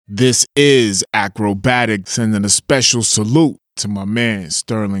This is Akrobatik sending a special salute to my man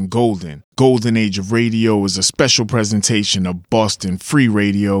Sterling Golden. Golden Age of Radio is a special presentation of Boston Free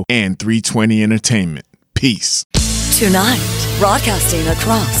Radio and 320 Entertainment. Peace. Tonight, broadcasting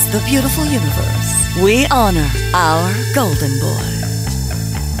across the beautiful universe, we honor our Golden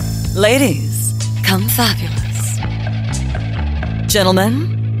Boy. Ladies, come fabulous.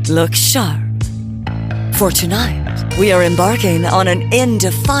 Gentlemen, look sharp. For tonight, we are embarking on an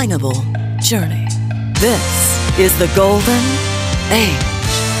indefinable journey. This is the Golden Age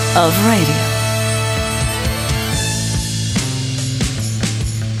of Radio.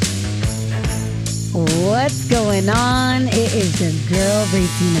 What's going on? It is the girl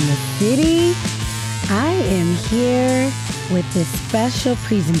Racine in the City. I am here with this special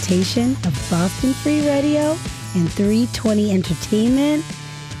presentation of Boston Free Radio and 320 Entertainment.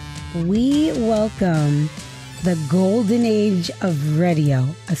 We welcome the Golden Age of Radio,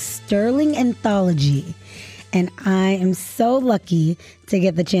 a sterling anthology. And I am so lucky to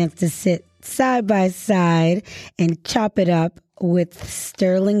get the chance to sit side by side and chop it up with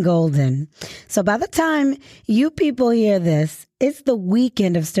Sterling Golden. So by the time you people hear this, it's the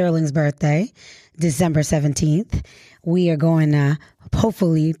weekend of Sterling's birthday, December 17th. We are going to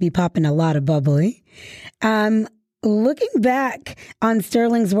hopefully be popping a lot of bubbly. Looking back on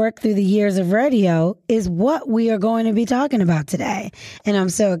Sterling's work through the years of radio is what we are going to be talking about today. And I'm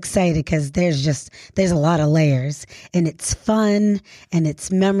so excited because there's a lot of layers and it's fun and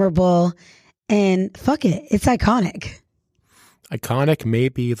it's memorable and fuck it, it's iconic. Iconic may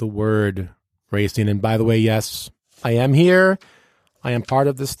be the word, Racine. And by the way, yes, I am here. I am part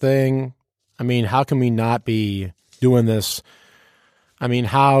of this thing. I mean, how can we not be doing this? I mean,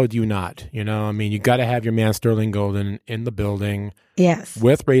 how do you not? You know, I mean, you got to have your man Sterling Golden in the building. Yes.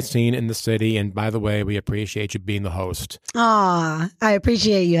 With Racine in the City. And by the way, we appreciate you being the host. Aw, I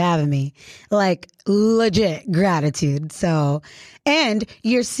appreciate you having me. Like, legit gratitude. So, and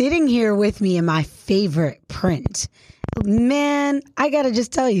you're sitting here with me in my favorite print. Man, I got to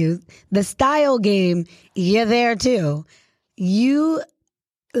just tell you, the style game, you're there too. You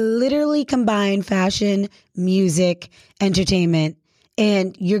literally combine fashion, music, entertainment,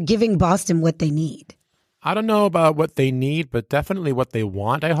 and you're giving Boston what they need. I don't know about what they need, but definitely what they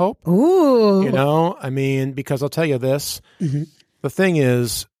want, I hope. Ooh. You know, I mean, because I'll tell you this. Mm-hmm. The thing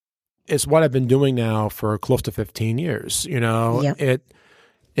is, it's what I've been doing now for close to 15 years. You know, Yep. It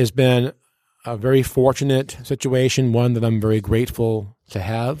has been a very fortunate situation, one that I'm very grateful to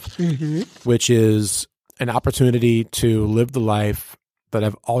have, mm-hmm. which is an opportunity to live the life that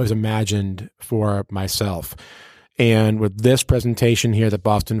I've always imagined for myself. And with this presentation here that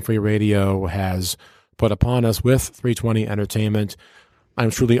Boston Free Radio has put upon us with 320 Entertainment, I'm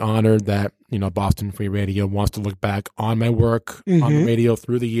truly honored that, you know, Boston Free Radio wants to look back on my work mm-hmm. on the radio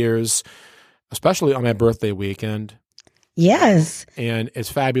through the years, especially on my birthday weekend. Yes. And it's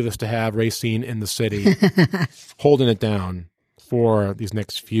fabulous to have Racine in the City holding it down for these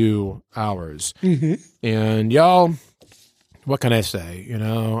next few hours. Mm-hmm. And y'all, what can I say? You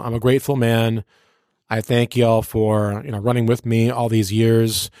know, I'm a grateful man. I thank y'all for, you know, running with me all these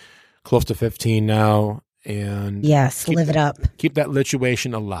years, close to 15 now. And yes, live it up. Keep that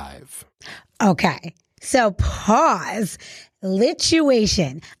lituation alive. Okay. So pause.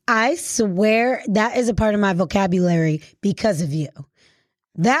 Lituation. I swear that is a part of my vocabulary because of you.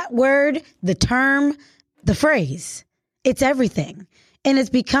 That word, the term, the phrase, it's everything. And it's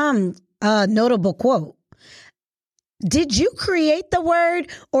become a notable quote. Did you create the word,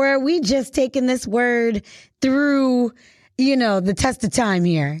 or are we just taking this word through, you know, the test of time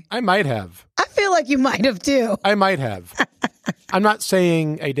here? I might have. I feel like you might have too. I might have. I'm not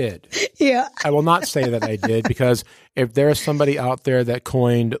saying I did. Yeah. I will not say that I did, because if there's somebody out there that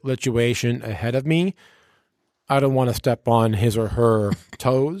coined lituation ahead of me, I don't want to step on his or her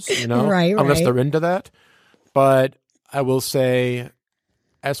toes, you know, unless they're into that. But I will say,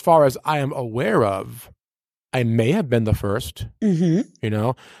 as far as I am aware of, I may have been the first, mm-hmm. you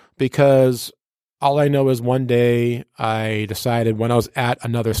know, because all I know is one day I decided when I was at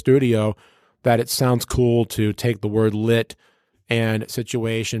another studio that it sounds cool to take the word lit and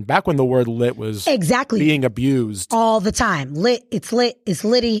situation. Back when the word lit was exactly being abused. All the time. Lit, it's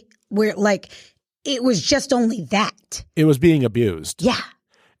litty. We're like, it was just only that. It was being abused. Yeah.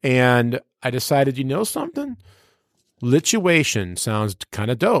 And I decided, you know something? Lituation sounds kind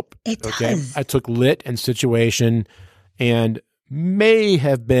of dope. It does. I took lit and situation and may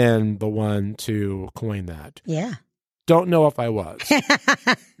have been the one to coin that. Yeah. Don't know if I was.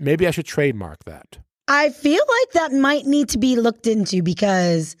 Maybe I should trademark that. I feel like that might need to be looked into,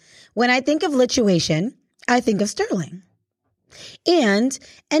 because when I think of lituation, I think of Sterling. And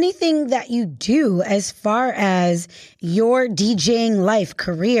anything that you do as far as your DJing life,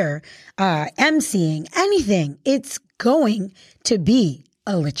 career, emceeing, anything, it's going to be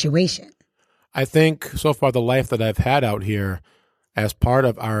a lituation. I think so far the life that I've had out here as part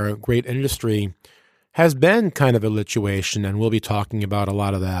of our great industry has been kind of a lituation, and we'll be talking about a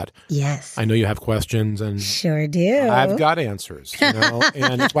lot of that. Yes. I know you have questions, and sure do. I've got answers,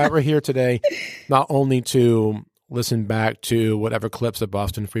 and that's why we're here today, not only to listen back to whatever clips that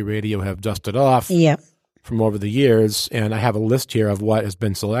Boston Free Radio have dusted off from over the years, and I have a list here of what has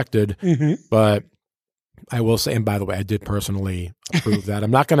been selected, but I will say, and by the way, I did personally approve that.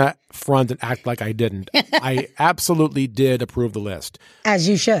 I'm not going to front and act like I didn't. I absolutely did approve the list. As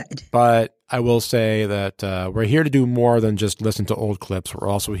you should. But I will say that we're here to do more than just listen to old clips. We're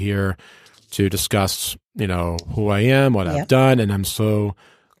also here to discuss, who I am, what I've done, and I'm so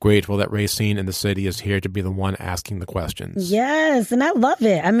grateful that Racine in the City is here to be the one asking the questions. Yes, and I love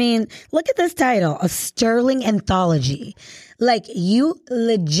it. I mean, look at this title, a sterling anthology. Like, you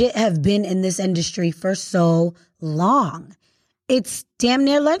legit have been in this industry for so long. It's damn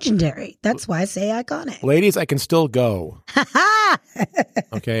near legendary. That's why I say iconic. Ladies, I can still go.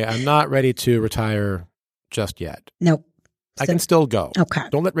 Okay, I'm not ready to retire just yet. Nope. I can still go. Okay.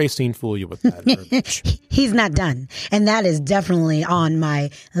 Don't let Racine fool you with that. He's not done. And that is definitely on my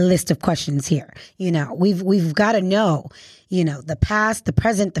list of questions here. We've got to know, the past, the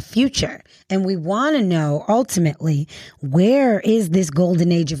present, the future. And we want to know ultimately, where is this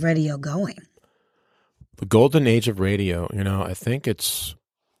golden age of radio going? The golden age of radio, I think it's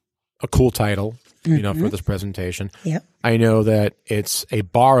a cool title, for this presentation. Yep. I know that it's a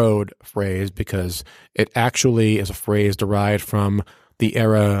borrowed phrase because it actually is a phrase derived from the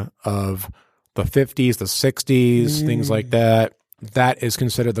era of the 50s, the 60s, things like that. That is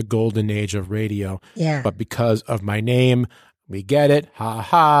considered the golden age of radio. Yeah. But because of my name, we get it. Ha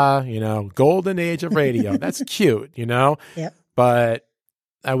ha, golden age of radio. That's cute, Yep. But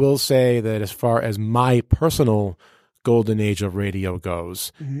I will say that as far as my personal golden age of radio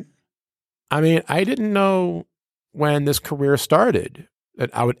goes, I mean, I didn't know when this career started that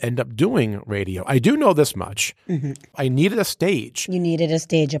I would end up doing radio. I do know this much. I needed a stage. You needed a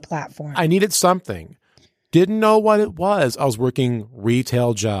stage, a platform. I needed something. Didn't know what it was. I was working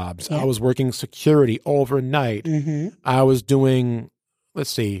retail jobs. I was working security overnight. I was doing,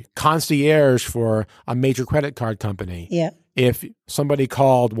 concierge for a major credit card company. Yeah. If somebody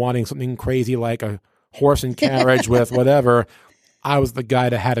called wanting something crazy like a horse and carriage with whatever, I was the guy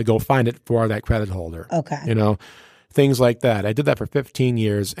that had to go find it for that credit holder. Okay. Things like that. I did that for 15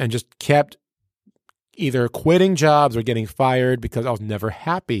 years and just kept either quitting jobs or getting fired because I was never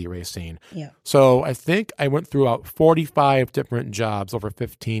happy, Racine. Yeah. So I think I went through about 45 different jobs over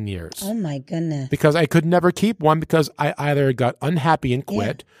 15 years. Oh, my goodness. Because I could never keep one because I either got unhappy and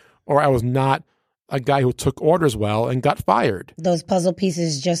quit or I was not a guy who took orders well and got fired. Those puzzle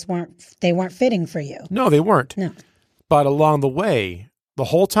pieces just weren't fitting for you. No, they weren't. No. But along the way, the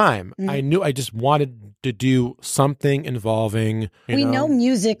whole time, I knew I just wanted to do something involving, We know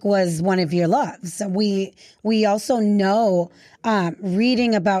music was one of your loves. We also know,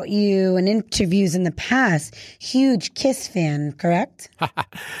 reading about you and interviews in the past, huge Kiss fan, correct?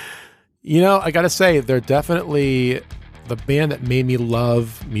 I got to say, they're definitely the band that made me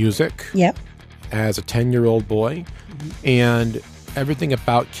love music. Yep. As a 10-year-old boy. And everything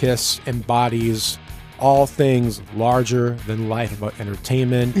about Kiss embodies all things larger than life, about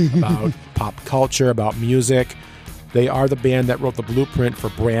entertainment, about pop culture, about music. They are the band that wrote the blueprint for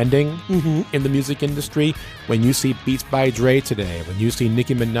branding in the music industry. When you see Beats by Dre today, when you see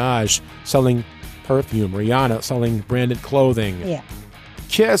Nicki Minaj selling perfume, Rihanna selling branded clothing,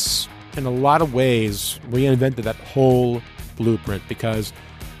 Kiss, in a lot of ways, reinvented that whole blueprint because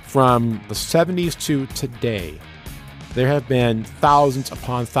from the 70s to today, there have been thousands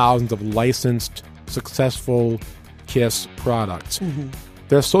upon thousands of licensed, successful Kiss products.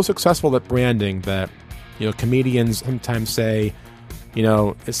 They're so successful at branding that, comedians sometimes say,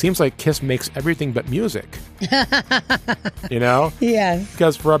 it seems like Kiss makes everything but music. Yes.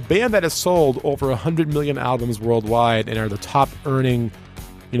 Because for a band that has sold over 100 million albums worldwide and are the top earning,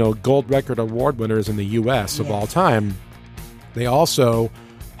 gold record award winners in the U.S. of all time, they also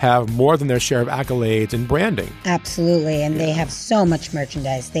have more than their share of accolades in branding. Absolutely. And they have so much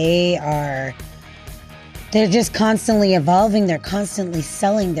merchandise. They're just constantly evolving. They're constantly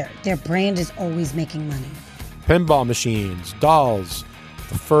selling. Their brand is always making money. Pinball machines, dolls,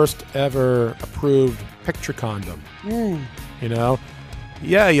 the first ever approved picture condom.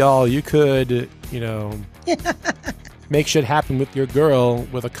 Yeah, y'all, you could, make shit happen with your girl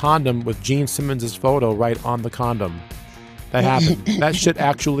with a condom with Gene Simmons' photo right on the condom. That happened. That shit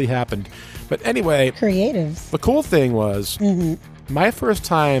actually happened. But anyway. Creatives. The cool thing was, my first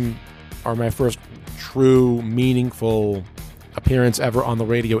time, or my first true, meaningful appearance ever on the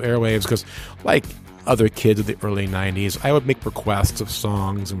radio airwaves, because like other kids of the early 90s, I would make requests of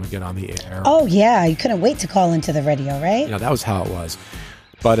songs and would get on the air. Oh, yeah. You couldn't wait to call into the radio, right? That was how it was.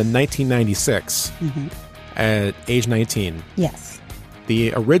 But in 1996, at age 19, yes,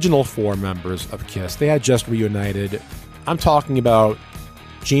 the original 4 members of KISS, they had just reunited. I'm talking about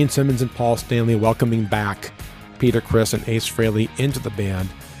Gene Simmons and Paul Stanley welcoming back Peter Criss and Ace Frehley into the band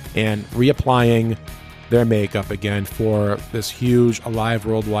and reapplying their makeup again for this huge Alive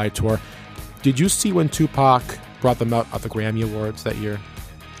Worldwide tour. Did you see when Tupac brought them out at the Grammy Awards that year?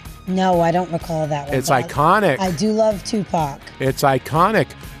 No, I don't recall that one. It's iconic. I do love Tupac. It's iconic.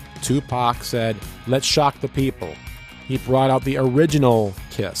 Tupac said, "Let's shock the people." He brought out the original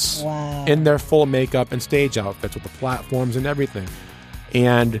KISS in their full makeup and stage outfits with the platforms and everything.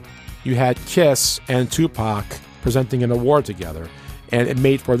 And you had KISS and Tupac presenting an award together. And it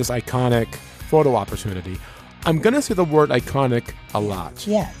made for this iconic photo opportunity. I'm going to say the word iconic a lot.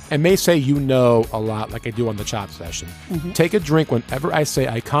 Yes. I may say a lot like I do on the Chop Session. Take a drink whenever I say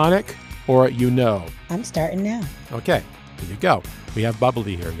iconic or . I'm starting now. Okay, there you go. We have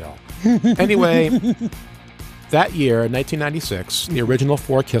bubbly here, y'all. Anyway, that year, 1996, the original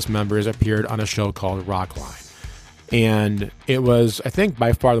 4 KISS members appeared on a show called Rockline. And it was, I think,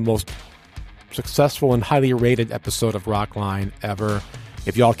 by far the most successful and highly rated episode of Rockline ever.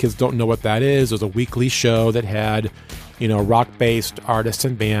 If y'all kids don't know what that is, it was a weekly show that had, rock-based artists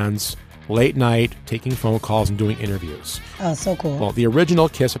and bands, late night, taking phone calls and doing interviews. Oh, so cool. Well, the original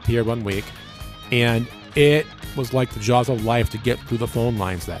KISS appeared one week, and it was like the jaws of life to get through the phone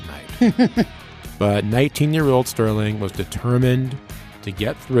lines that night. But 19-year-old Sterling was determined to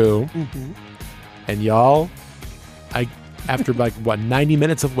get through. And y'all, after 90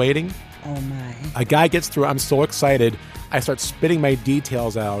 minutes of waiting, oh my, a guy gets through. I'm so excited. I start spitting my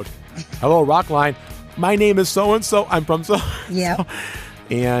details out. Hello, Rockline. My name is so-and-so. I'm from so. Yeah.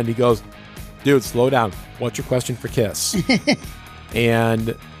 And he goes, dude, slow down. What's your question for KISS?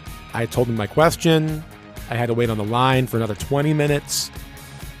 And I told him my question. I had to wait on the line for another 20 minutes.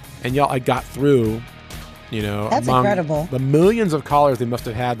 And y'all, I got through, That's among incredible. The millions of callers they must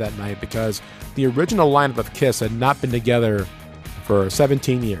have had that night, because the original lineup of KISS had not been together for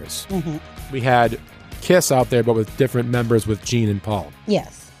 17 years. We had KISS out there, but with different members with Gene and Paul.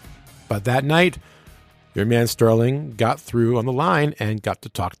 Yes. But that night, your man Sterling got through on the line and got to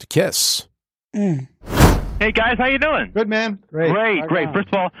talk to KISS. Hey guys, how you doing? Good, man. Great. First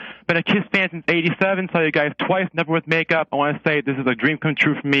of all, been a KISS fan since '87. Saw you guys twice, never with makeup. I want to say this is a dream come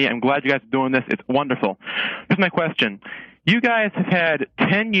true for me. I'm glad you guys are doing this. It's wonderful. Here's my question. You guys have had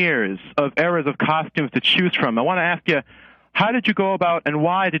 10 years of eras of costumes to choose from. I want to ask you, how did you go about and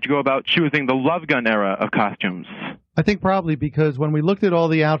why did you go about choosing the Love Gun era of costumes? I think probably because when we looked at all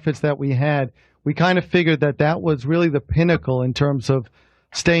the outfits that we had, we kind of figured that was really the pinnacle in terms of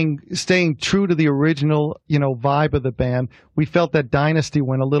staying true to the original, vibe of the band. We felt that Dynasty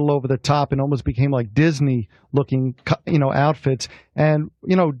went a little over the top and almost became like Disney looking, outfits. And,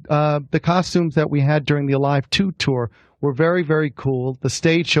 the costumes that we had during the Alive 2 tour were very, very cool. The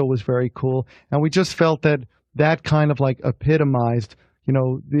stage show was very cool. And we just felt that kind of like epitomized,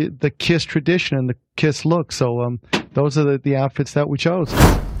 the KISS tradition and the KISS look. So those are the outfits that we chose.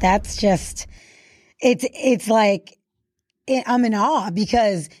 That's just, it's like, I'm in awe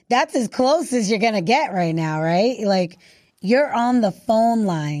because that's as close as you're going to get right now, right? Like, you're on the phone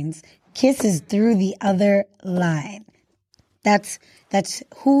lines. KISS is through the other line. That's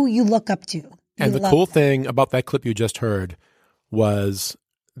who you look up to. And the cool thing about that clip you just heard was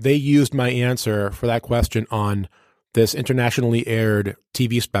they used my answer for that question on this internationally aired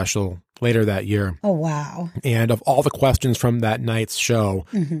TV special later that year. Oh, wow. And of all the questions from that night's show,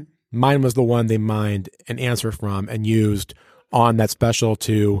 mine was the one they mined an answer from and used on that special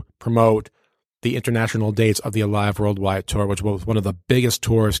to promote the international dates of the Alive Worldwide Tour, which was one of the biggest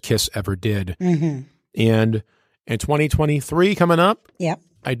tours KISS ever did. And in 2023 coming up,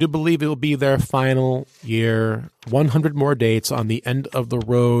 I do believe it will be their final year, 100 more dates on the End of the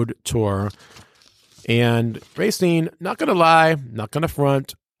Road tour. And Racine, not going to lie, not going to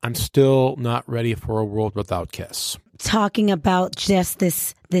front, I'm still not ready for a world without KISS. Talking about just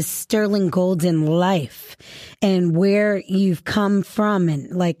this Sterling Golden life and where you've come from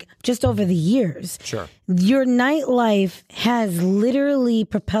and like just over the years. Sure. Your nightlife has literally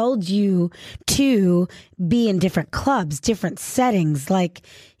propelled you to be in different clubs, different settings. Like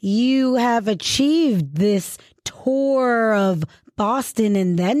you have achieved this tour of Boston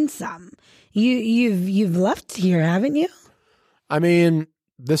and then some. You've left here, haven't you? I mean,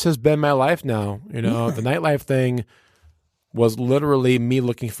 this has been my life now. The nightlife thing was literally me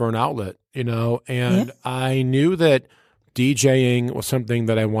looking for an outlet, and I knew that DJing was something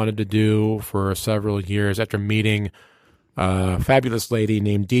that I wanted to do for several years after meeting a fabulous lady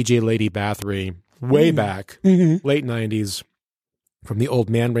named DJ Lady Bathory way back, late 90s, from the old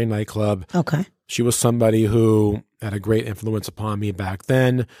Man Ray nightclub. Okay. She was somebody who had a great influence upon me back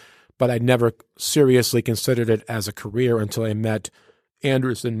then, but I never seriously considered it as a career until I met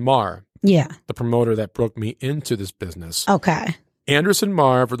Anderson Marr, the promoter that broke me into this business. Okay. Anderson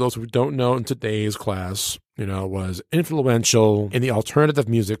Marr, for those who don't know in today's class, was influential in the alternative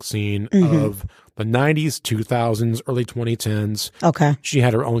music scene of the 90s, 2000s, early 2010s. Okay. She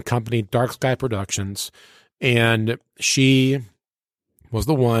had her own company, Dark Sky Productions, and she was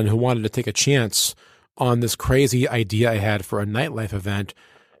the one who wanted to take a chance on this crazy idea I had for a nightlife event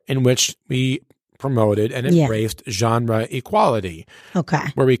in which we promoted and embraced genre equality. Okay.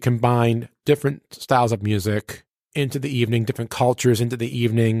 Where we combined different styles of music into the evening, different cultures into the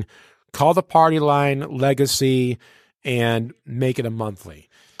evening, call the party line Legacy, and make it a monthly.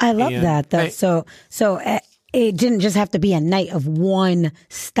 I love that. So it didn't just have to be a night of one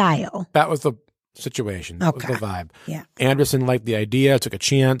style. That was the situation. That was the vibe. Yeah. Anderson liked the idea, took a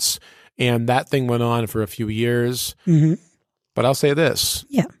chance, and that thing went on for a few years. Mm-hmm. But I'll say this,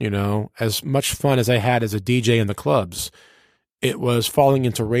 as much fun as I had as a DJ in the clubs, it was falling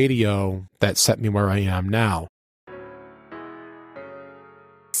into radio that set me where I am now.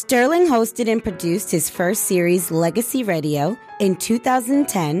 Sterling hosted and produced his first series, Legacy Radio, in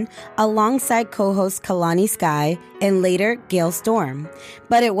 2010 alongside co-host Kalani Sky and later Gail Storm.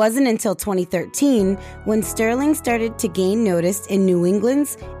 But it wasn't until 2013 when Sterling started to gain notice in New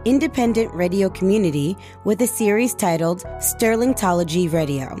England's independent radio community with a series titled Sterlingtology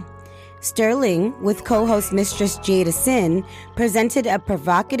Radio. Sterling, with co-host Mistress Jada Sin, presented a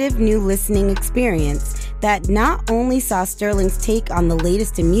provocative new listening experience that not only saw Sterling's take on the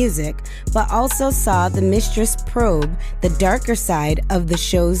latest in music, but also saw the Mistress probe the darker side of the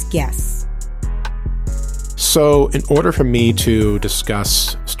show's guests. So, in order for me to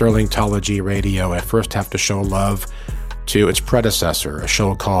discuss Sterlingtology Radio, I first have to show love to its predecessor, a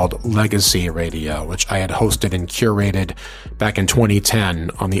show called Legacy Radio, which I had hosted and curated back in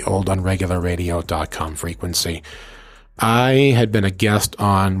 2010 on the old unregularradio.com frequency. I had been a guest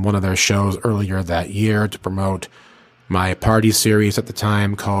on one of their shows earlier that year to promote my party series at the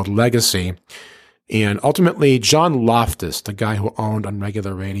time called Legacy. And ultimately, John Loftus, the guy who owned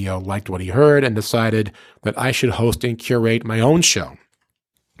Unregular Radio, liked what he heard and decided that I should host and curate my own show.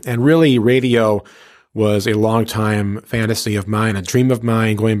 And really, radio was a longtime fantasy of mine, a dream of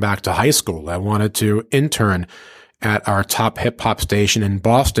mine going back to high school. I wanted to intern at our top hip-hop station in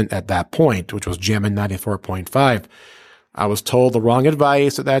Boston at that point, which was Jammin' 94.5. I was told the wrong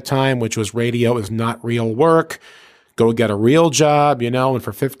advice at that time, which was radio is not real work. Go get a real job, and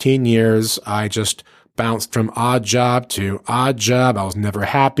for 15 years, I just bounced from odd job to odd job. I was never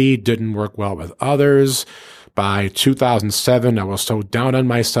happy, didn't work well with others. By 2007, I was so down on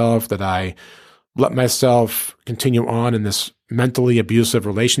myself that I let myself continue on in this mentally abusive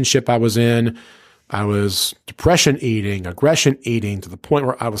relationship I was in. I was depression eating, aggression eating, to the point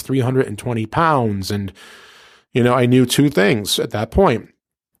where I was 320 pounds. And, I knew two things at that point.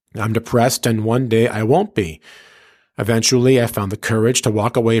 I'm depressed, and one day I won't be. Eventually, I found the courage to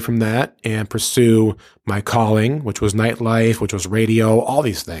walk away from that and pursue my calling, which was nightlife, which was radio, all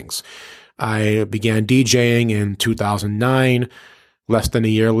these things. I began DJing in 2009. Less than a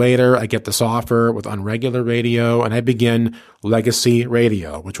year later, I get this offer with Unregular Radio, and I begin Legacy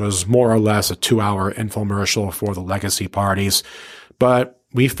Radio, which was more or less a 2-hour infomercial for the Legacy parties. But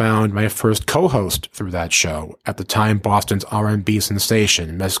we found my first co-host through that show, at the time Boston's R&B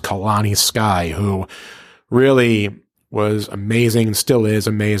sensation, Miss Kalani Sky, who really was amazing and still is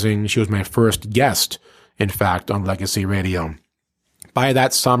amazing. She was my first guest, in fact, on Legacy Radio. By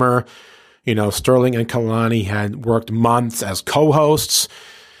that summer, Sterling and Kalani had worked months as co-hosts,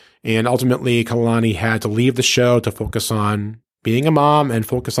 and ultimately Kalani had to leave the show to focus on being a mom and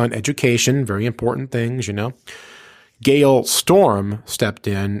focus on education, very important things, Gail Storm stepped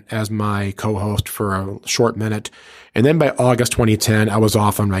in as my co-host for a short minute, and then by August 2010, I was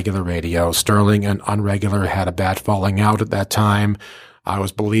off on regular radio. Sterling and Unregular had a bad falling out at that time. I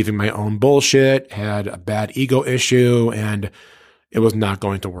was believing my own bullshit, had a bad ego issue, and it was not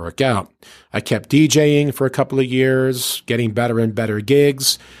going to work out. I kept DJing for a couple of years, getting better and better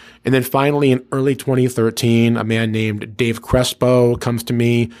gigs. And then finally in early 2013, a man named Dave Crespo comes to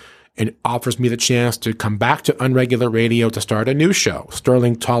me and offers me the chance to come back to Unregular Radio to start a new show,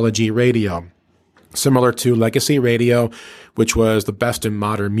 Sterlingtology Radio. similar to Legacy Radio, which was the best in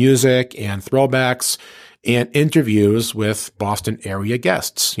modern music and throwbacks and interviews with Boston area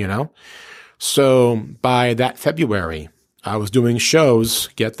guests, So by that February, I was doing shows,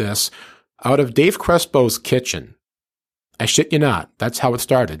 get this, out of Dave Crespo's kitchen. I shit you not. That's how it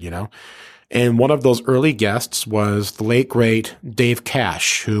started, And one of those early guests was the late, great Dave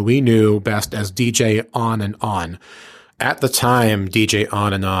Cash, who we knew best as DJ On and On. At the time, DJ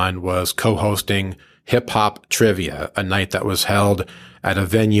On and On was co-hosting Hip Hop Trivia, a night that was held at a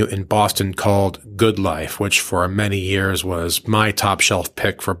venue in Boston called Good Life, which for many years was my top shelf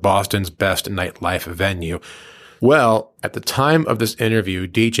pick for Boston's best nightlife venue. Well, at the time of this interview,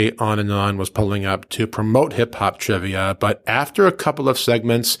 DJ On and On was pulling up to promote Hip Hop Trivia, but after a couple of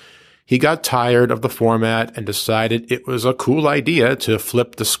segments, he got tired of the format and decided it was a cool idea to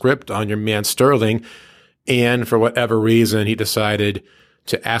flip the script on your man Sterling. And for whatever reason, he decided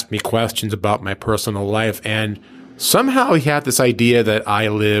to ask me questions about my personal life. And somehow he had this idea that I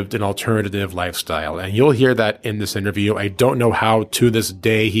lived an alternative lifestyle. And you'll hear that in this interview. I don't know how to this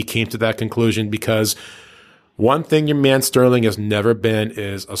day he came to that conclusion, because one thing your man Sterling has never been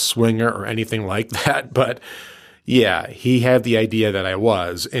is a swinger or anything like that. But yeah, he had the idea that I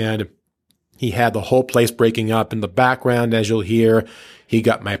was. And he had the whole place breaking up in the background, as you'll hear. He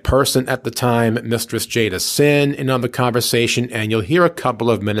got my person at the time, Mistress Jada Sin, in on the conversation, and you'll hear a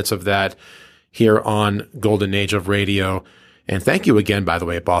couple of minutes of that here on Golden Age of Radio. And thank you again, by the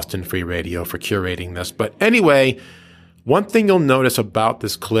way, Boston Free Radio, for curating this. But anyway, one thing you'll notice about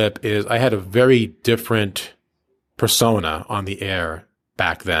this clip is I had a very different persona on the air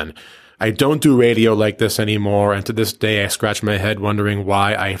back then. I don't do radio like this anymore, and to this day I scratch my head wondering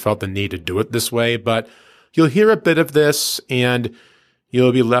why I felt the need to do it this way. But you'll hear a bit of this, and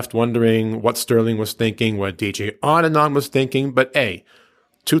you'll be left wondering what Sterling was thinking, what DJ On and On was thinking. But hey,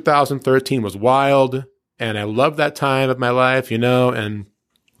 2013 was wild, and I loved that time of my life, and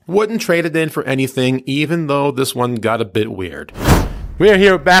wouldn't trade it in for anything, even though this one got a bit weird. We're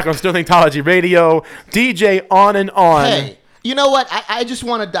here back on Sterlingtology Radio, DJ On and On. Hey. You know what? I just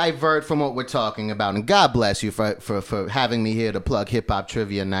want to divert from what we're talking about, and God bless you for having me here to plug Hip Hop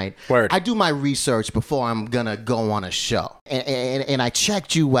Trivia Night. Word. I do my research before I'm going to go on a show. And I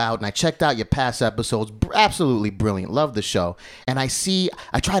checked you out, and I checked out your past episodes. Absolutely brilliant. Love the show. And I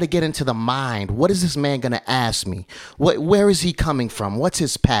try to get into the mind. What is this man going to ask me? Where is he coming from? What's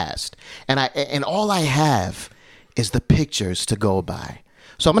his past? And all I have is the pictures to go by.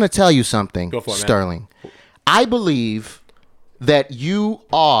 So I'm going to tell you something, go for it, Sterling. Man. I believe that you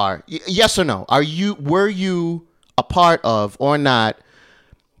are, yes or no, were you a part of or not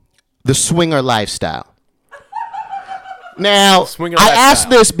the swinger lifestyle? Now, I ask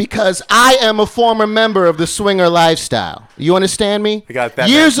this because I am a former member of the swinger lifestyle. You understand me? I got that.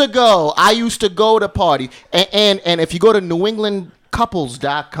 Years ago, I used to go to parties, and if you go to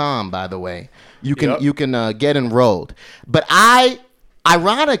newenglandcouples.com, by the way, you can get enrolled. But I,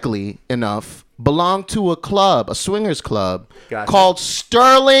 ironically enough, belonged to a swingers club called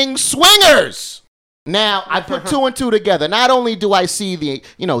Sterling Swingers. Now, I put two and two together. Not only do I see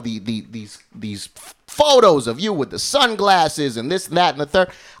these photos of you with the sunglasses and this and that and the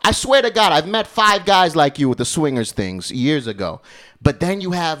third, I swear to God, I've met 5 guys like you with the swingers things years ago. But then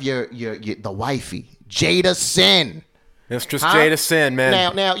you have the wifey, Jada Sin. Mistress Jada Sin,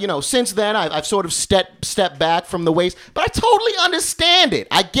 man. Now, since then, I've sort of stepped back from the waist, but I totally understand it.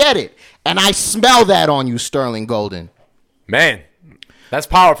 I get it. And I smell that on you, Sterling Golden. Man, that's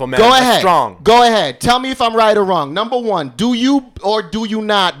powerful, man. Go that's ahead. Strong. Go ahead. Tell me if I'm right or wrong. Number one, do you or do you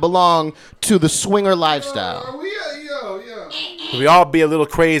not belong to the swinger lifestyle? We all be a little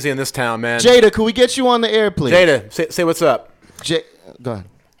crazy in this town, man. Jada, could we get you on the air, please? Jada, say what's up. Go ahead.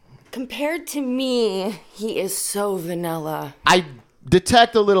 Compared to me, he is so vanilla. I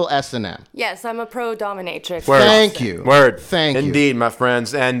detect a little S&M. Yes, I'm a pro dominatrix. Word. Thank you. Word. Thank you. Indeed, my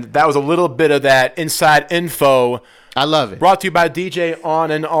friends. And that was a little bit of that inside info. I love it. Brought to you by DJ On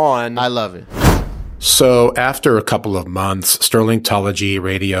and On. I love it. So after a couple of months, Sterlingtology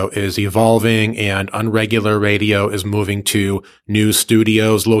Radio is evolving and Unregular Radio is moving to new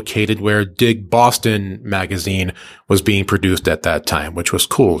studios located where Dig Boston magazine was being produced at that time, which was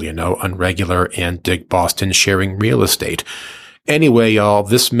cool, Unregular and Dig Boston sharing real estate. Anyway, y'all,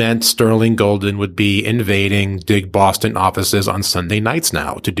 this meant Sterling Golden would be invading Dig Boston offices on Sunday nights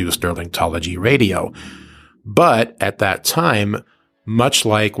now to do Sterlingtology Radio. But at that time, much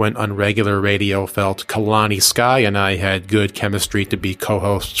like when Unregular Radio felt Kalani Sky and I had good chemistry to be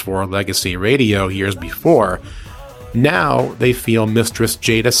co-hosts for Legacy Radio years before, now they feel Mistress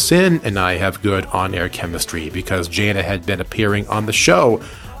Jada Sin and I have good on-air chemistry because Jada had been appearing on the show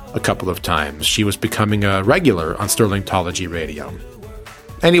a couple of times. She was becoming a regular on Sterlingtology Radio.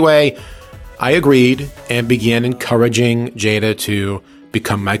 Anyway, I agreed and began encouraging Jada to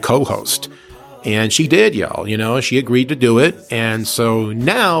become my co-host. And she did, y'all. You know, she agreed to do it. And so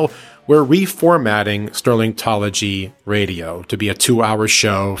now we're reformatting Sterlingtology Radio to be a 2-hour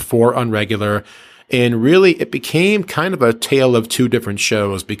show for Unregular. And really, it became kind of a tale of two different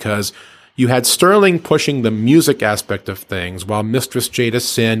shows because you had Sterling pushing the music aspect of things, while Mistress Jada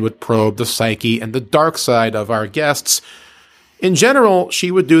Sin would probe the psyche and the dark side of our guests. In general, she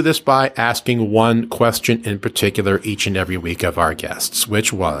would do this by asking one question in particular each and every week of our guests,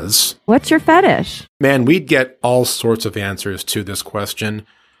 which was, what's your fetish? Man, we'd get all sorts of answers to this question.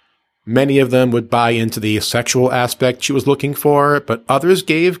 Many of them would buy into the sexual aspect she was looking for, but others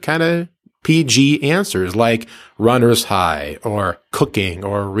gave kind of PG answers like runner's high or cooking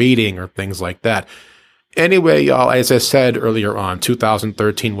or reading or things like that. Anyway, y'all, as I said earlier on,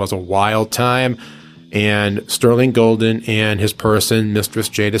 2013 was a wild time, and Sterling Golden and his person, Mistress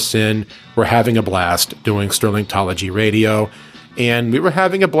Jada Sin, were having a blast doing Sterlingtology Radio, and we were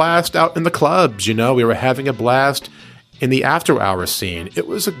having a blast out in the clubs, you know, we were having a blast in the after-hour scene. It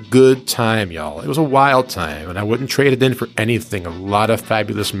was a good time, y'all. It was a wild time, and I wouldn't trade it in for anything. A lot of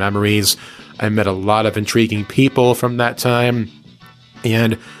fabulous memories. I met a lot of intriguing people from that time.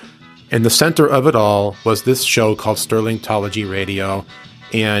 And in the center of it all was this show called Sterlingtology Radio,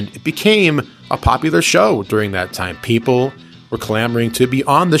 and it became a popular show during that time. People were clamoring to be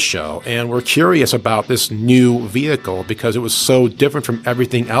on the show and were curious about this new vehicle because it was so different from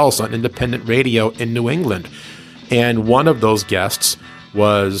everything else on independent radio in New England. And one of those guests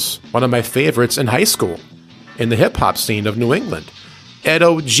was one of my favorites in high school in the hip-hop scene of New England, Ed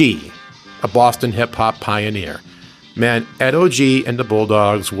O.G., a Boston hip-hop pioneer. Man, Ed O.G. and the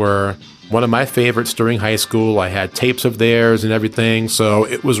Bulldogs were one of my favorites during high school. I had tapes of theirs and everything, so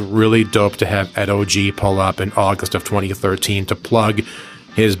it was really dope to have Ed O.G. pull up in August of 2013 to plug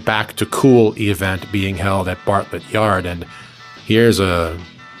his Back to Cool event being held at Bartlett Yard. And here's a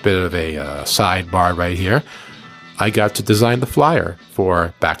bit of a sidebar right here. I got to design the flyer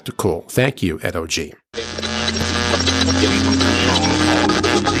for Back to Cool. Thank you, Ed O.G. You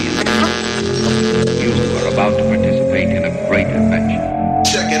are about to participate in a great adventure.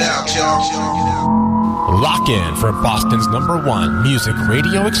 Check it out, y'all. Lock in for Boston's #1 music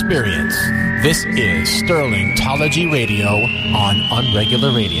radio experience. This is Sterlingtology Radio on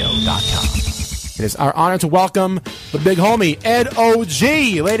unregularradio.com. It is our honor to welcome the big homie, Ed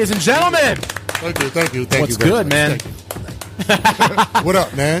O.G., ladies and gentlemen. Thank you. What's good, man? What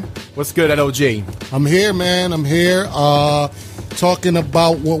up, man? What's good at OG? I'm here, man. I'm here talking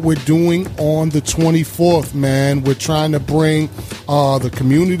about what we're doing on the 24th, man. We're trying to bring the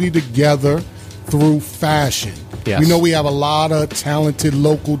community together through fashion. Yes. We know we have a lot of talented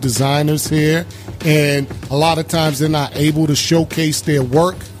local designers here, and a lot of times they're not able to showcase their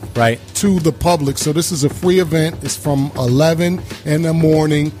work to the public. So this is a free event. It's from 11 in the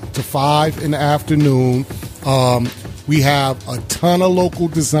morning to 5 in the afternoon. We have a ton of local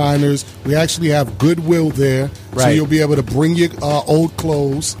designers. We actually have Goodwill there. So you'll be able to bring your old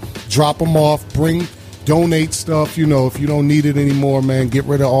clothes, drop them off, donate stuff. You know, if you don't need it anymore, man, get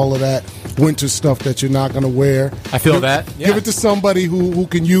rid of all of that winter stuff that you're not going to wear. I feel that. Yeah. Give it to somebody who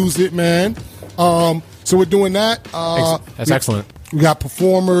can use it, man. So we're doing that. That's excellent. We got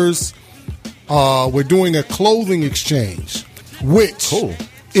performers. We're doing a clothing exchange, which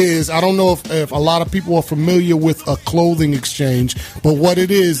is, I don't know if a lot of people are familiar with a clothing exchange, but what it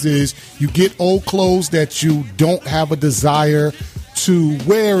is you get old clothes that you don't have a desire to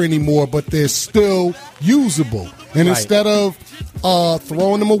wear anymore, but they're still usable. And instead of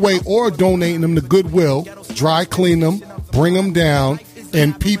throwing them away or donating them to Goodwill, dry clean them, bring them down,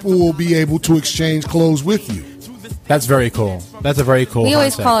 and people will be able to exchange clothes with you. That's very cool. That's a very cool We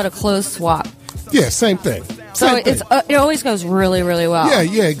always concept. call it a clothes swap. Yeah, same thing. So it always goes really, really well.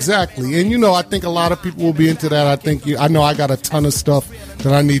 Yeah, exactly. And, you know, I think a lot of people will be into that. I know I got a ton of stuff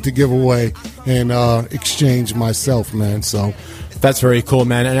that I need to give away and exchange myself, man. So that's very cool,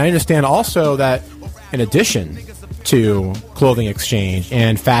 man. And I understand also that in addition to clothing exchange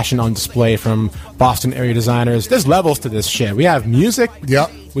and fashion on display from Boston area designers, there's levels to this shit. We have music.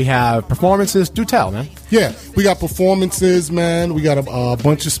 Yep. We have performances. Do tell, man. Yeah, we got performances, man. We got a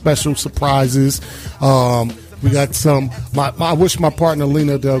bunch of special surprises. We got some. I wish my partner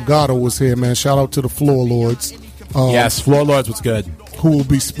Lena Delgado was here, man. Shout out to the Floor Lords. Yes, Floor Lords was good. Who will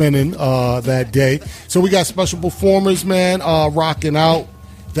be spinning that day. So we got special performers, man, rocking out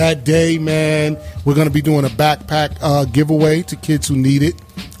that day, man. We're going to be doing a backpack giveaway to kids who need it.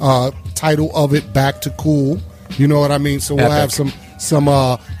 Title of it, Back to Cool. You know what I mean? So we'll have some some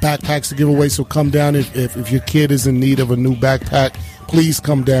backpacks to give away. So come down if your kid is in need of a new backpack. Please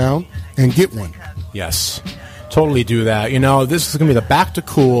come down and get one. Yes, totally do that. You know, this is going to be the Back to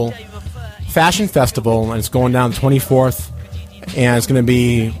Cool Fashion Festival, and it's going down the 24th, and it's going to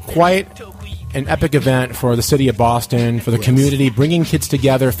be quite an epic event for the city of Boston, for the community, bringing kids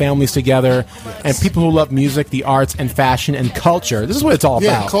together, families together, and people who love music, the arts, and fashion and culture. This is what it's all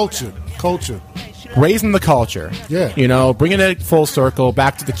about. Culture. Raising the culture. Yeah. You know, bringing it full circle,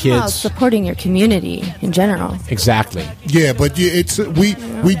 back to the kids. Well, supporting your community in general. Exactly. Yeah, but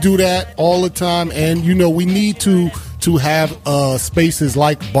we do that all the time, and, you know, we need to have spaces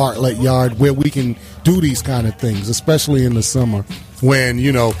like Bartlett Yard where we can do these kind of things, especially in the summer when,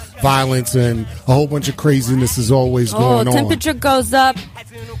 you know, violence and a whole bunch of craziness is always going on. Temperature goes up,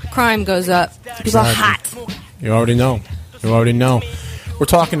 crime goes up. People are hot. You already know. We're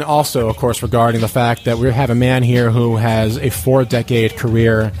talking also, of course, regarding the fact that we have a man here who has a 4-decade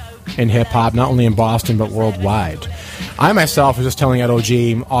career in hip-hop, not only in Boston, but worldwide. I myself was just telling Ed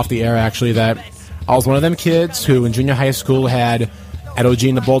OG off the air, actually, that I was one of them kids who in junior high school had Ed OG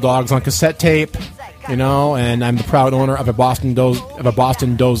and the Bulldogs on cassette tape, you know, and I'm the proud owner of Boston Goes Deaf.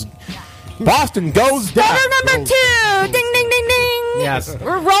 Number 2! Ding, ding, ding, ding! Yes.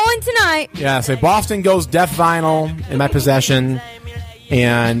 We're rolling tonight. Yes, a Boston Goes Deaf vinyl in my possession,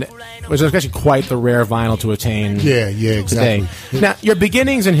 and which is actually quite the rare vinyl to attain exactly. today. Now, your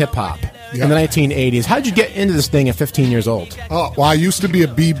beginnings in hip-hop in the 1980s, how did you get into this thing at 15 years old? Oh, well, I used to be a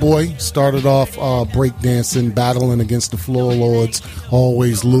B-boy, started off breakdancing, battling against the floor lords,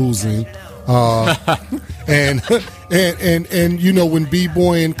 always losing. And you know, when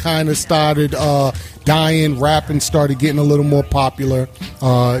b-boying kind of started dying, rapping started getting a little more popular,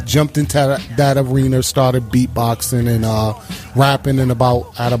 jumped into that arena, started beatboxing and rapping at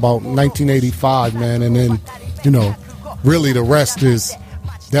about 1985, man. And then, you know, really the rest is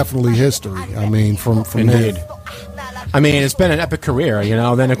definitely history. I mean, from Indeed. there. I mean, it's been an epic career, you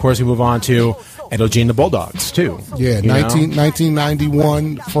know. Then, of course, we move on to Ed OG and the Bulldogs, too. Yeah,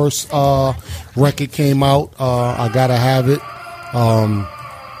 1991, first record came out, I Gotta Have It.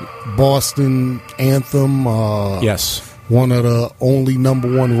 Boston Anthem. Yes. One of the only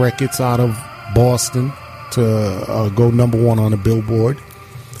number one records out of Boston to go number one on the Billboard.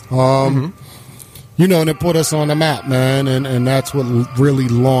 You know, and it put us on the map, man, and that's what really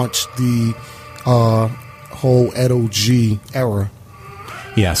launched the whole Ed OG era.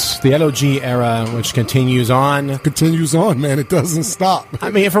 Yes, the Ed OG era, which continues on, man. It doesn't stop.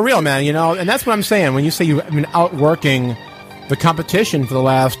 I mean, for real, man. You know, and that's what I'm saying. When you say you've been outworking the competition for the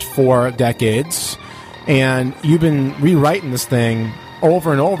last 4 decades, and you've been rewriting this thing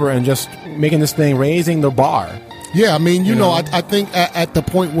over and over, and just making this thing, raising the bar. Yeah, I mean, you know, I think at the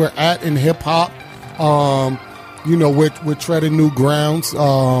point we're at in hip hop, you know, we're treading new grounds,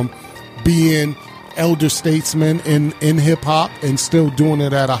 being elder statesmen in hip-hop and still doing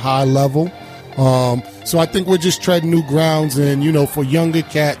it at a high level. So I think we're just treading new grounds, and, you know, for younger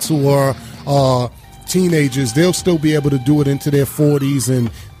cats who are teenagers, they'll still be able to do it into their 40s and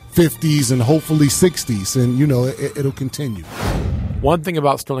 50s and hopefully 60s, and, you know, it'll continue. One thing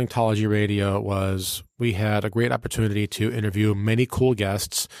about Sterlingtology Radio was we had a great opportunity to interview many cool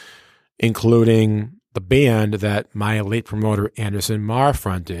guests, including the band that my late promoter Anderson Marr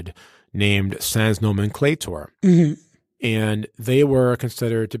fronted, named Sans Nomenclator. Mm-hmm. And they were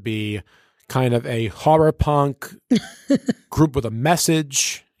considered to be kind of a horror punk group with a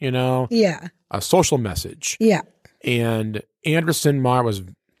message, you know? Yeah. A social message. Yeah. And Anderson Marr was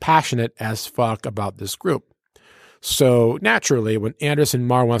passionate as fuck about this group. So naturally, when Anderson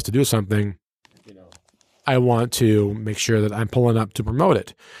Marr wants to do something, you know, I want to make sure that I'm pulling up to promote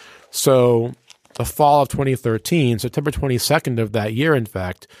it. So the fall of 2013, September 22nd of that year, in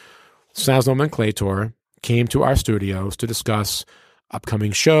fact, Sans Nomenclator came to our studios to discuss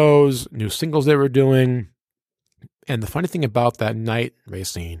upcoming shows, new singles they were doing. And the funny thing about that night,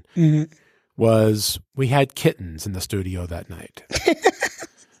 Racine, was we had kittens in the studio that night.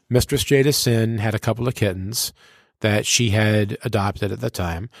 Mistress Jada Sin had a couple of kittens that she had adopted at the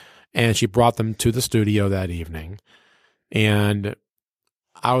time, and she brought them to the studio that evening. And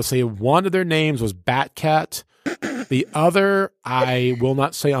I would say one of their names was Batcat. The other, I will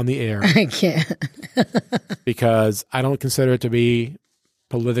not say on the air. I can't. because I don't consider it to be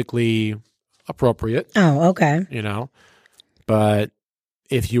politically appropriate. Oh, okay. You know, but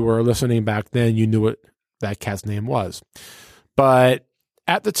if you were listening back then, you knew what that cat's name was. But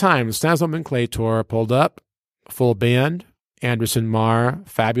at the time, Sans Nomenclator pulled up, full band, Anderson Marr,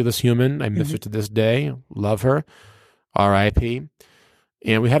 fabulous human. I miss her to this day. Love her. R.I.P.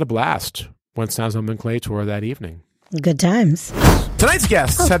 And we had a blast when Sans Nomenclator that evening. Good times. Tonight's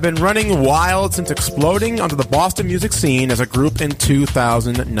guests have been running wild since exploding onto the Boston music scene as a group in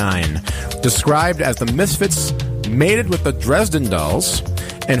 2009. Described as the Misfits mated with the Dresden Dolls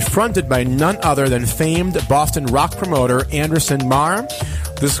and fronted by none other than famed Boston rock promoter Anderson Marr,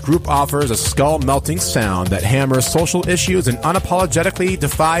 this group offers a skull-melting sound that hammers social issues and unapologetically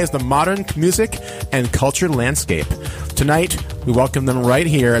defies the modern music and culture landscape. Tonight, we welcome them right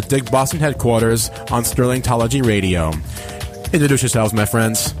here at Dig Boston headquarters on Sterlingtology Radio. Introduce yourselves, my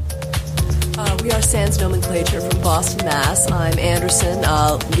friends. We are Sans Nomenclature from Boston, Mass. I'm Anderson,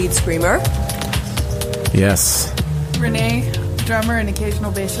 lead screamer. Yes. Renee, drummer and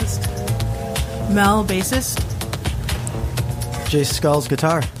occasional bassist. Mel, bassist. Jay Skulls,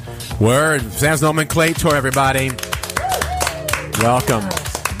 guitar. Word. Sans Nomenclature, everybody. Welcome.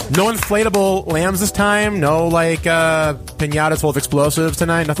 No inflatable lambs this time? No, pinatas full of explosives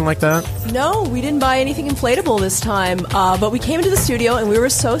tonight? Nothing like that? No, we didn't buy anything inflatable this time. But we came into the studio and we were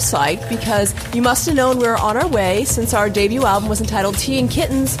so psyched because you must have known we were on our way since our debut album was entitled Tea and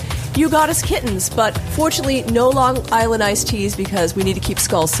Kittens. You got us kittens, but fortunately no Long Island iced teas because we need to keep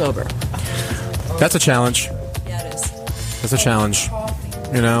skulls sober. That's a challenge. Yeah, it is. That's a challenge.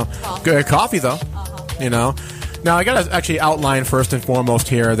 You know? Good coffee, though. You know? Now, I got to actually outline first and foremost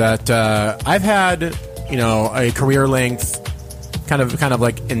here that I've had, a career-length, kind of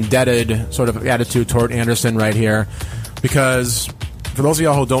like indebted sort of attitude toward Anderson right here, because for those of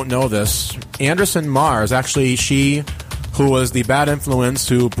y'all who don't know this, Anderson Marr is actually she who was the bad influence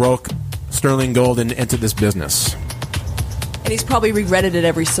who broke Sterling Golden into this business. And he's probably regretted it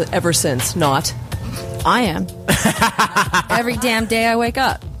ever since. Not. I am. Every damn day I wake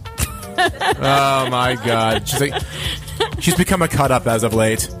up. Oh my God! She's become a cut up as of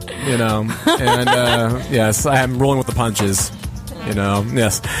late, and yes, I am rolling with the punches,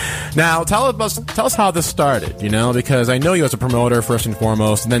 Yes. Now tell us how this started, because I know you as a promoter first and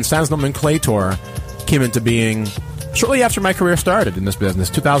foremost, and then Sans Nomenclature came into being shortly after my career started in this business,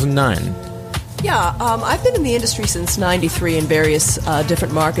 2009. Yeah, I've been in the industry since '93 in various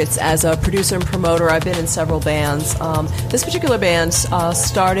different markets as a producer and promoter. I've been in several bands. This particular band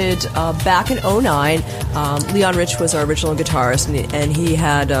started back in '09. Leon Rich was our original guitarist, and he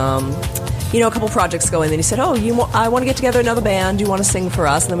had a couple projects going. And then he said, I want to get together another band. Do you want to sing for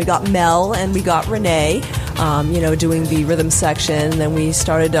us? And then we got Mel and we got Renee, doing the rhythm section. And then we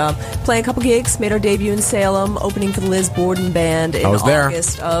started playing a couple gigs, made our debut in Salem, opening for the Liz Borden Band in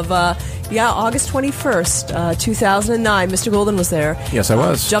August of... August 21st, 2009. Mr. Golden was there. Yes, I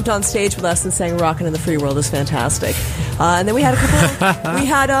was. Jumped on stage with us and sang "Rockin' in the Free World" is fantastic. And then we had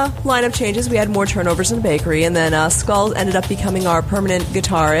lineup changes. We had more turnovers in the bakery, and then Skull ended up becoming our permanent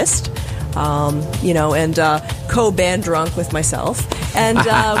guitarist. And co-band drunk with myself. And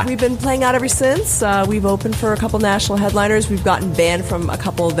we've been playing out ever since. We've opened for a couple national headliners. We've gotten banned from a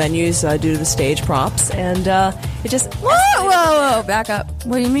couple of venues due to the stage props. And it just... Whoa, back up.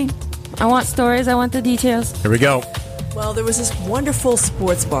 What do you mean? I want stories. I want the details. Here we go. Well, there was this wonderful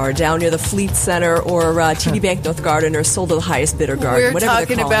sports bar down near the Fleet Center or TD Bank North Garden or Sold to the Highest Bidder Garden. We're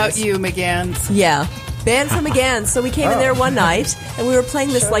talking about you, McGann's. Yeah. Band from McGann's. So we came in there one night, and we were playing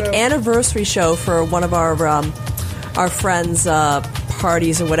this anniversary show for one of our friends'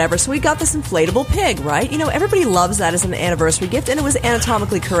 parties or whatever. So we got this inflatable pig, right? Everybody loves that as an anniversary gift, and it was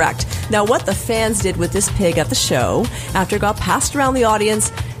anatomically correct. Now, what the fans did with this pig at the show, after it got passed around the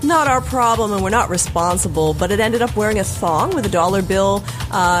audience, not our problem, and we're not responsible, but it ended up wearing a thong with a $1 bill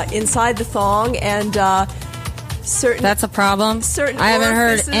inside the thong, and certain... That's a problem? Certain I haven't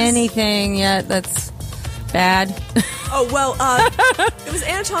heard anything yet that's bad. Oh, well, it was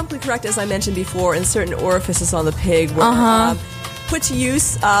anatomically correct, as I mentioned before, in certain orifices on the pig were put to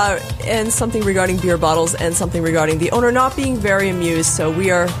use, and something regarding beer bottles and something regarding the owner not being very amused, so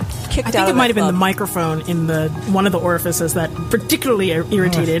we are kicked out. I think it might have been the microphone in one of the orifices that particularly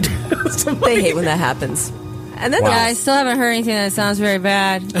irritated somebody. They hate when that happens. And then I still haven't heard anything that sounds very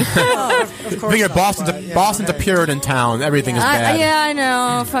bad. Of course. Boston's a Puritan town. Everything is bad. I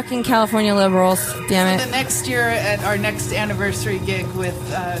know. Fucking California liberals. Damn it. The next year at our next anniversary gig with...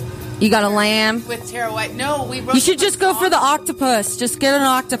 you got a lamb? With Tara White. No, we wrote... You should just go for the octopus. Just get an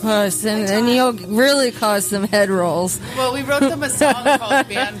octopus, and you'll really cause some head rolls. Well, we wrote them a song called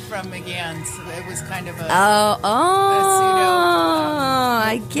Band from McGann's. So it was kind of a...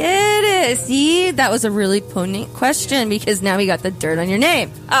 I get it. See, that was a really poignant question because now we got the dirt on your name.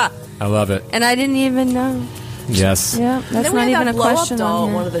 I love it. And I didn't even know. Yes. Yeah, that's not even a question doll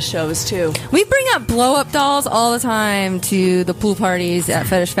on one of the shows, too. We bring up blow-up dolls all the time to the pool parties at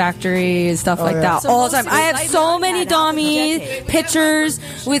Fetish Factory and stuff like that. So all the time. I have so many dummy pictures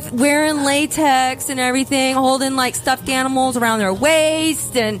with wearing latex and everything, holding like stuffed animals around their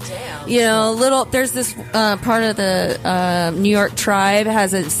waist, and there's this part of the New York tribe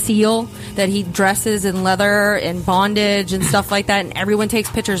has a seal that he dresses in leather and bondage and stuff like that, and everyone takes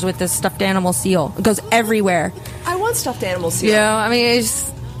pictures with this stuffed animal seal. It goes everywhere. I want stuffed animal seal. Yeah, I mean,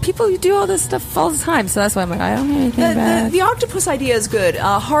 people do all this stuff all the time, so that's why I'm like, I don't hear anything bad. The octopus idea is good.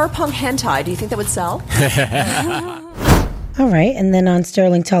 Horror punk hentai, do you think that would sell? All right, and then on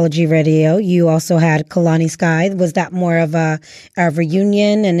Sterlingtology Radio, you also had Kalani Sky. Was that more of a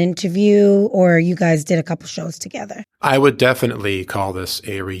reunion, an interview, or you guys did a couple shows together? I would definitely call this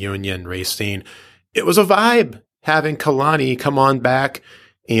a reunion, Racine. It was a vibe having Kalani come on back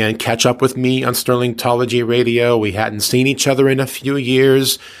and catch up with me on Sterlingtology Radio. We hadn't seen each other in a few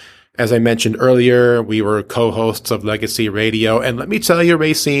years. As I mentioned earlier, we were co-hosts of Legacy Radio. And let me tell you,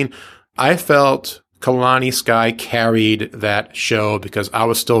 Racine, I felt Kalani Sky carried that show because I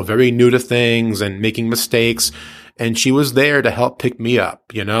was still very new to things and making mistakes. And she was there to help pick me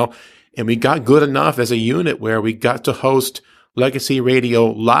up, And we got good enough as a unit where we got to host Legacy Radio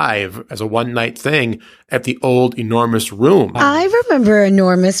live as a one-night thing at the old Enormous Room. I remember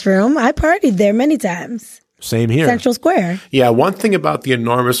Enormous Room. I partied there many times. Same here. Central Square. Yeah, one thing about the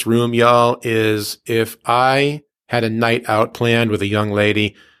Enormous Room, y'all, is if I had a night out planned with a young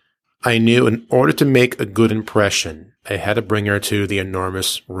lady, I knew in order to make a good impression, I had to bring her to the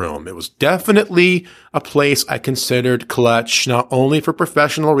Enormous Room. It was definitely a place I considered clutch, not only for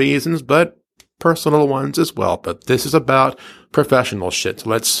professional reasons, but personal ones as well. But this is about professional shit. So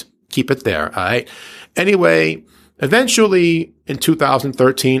let's keep it there. All right. Anyway, eventually in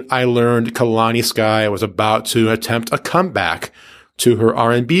 2013, I learned Kalani Sky was about to attempt a comeback to her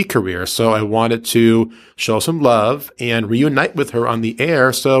R&B career. So I wanted to show some love and reunite with her on the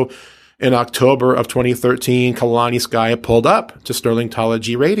air. So in October of 2013, Kalani Sky pulled up to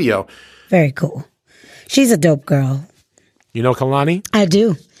Sterlingtology Radio. Very cool. She's a dope girl. You know Kalani? I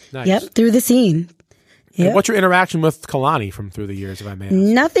do. Nice. Yep, through the scene. Yep. What's your interaction with Kalani from through the years, if I may ask?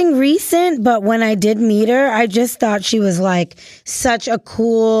 Nothing recent, but when I did meet her, I just thought she was like such a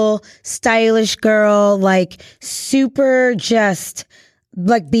cool, stylish girl, like super just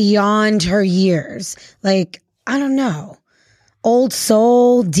like beyond her years. Like, I don't know. Old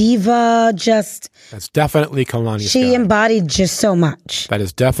soul, diva, just. That's definitely Kalani. She embodied just so much. That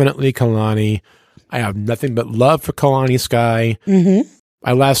is definitely Kalani. I have nothing but love for Kalani Sky. Mm-hmm.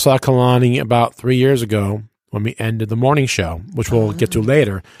 I last saw Kalani about 3 years ago when we ended the morning show, which we'll get to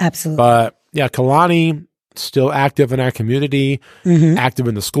later. Absolutely. But yeah, Kalani still active in our community, active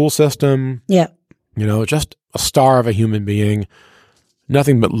in the school system. Yeah. Just a star of a human being.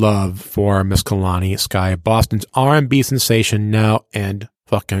 Nothing but love for Miss Kalani Sky, Boston's R&B sensation now and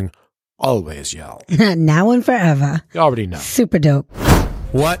fucking always, y'all. Now and forever. You already know. Super dope.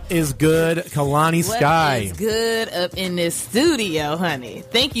 What is good, Kalani Sky? What is good up in this studio, honey?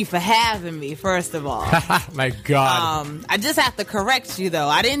 Thank you for having me, first of all. My God. I just have to correct you, though.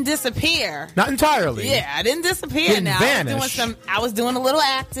 I didn't disappear. Not entirely. Yeah, I didn't disappear. Didn't now vanish. I was doing a little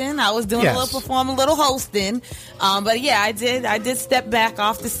acting. I was doing a little performing, a little hosting. But yeah, I did step back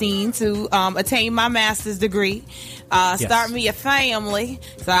off the scene to attain my master's degree. Start me a family.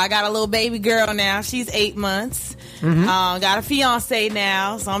 So I got a little baby girl now. She's 8 months. Got a fiance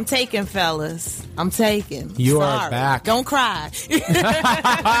now, so I'm taking, fellas. I'm taking. You are back. Don't cry.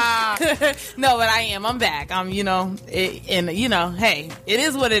 No, but I am. I'm back. I'm, hey, it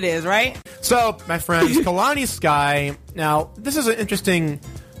is what it is, right? So, my friends, Kalani Sky. Now, this is an interesting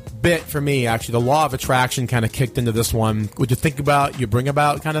bit for me, actually. The law of attraction kind of kicked into this one. Would you think about, you bring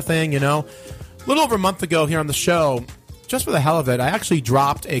about kind of thing, A little over a month ago here on the show, just for the hell of it, I actually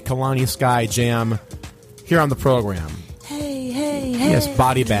dropped a Kalani Sky jam here on the program. Hey. Yes,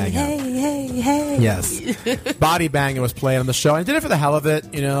 Body Banger. Hey. Yes. Body Banger was played on the show. I did it for the hell of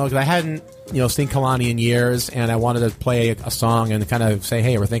it, because I hadn't, seen Kalani in years, and I wanted to play a song and kind of say,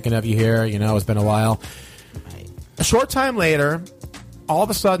 hey, we're thinking of you here. It's been a while. A short time later, all of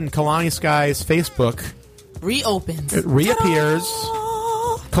a sudden, Kalani Sky's Facebook reopens. It reappears.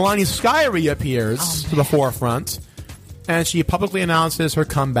 Kalani Sky reappears to the forefront, and she publicly announces her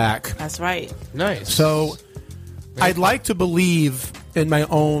comeback. That's right. Nice. So I'd like to believe in my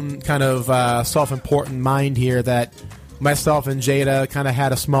own kind of self-important mind here that myself and Jada kind of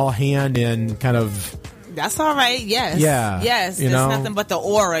had a small hand in kind of... That's all right. Yes. Yeah. Yes. It's nothing but the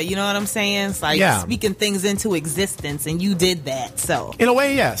aura. You know what I'm saying? It's like speaking things into existence, and you did that. So in a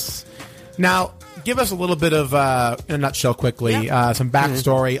way, yes. Now, give us a little bit of, in a nutshell quickly, some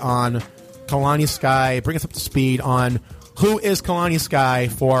backstory on Kalani Sky. Bring us up to speed on who is Kalani Sky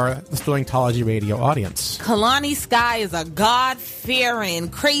for the Sterlingtology radio audience. Kalani Sky is a God-fearing,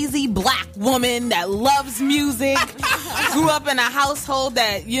 crazy black woman that loves music. Grew up in a household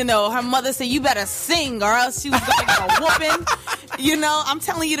that, her mother said, you better sing or else she was going to get a whooping. I'm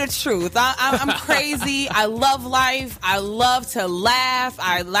telling you the truth. I'm crazy. I love life. I love to laugh.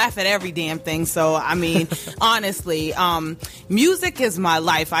 I laugh at every damn thing. So, honestly, music is my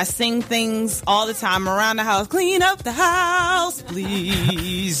life. I sing things all the time around the house. Clean up the house,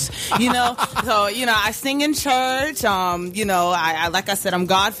 please. I sing in church. I like I said, I'm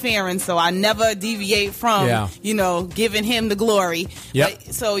God-fearing, so I never deviate from, giving him the glory. Yep.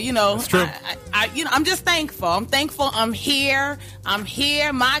 But, so, That's true. I'm just thankful. I'm thankful I'm here. I'm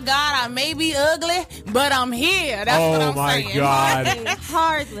here. My God, I may be ugly, but I'm here. That's what I'm saying. Oh, my God.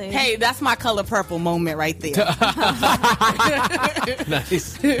 Hardly. Hey, that's my color purple moment right there.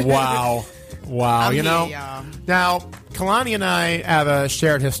 Nice. Wow. Now, Kalani and I have a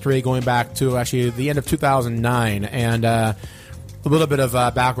shared history going back to actually the end of 2009, and a little bit of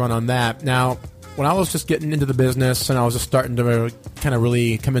background on that. Now, when I was just getting into the business and I was just starting to kind of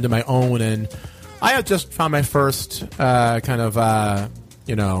really come into my own, and I had just found my first residency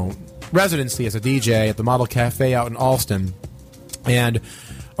as a DJ at the Model Cafe out in Alston. And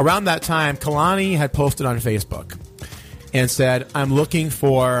around that time, Kalani had posted on Facebook and said, I'm looking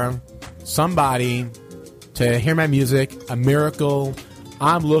for somebody to hear my music, a miracle.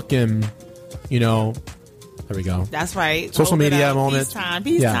 I'm looking, there we go. That's right. Social media moment.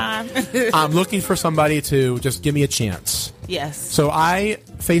 Peace time. I'm looking for somebody to just give me a chance. Yes. So I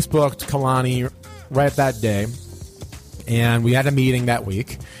Facebooked Kalani right that day, and we had a meeting that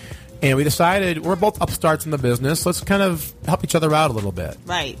week, and we decided we're both upstarts in the business. Let's kind of help each other out a little bit.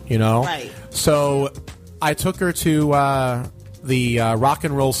 Right. Right. So I took her to the Rock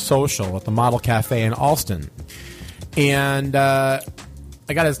and Roll Social at the Model Cafe in Alston. And I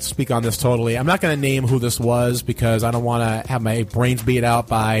got to speak on this totally. I'm not going to name who this was because I don't want to have my brains beat out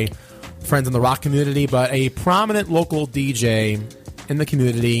by friends in the rock community, but a prominent local DJ in the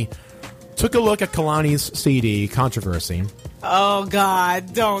community took a look at Kalani's CD, Controversy. Oh,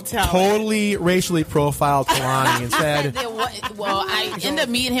 God, don't tell me. Totally racially profiled Kalani and said... I ended up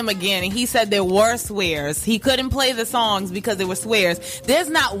meeting him again, and he said there were swears. He couldn't play the songs because there were swears. There's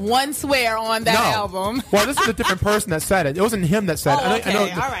not one swear on that album. Well, this is a different person that said it. It wasn't him that said it. Okay. I know,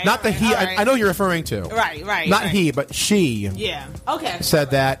 all right, not the he. right. I know you're referring to. Right. Not he, but she. Yeah. Okay.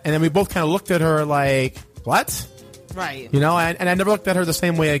 Said that, and then we both kind of looked at her like, what? Right. And I never looked at her the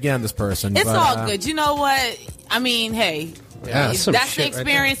same way again, this person. It's all good. You know what? Hey... Yeah, that's the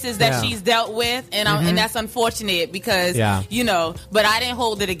experiences that she's dealt with, and that's unfortunate because but I didn't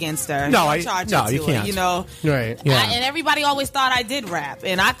hold it against her. No, you can't. Right? Yeah. And everybody always thought I did rap,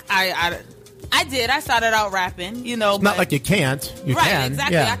 and I did. I started out rapping. It's not like you can't. You can.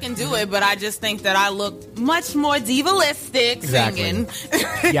 Exactly. Yeah. I can do it, but I just think that I look much more divalistic singing.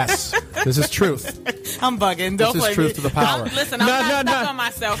 Yes, this is truth. I'm bugging. Don't this play is truth me. to the power. I'm not stuck on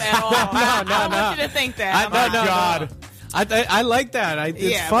myself at all. I don't want you to think that. God. I like that.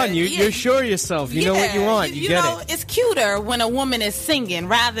 It's fun. You're sure of yourself. You know what you want. You get it. It's cuter when a woman is singing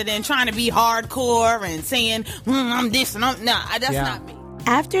rather than trying to be hardcore and saying, I'm this and I'm... No, that's not me.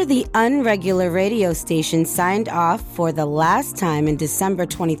 After the unregular radio station signed off for the last time in December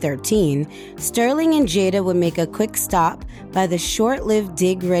 2013, Sterling and Jada would make a quick stop by the short-lived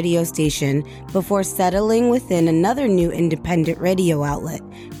Dig radio station before settling within another new independent radio outlet,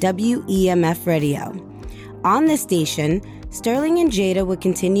 WEMF Radio. On this station, Sterling and Jada would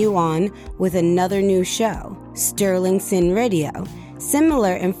continue on with another new show, Sterling Sin Radio,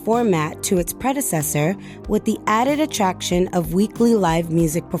 similar in format to its predecessor with the added attraction of weekly live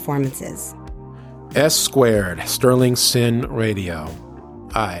music performances. S Squared, Sterling Sin Radio.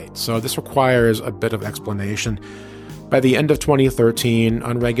 Alright, so this requires a bit of explanation. By the end of 2013,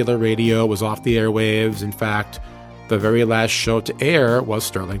 Unregular Radio was off the airwaves. In fact, the very last show to air was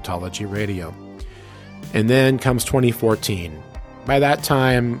Sterlingtology Radio. And then comes 2014. By that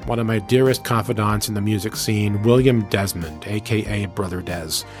time, one of my dearest confidants in the music scene, William Desmond, a.k.a. Brother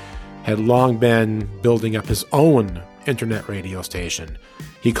Des, had long been building up his own internet radio station.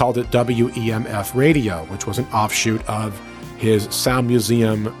 He called it WEMF Radio, which was an offshoot of his Sound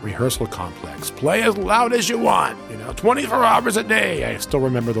Museum rehearsal complex. Play as loud as you want, 24 hours a day. I still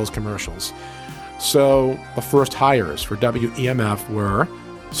remember those commercials. So the first hires for WEMF were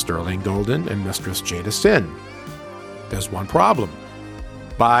Sterling Golden and Mistress Jada Sin. There's one problem.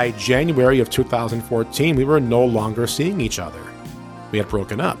 By January of 2014, we were no longer seeing each other. We had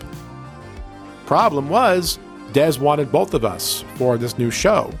broken up. problem was Des wanted both of us for this new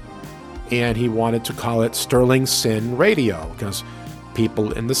show. And he wanted to call it Sterling Sin Radio because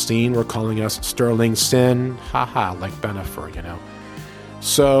people in the scene were calling us Sterling Sin, haha, like Benifer, you know.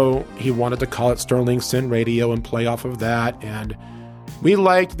 So he wanted to call it Sterling Sin Radio and play off of that. And we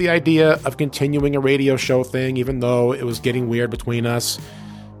liked the idea of continuing a radio show thing, even though it was getting weird between us.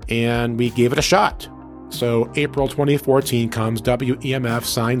 And we gave it a shot. So April 2014 comes, WEMF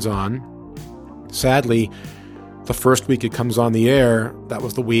signs on. Sadly, the first week it comes on the air, that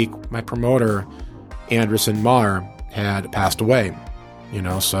was the week my promoter, Anderson Marr, had passed away. You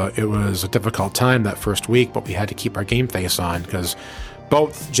know, so it was a difficult time that first week, but we had to keep our game face on because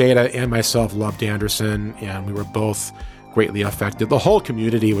both Jada and myself loved Anderson, and we were both greatly affected. The whole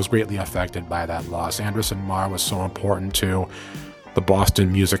community was greatly affected by that loss. Anderson Marr was so important to the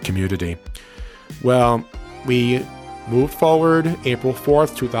Boston music community. Well, we moved forward. April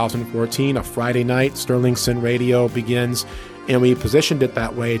 4th, 2014, a Friday night, Sterling Sin Radio begins, and we positioned it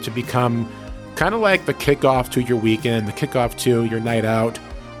that way to become kind of like the kickoff to your weekend, the kickoff to your night out.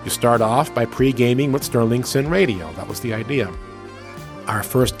 You start off by pre-gaming with Sterling Sin Radio. That was the idea. Our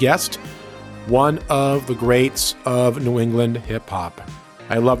first guest, one of the greats of New England hip-hop.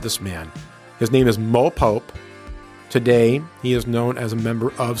 I love this man. His name is Mo Pope. Today, he is known as a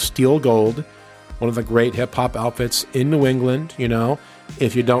member of Steel Gold, one of the great hip-hop outfits in New England, you know.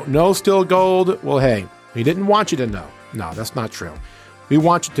 If you don't know Steel Gold, well, hey, we didn't want you to know. No, that's not true. We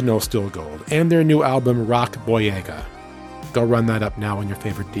want you to know Steel Gold and their new album, Rock Boyega. Go run that up now on your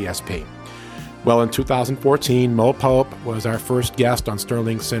favorite DSP. Well, in 2014, Mo Pope was our first guest on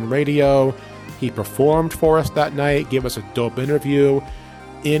Sterling Sin Radio. He performed for us that night, gave us a dope interview,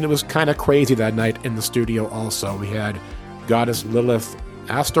 and it was kind of crazy that night in the studio also. We had Goddess Lilith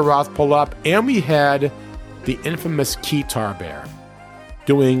Astaroth pull up, and we had the infamous Keytar Bear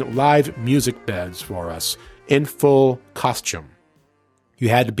doing live music beds for us in full costume. You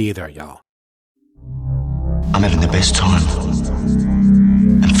had to be there, y'all. I'm having the best time.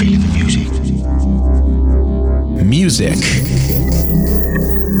 I'm feeling the music. Music,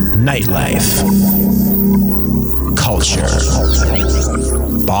 nightlife, culture.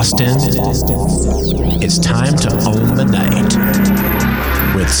 Boston, it's time to own the night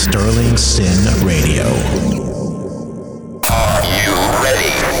with Sterling Sin Radio. Are you ready?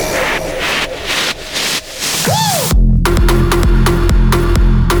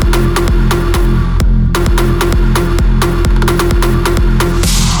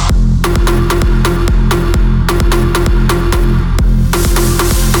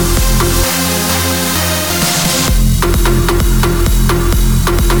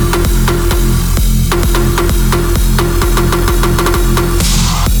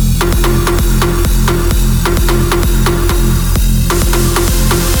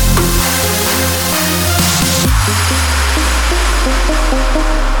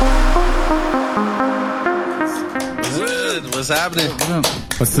 What's happening?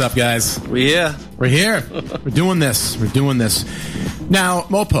 What's up, guys? We're here. We're here. We're doing this. We're doing this. Now,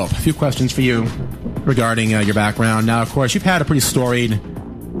 Mo Pope, a few questions for you regarding your background. Now, of course, you've had a pretty storied,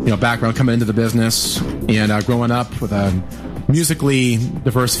 background coming into the business and growing up with a musically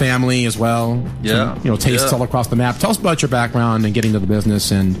diverse family as well. Yeah. Some, tastes all across the map. Tell us about your background and getting into the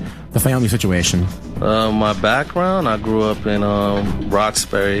business and the family situation. My background, I grew up in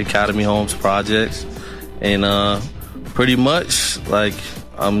Roxbury Academy Homes Projects, and pretty much,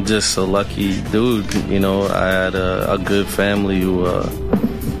 I'm just a lucky dude. I had a good family who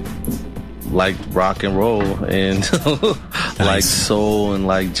liked rock and roll and liked soul and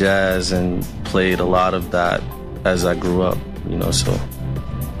liked jazz and played a lot of that as I grew up, so.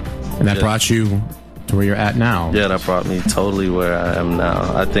 And that brought you to where you're at now. Yeah, that brought me totally where I am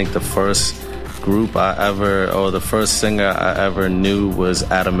now. I think the first group the first singer I ever knew was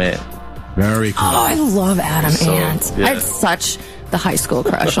Adam Ant. Very cool. Oh, I love Adam Ant. Yeah. I had such the high school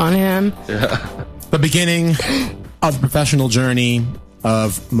crush on him. Yeah. The beginning of the professional journey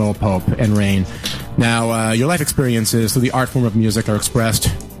of Mo Pope and Rain. Now, your life experiences through the art form of music are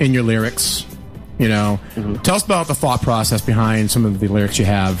expressed in your lyrics. Mm-hmm. Tell us about the thought process behind some of the lyrics you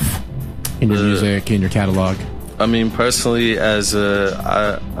have in your music, in your catalog. I mean, personally, I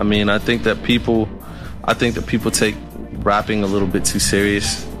think that people take rapping a little bit too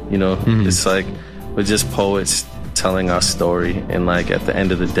serious. Mm-hmm. It's like we're just poets telling our story, and at the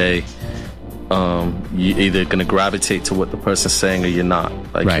end of the day, you're either gonna gravitate to what the person's saying or you're not.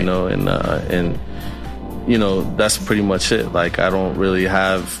 Right. And that's pretty much it. I don't really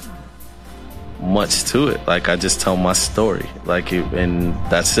have much to it. Like, I just tell my story, like, and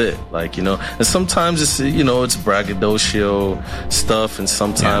that's it. Like, you know, and sometimes it's, you know, it's braggadocio stuff, and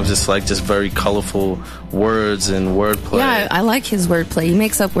sometimes it's like just very colorful words and wordplay. Yeah, I like his wordplay. He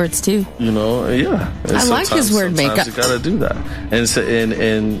makes up words too. You know, yeah. And I like his word makeup. You gotta do that, and so,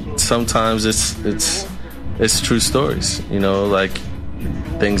 and sometimes it's true stories. You know, like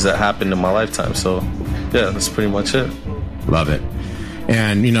things that happened in my lifetime. So, yeah, that's pretty much it. Love it.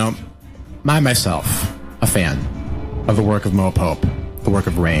 And, you know, myself, a fan of the work of Mo Pope, the work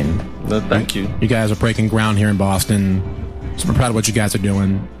of Rain. Thank you. You guys are breaking ground here in Boston. Super proud of what you guys are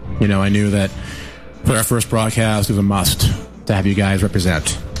doing. You know, I knew that for our first broadcast, it was a must to have you guys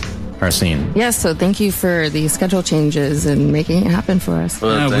represent our scene. Yes, so thank you for the schedule changes and making it happen for us.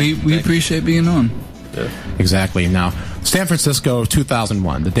 Well, we appreciate being on. Yeah. Exactly. Now, San Francisco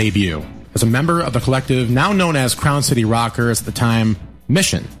 2001, the debut. As a member of the collective now known as Crown City Rockers at the time,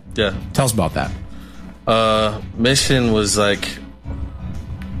 Mission. Yeah. Tell us about that. Mission was like,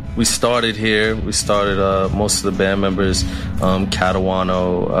 we started here. We started most of the band members,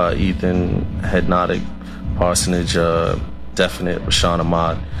 Catawano, Ethan, Hypnotic, Parsonage, Definite, Rashawn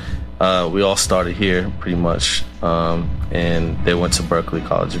Ahmad. We all started here pretty much, and they went to Berklee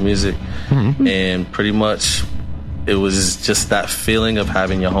College of Music, and pretty much it was just that feeling of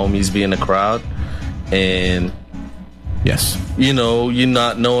having your homies be in the crowd, and yes, you know, you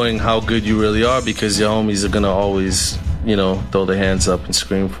not knowing how good you really are because your homies are gonna always, you know, throw their hands up and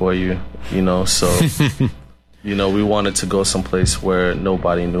scream for you, you know. So you know, we wanted to go someplace where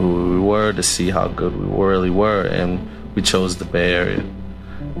nobody knew who we were to see how good we really were, and we chose the Bay Area.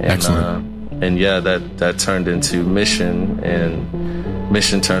 And, excellent. And yeah, that turned into Mission, and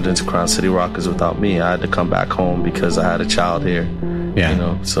Mission turned into Crown City Rockers without me. I had to come back home because I had a child here. Yeah. You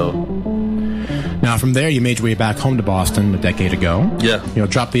know, so. Now, from there, you made your way back home to Boston a decade ago. Yeah. You know,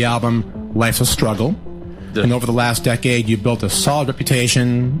 dropped the album Life's a Struggle. Yeah. And over the last decade, you built a solid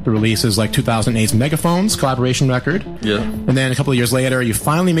reputation. The releases like 2008's Megaphones collaboration record. Yeah. And then a couple of years later, you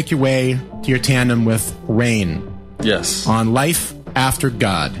finally make your way to your tandem with Rain. Yes. On Life After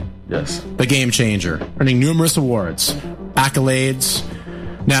God. Yes. The Game Changer, earning numerous awards, accolades.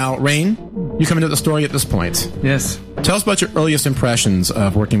 Now, Rain, you come into the story at this point. Yes. Tell us about your earliest impressions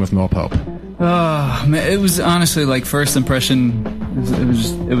of working with Mo Pope. Oh, man, it was honestly like first impression.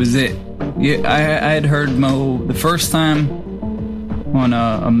 It was it. Yeah, I had heard Mo the first time on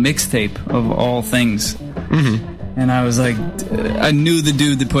a mixtape of all things, and I was like, I knew the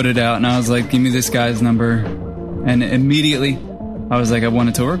dude that put it out, and I was like, give me this guy's number, and immediately I was like, I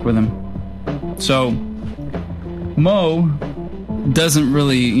wanted to work with him. So Mo doesn't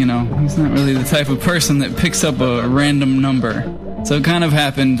really, you know, he's not really the type of person that picks up a random number. So it kind of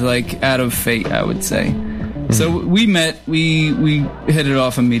happened like out of fate, I would say. So we met, we hit it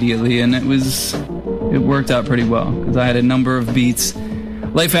off immediately, and it worked out pretty well because I had a number of beats.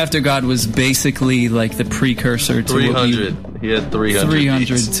 Life After God was basically like the precursor to 300. He had 300. 300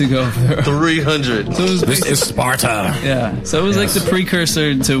 beats. To go there. 300. So this is Sparta. Yeah. So it was like the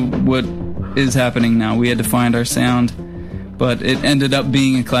precursor to what is happening now. We had to find our sound, but it ended up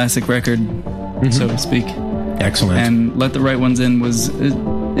being a classic record, so to speak. Excellent. And Let the Right Ones In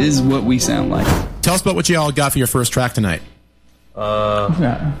is what we sound like. Tell us about what you all got for your first track tonight.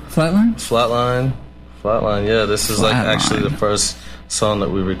 Flatline? Flatline. Yeah, this is like actually the first song that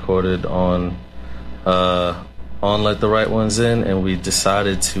we recorded on Let the Right Ones In, and we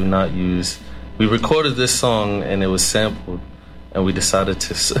decided to not use. We recorded this song and it was sampled, and we decided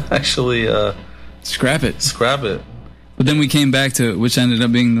to actually scrap it. But then we came back to it, which ended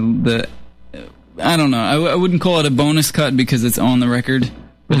up being the I don't know. I wouldn't call it a bonus cut because it's on the record,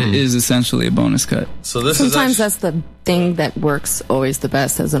 but it is essentially a bonus cut. So this sometimes that's the thing that works always the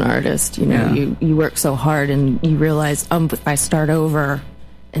best as an artist. You know, you work so hard and you realize, if I start over,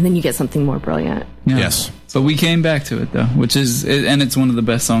 and then you get something more brilliant. Yeah. Yes. But we came back to it though, and it's one of the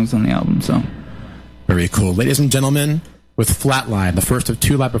best songs on the album. So very cool, ladies and gentlemen. With Flatline, the first of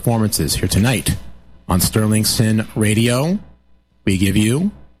two live performances here tonight on Sterling Sin Radio, we give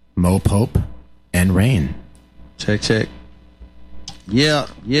you Mo Pope and Rain. Check. Yeah.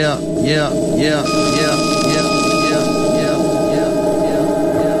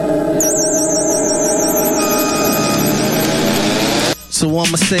 So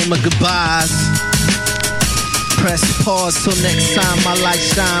I'ma say my goodbyes. Press pause till next time. My light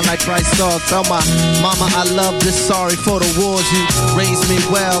shine like bright stars. Tell my mama I love this. Sorry for the wars. You raised me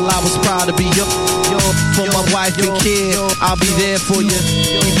well. I was proud to be your for my wife and kid. I'll be there for you.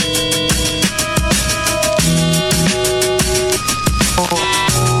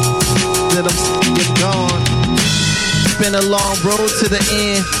 That you're gone. been a long road to the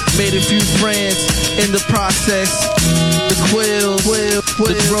end. Made a few friends in the process. The quills,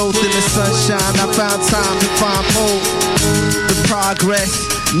 the growth in the sunshine. I found time to find hope. The progress,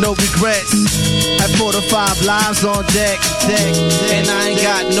 no regrets. Had 4 to 5 lives on deck. And I ain't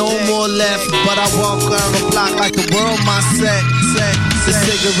got no more left. But I walk around the block like the world my set. The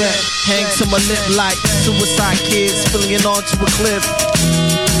cigarette hangs to my lip like suicide kids spilling onto a cliff.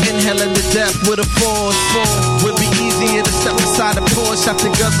 Inhaling the death with a force. Would be easier to step inside a Porsche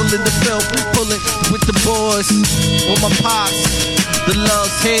after guzzling the filth, pulling with the boys. With my pops, the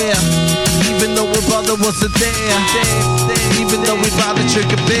love's here. Even though my brother wasn't there. Even though we bound to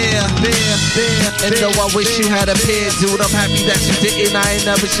drink a beer. And though I wish you had a pair, dude, I'm happy that you didn't. I ain't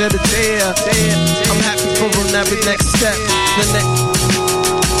never shed a tear. I'm happy for every next step. The next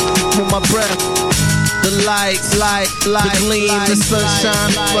with my breath. The lights, the gleam, the sunshine,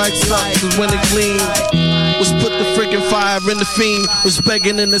 lights up, cause when it gleamed, was put the freaking fire in the fiend, was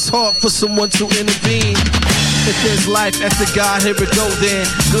begging in his heart for someone to intervene. If there's life after God, here it go then.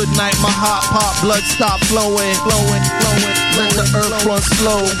 Good night, my heart pop, blood stop flowing. Let the earth run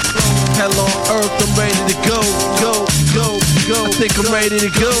slow. Hell on earth, I'm ready to go. I think I'm ready to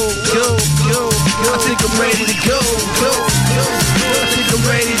go. I think I'm ready to go. I think I'm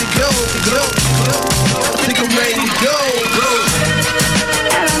ready to go. I think I'm ready to go.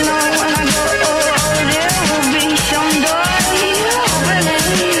 And I know when I go, there will be some doors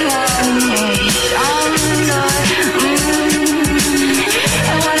opening on me.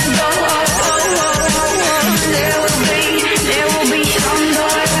 And when I go, there will be some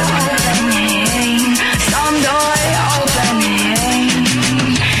doors opening. Some doors opening.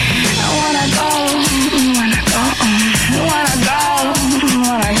 And when I go.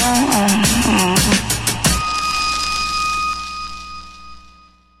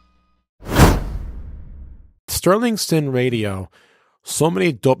 Sterling Sin Radio, so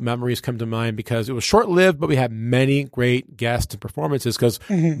many dope memories come to mind because it was short-lived, but we had many great guests and performances because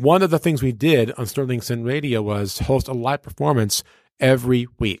one of the things we did on Sterling Sin Radio was host a live performance every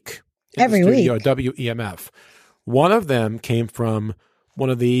week. Every week. WEMF. One of them came from one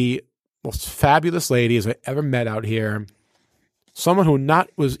of the most fabulous ladies I ever met out here, someone who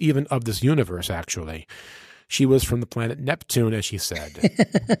was even of this universe, actually. She was from the planet Neptune, as she said.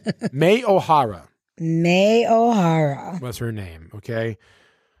 May O'Hara. May O'Hara was her name, okay?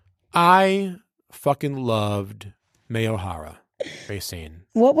 I fucking loved May O'Hara, Racine.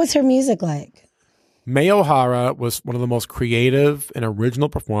 What was her music like? May O'Hara was one of the most creative and original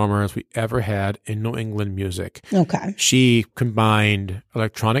performers we ever had in New England music. Okay. She combined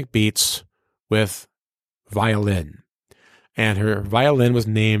electronic beats with violin, and her violin was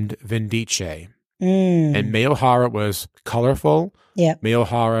named Vindice. And May O'Hara was colorful. Yeah. May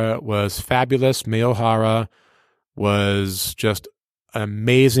O'Hara was fabulous. May O'Hara was just an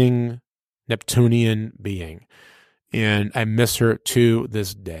amazing Neptunian being. And I miss her to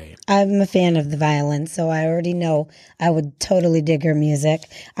this day. I'm a fan of the violin, so I already know I would totally dig her music.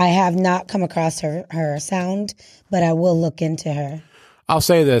 I have not come across her sound, but I will look into her. I'll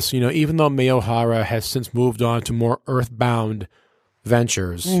say this, even though May O'Hara has since moved on to more earthbound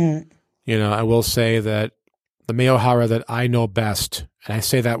ventures, I will say that the May O'Hara that I know best, and I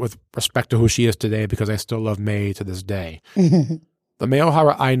say that with respect to who she is today because I still love May to this day. The May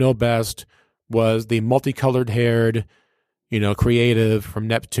O'Hara I know best was the multicolored-haired, creative from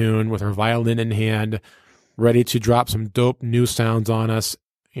Neptune with her violin in hand, ready to drop some dope new sounds on us,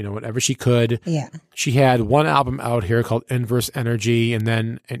 whatever she could. Yeah. She had one album out here called Inverse Energy and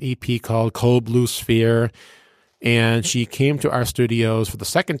then an EP called Cold Blue Sphere. And she came to our studios for the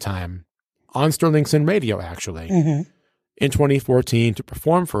second time on Sterling Sin Radio, actually, in 2014 to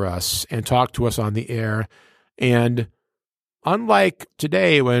perform for us and talk to us on the air. And unlike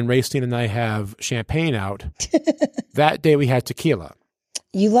today when Racine and I have champagne out, that day we had tequila.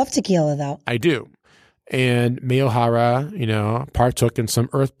 You love tequila, though. I do. And May O'Hara, partook in some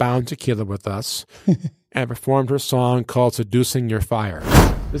earthbound tequila with us and performed her song called Seducing Your Fire.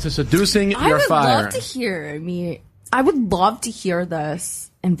 This is Seducing Your Fire. I would love to hear, I would love to hear this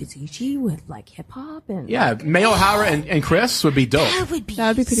in Vizuchi with like hip hop and yeah, May O'Hara and Chris would be dope. That would be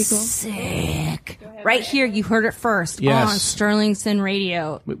pretty cool. Sick. Right here, you heard it first on Sterling Sin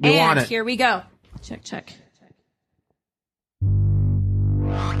Radio. We want it. Here we go. Check.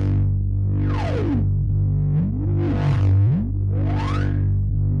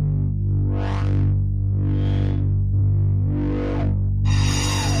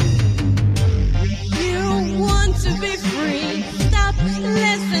 To be free, stop,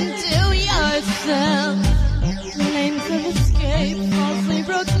 listen to yourself. Flames of escape, falsely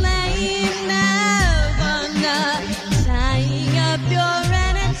proclaim never not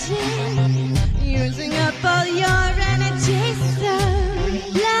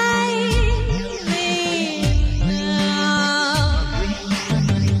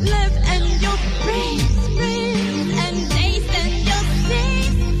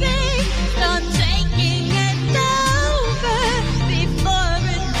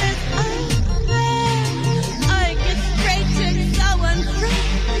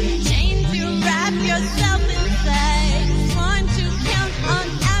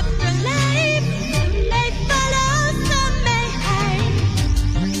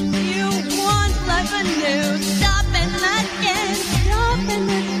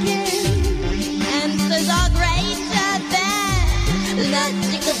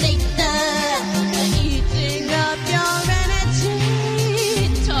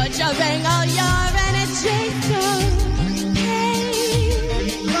shoving all your energy so painfully.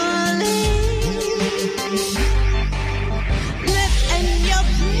 Live in your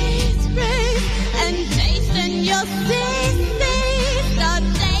breeze, breathe, and taste in your sea. Start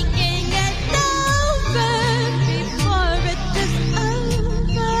taking it over before it is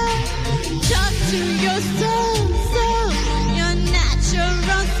over. Talk to your soul, your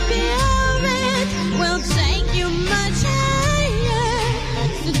natural spirit will take you much higher,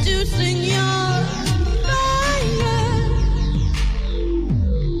 seducing your fire.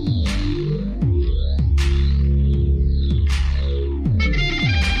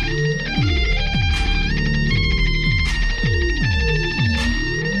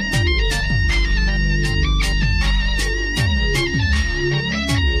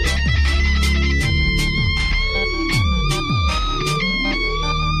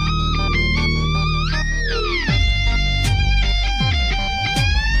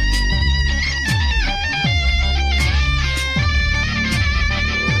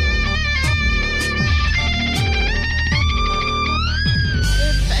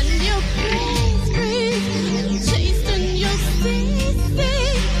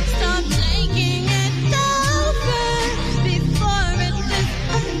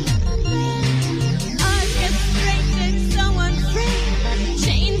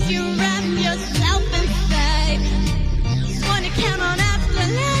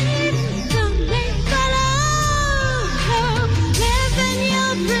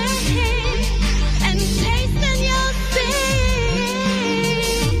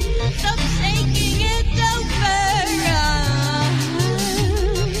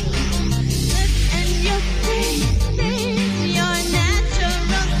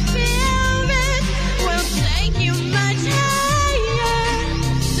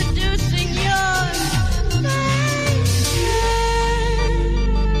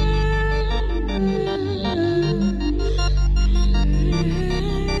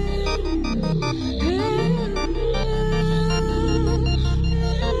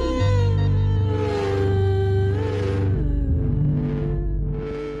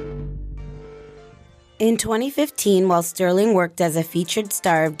 In 2015, while Sterling worked as a featured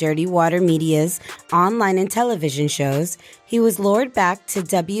star of Dirty Water Media's online and television shows, he was lured back to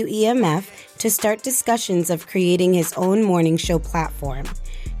WEMF to start discussions of creating his own morning show platform.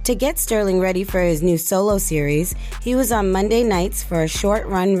 To get Sterling ready for his new solo series, he was on Monday nights for a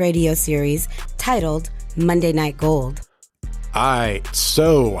short-run radio series titled Monday Night Gold. All right,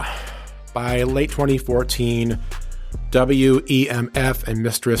 so by late 2014, WEMF and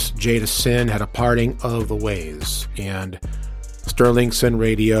Mistress Jada Sin had a parting of the ways, and Sterling Sin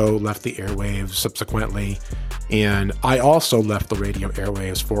Radio left the airwaves subsequently, and I also left the radio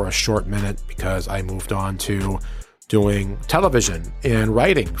airwaves for a short minute because I moved on to doing television and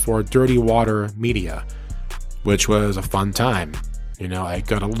writing for Dirty Water Media, which was a fun time. You know, I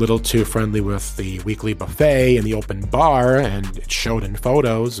got a little too friendly with the weekly buffet and the open bar, and it showed in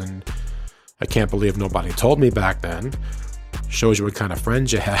photos, and I can't believe nobody told me back then. Shows you what kind of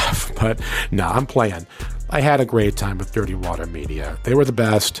friends you have. But no, I'm playing. I had a great time with Dirty Water Media. They were the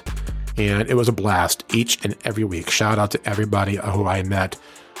best, and it was a blast each and every week. Shout out to everybody who I met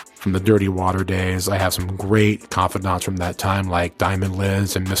from the Dirty Water days. I have some great confidants from that time, like Diamond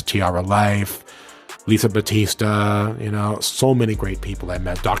Liz and Miss Tiara Life, Lisa Batista, you know, so many great people I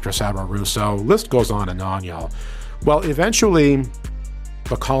met. Dr. Sarah Russo. List goes on, y'all. Well, eventually,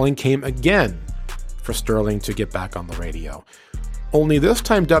 the calling came again for Sterling to get back on the radio. Only this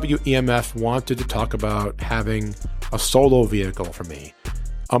time WEMF wanted to talk about having a solo vehicle for me,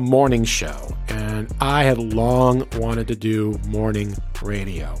 a morning show, and I had long wanted to do morning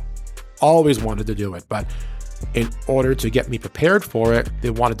radio. Always wanted to do it, but in order to get me prepared for it, they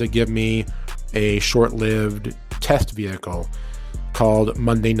wanted to give me a short-lived test vehicle called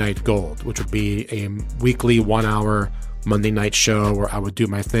Monday Night Gold, which would be a weekly 1-hour Monday night show where I would do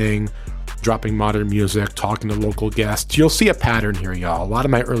my thing, dropping modern music, talking to local guests. You'll see a pattern here, y'all. A lot of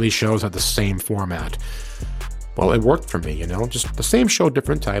my early shows had the same format. Well, it worked for me, you know, just the same show,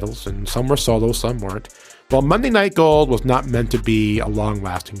 different titles, and some were solo, some weren't. Well, Monday Night Gold was not meant to be a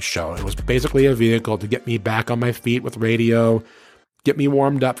long-lasting show. It was basically a vehicle to get me back on my feet with radio, get me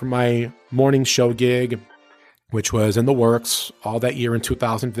warmed up for my morning show gig, which was in the works all that year in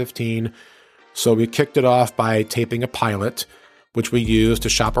 2015. So we kicked it off by taping a pilot, which we used to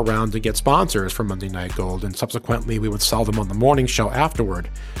shop around to get sponsors for Monday Night Gold, and subsequently we would sell them on the morning show afterward.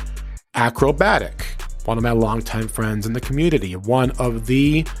 Akrobatik, one of my longtime friends in the community, one of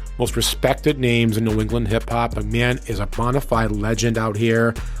the most respected names in New England hip-hop. The man is a bona fide legend out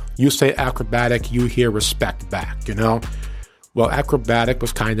here. You say Akrobatik, you hear respect back, you know? Well, Akrobatik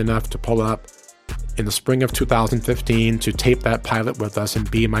was kind enough to pull up in the spring of 2015 to tape that pilot with us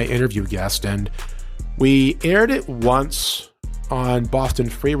and be my interview guest. And we aired it once on Boston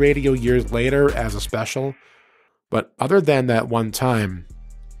Free Radio years later as a special. But other than that one time,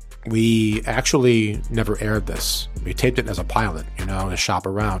 we actually never aired this. We taped it as a pilot, a shop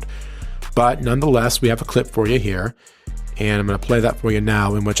around. But nonetheless, we have a clip for you here. And I'm going to play that for you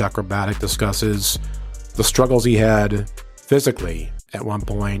now, in which Akrobatik discusses the struggles he had physically at one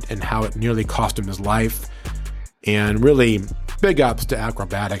point and how it nearly cost him his life. And really big ups to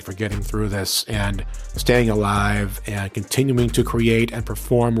Akrobatik for getting through this and staying alive and continuing to create and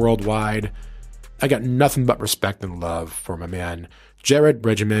perform worldwide. I got nothing but respect and love for my man, Jared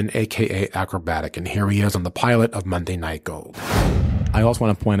Bridgman, a.k.a. Akrobatik, and here he is on the pilot of Monday Night Gold. I also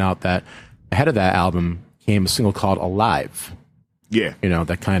want to point out that ahead of that album came a single called Alive. Yeah.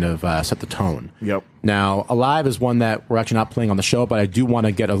 That kind of set the tone. Yep. Now, Alive is one that we're actually not playing on the show, but I do want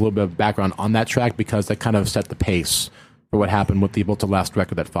to get a little bit of background on that track because that kind of set the pace for what happened with the Built to Last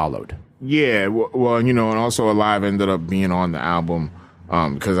record that followed. Yeah, well, and also Alive ended up being on the album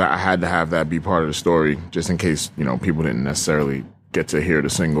because I had to have that be part of the story just in case, people didn't necessarily get to hear the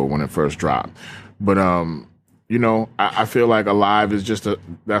single when it first dropped. But, I feel like Alive is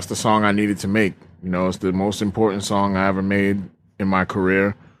that's the song I needed to make. It's the most important song I ever made in my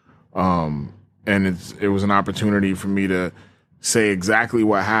career. And it was an opportunity for me to say exactly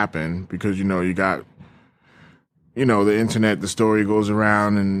what happened because, you got, the internet, the story goes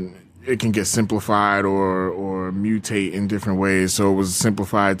around and it can get simplified or mutate in different ways. So it was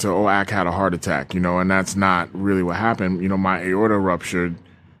simplified to, Ak had a heart attack, and that's not really what happened. My aorta ruptured.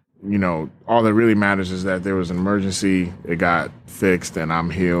 All that really matters is that there was an emergency. It got fixed and I'm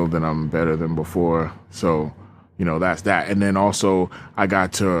healed and I'm better than before. So, that's that. And then also I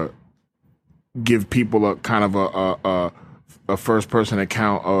got to give people a kind of a first person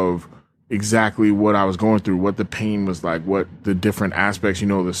account of exactly what I was going through, what the pain was like, what the different aspects,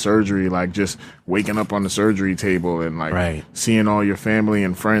 the surgery, like just waking up on the surgery table and like seeing all your family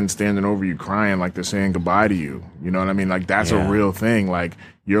and friends standing over you crying like they're saying goodbye to you. You know what I mean? Like that's a real thing. Like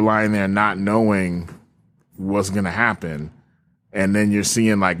you're lying there not knowing what's going to happen. And then you're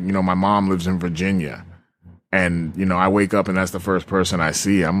seeing like, my mom lives in Virginia and, I wake up and that's the first person I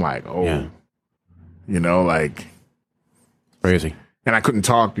see. I'm like, like crazy. And I couldn't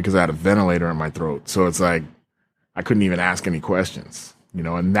talk because I had a ventilator in my throat. So it's like, I couldn't even ask any questions,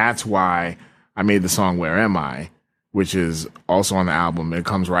 and that's why I made the song Where Am I, which is also on the album. It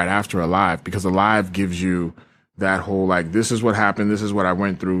comes right after Alive because Alive gives you that whole, like, this is what happened. This is what I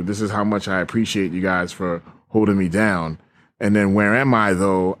went through. This is how much I appreciate you guys for holding me down. And then Where Am I,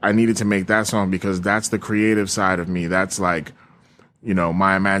 though, I needed to make that song because that's the creative side of me. That's like,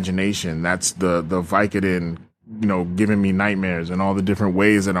 my imagination. That's the Vicodin, giving me nightmares and all the different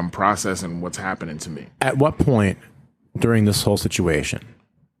ways that I'm processing what's happening to me. At what point during this whole situation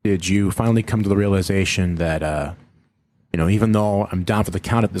did you finally come to the realization that, even though I'm down for the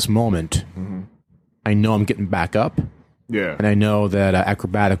count at this moment, I know I'm getting back up? Yeah. And I know that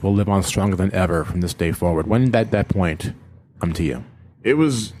Akrobatik will live on stronger than ever from this day forward. When did that point come to you? It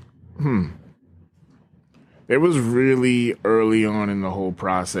was, it was really early on in the whole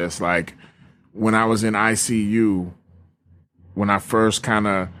process. Like, when I was in ICU, when I first kind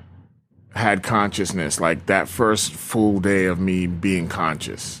of had consciousness, like that first full day of me being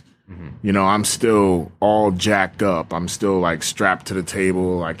conscious, I'm still all jacked up. I'm still like strapped to the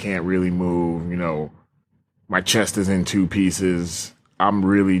table. I can't really move. My chest is in two pieces. I'm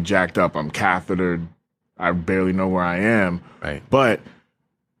really jacked up. I'm cathetered. I barely know where I am. Right. But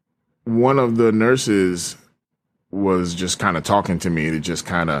one of the nurses was just kind of talking to me to just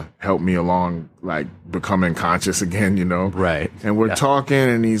kind of help me along, like becoming conscious again, Right. And we're talking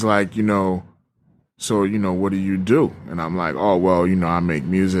and he's like, so, what do you do? And I'm like, oh, well, I make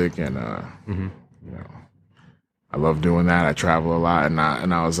music and, I love doing that. I travel a lot. And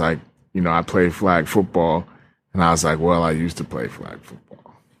I was like, I play flag football. And I was like, well, I used to play flag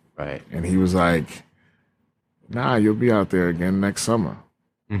football. Right. And he was like, nah, you'll be out there again next summer.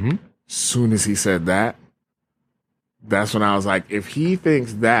 Soon as he said that, that's when I was like, if he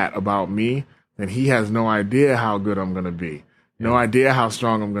thinks that about me, then he has no idea how good I'm going to be. No idea how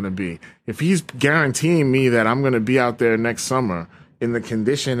strong I'm going to be. If he's guaranteeing me that I'm going to be out there next summer in the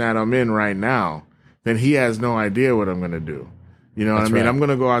condition that I'm in right now, then he has no idea what I'm going to do. You know what I mean? Right. I'm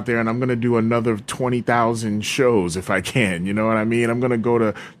going to go out there and I'm going to do another 20,000 shows if I can. You know what I mean? I'm going to go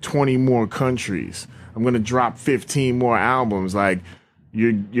to 20 more countries. I'm going to drop 15 more albums. Like,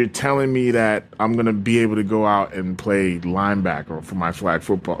 you're telling me that I'm gonna be able to go out and play linebacker for my flag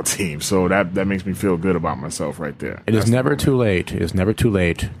football team. So that makes me feel good about myself right there. It is never too late. It is never too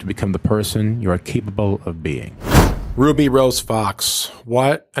late to become the person you are capable of being. Ruby Rose Fox,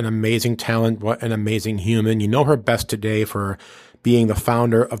 what an amazing talent, what an amazing human. You know her best today for being the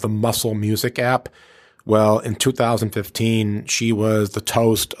founder of the Muscle Music app. Well, in 2015, she was the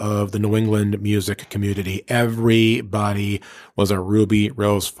toast of the New England music community. Everybody was a Ruby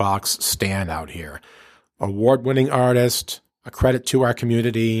Rose Fox stan out here. Award-winning artist, a credit to our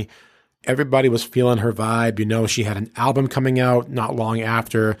community. Everybody was feeling her vibe. You know, she had an album coming out not long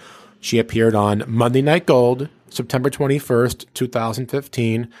after. She appeared on Monday Night Gold, September 21st,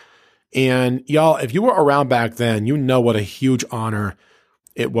 2015. And y'all, if you were around back then, you know what a huge honor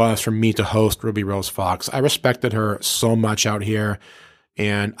it was for me to host Ruby Rose Fox. I respected her so much out here,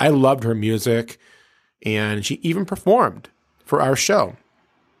 and I loved her music, and she even performed for our show,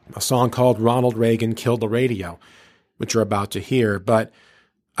 a song called Ronald Reagan Killed the Radio, which you're about to hear. But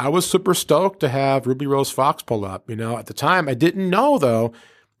I was super stoked to have Ruby Rose Fox pull up. You know, at the time, I didn't know, though,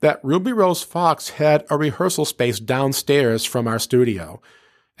 that Ruby Rose Fox had a rehearsal space downstairs from our studio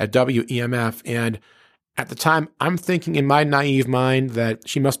at WEMF, and at the time, I'm thinking in my naive mind that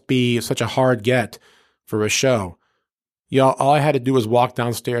she must be such a hard get for a show. Y'all, all I had to do was walk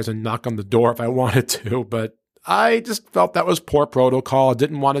downstairs and knock on the door if I wanted to, but I just felt that was poor protocol. I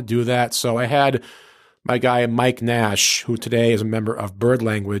didn't want to do that, so I had my guy Mike Nash, who today is a member of Bird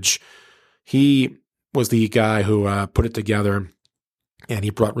Language. He was the guy who put it together, and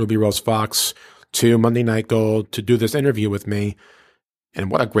he brought Ruby Rose Fox to Monday Night Gold to do this interview with me. And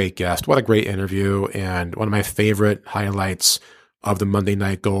what a great guest, what a great interview, and one of my favorite highlights of the Monday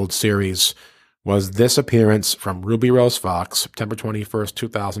Night Gold series was this appearance from Ruby Rose Fox, September 21st,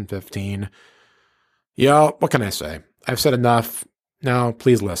 2015. Yo, what can I say? I've said enough. Now,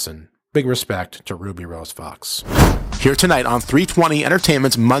 please listen. Big respect to Ruby Rose Fox. Here tonight on 320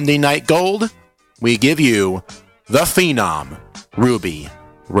 Entertainment's Monday Night Gold, we give you the Phenom, Ruby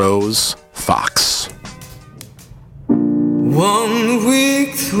Rose Fox. 1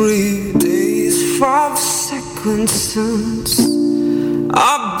 week, 3 days, 5 seconds since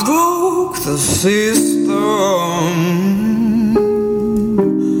I broke the system.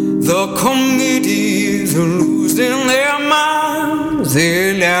 The committees are losing their minds,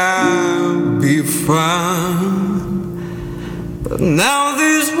 they'll now be fine. But now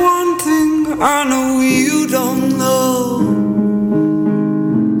there's one thing I know you don't know.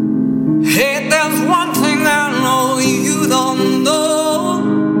 Hey, there's one thing I know you don't know.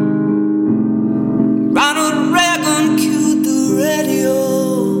 Ronald Reagan killed the radio.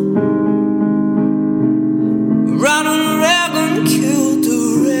 Ronald Reagan killed the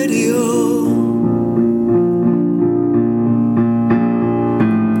radio.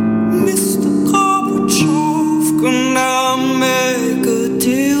 Mr. Gorbachev, can I make a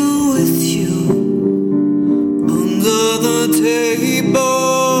deal with you under the table?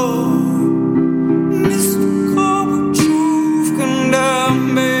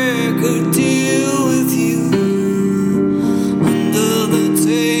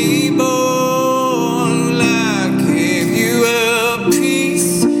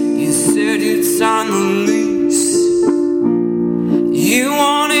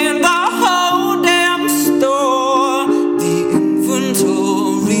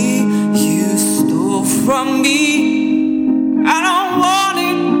 From me, I don't want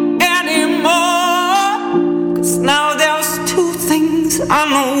it anymore. 'Cause now there's 2 things I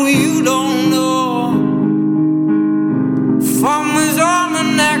know you don't know. Farmers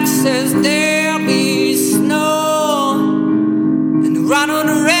almanac says there'll be snow, and Ronald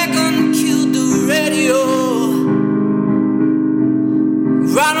Reagan killed the radio.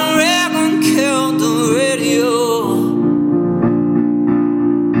 Ronald Reagan killed the radio.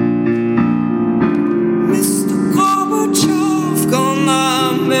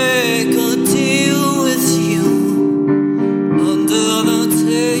 Make a deal with you under the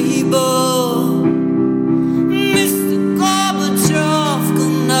table. Mr. Gorbachev,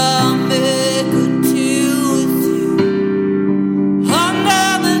 gonna make a deal with you under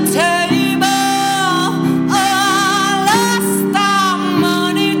the table. I lost our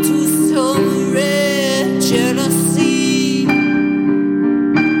money to some red jealousy.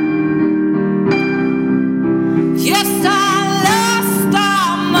 Yes,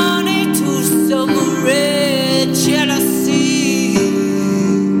 jealousy.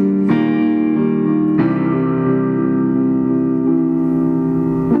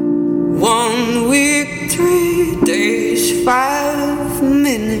 1 week, 3 days, 5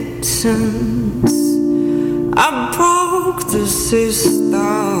 minutes since I broke broke the system.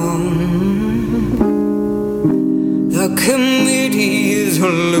 The committee is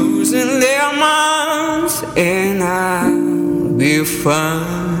losing their minds, and I'll be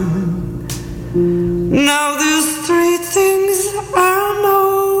fine. Now there's three things I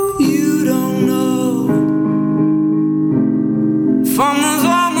know you don't know. Farmers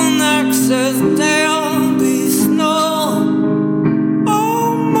almanac says there'll be snow.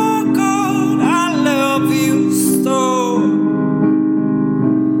 Oh my God, I love you so.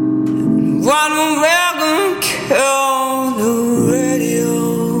 Ronald Reagan killed the radio.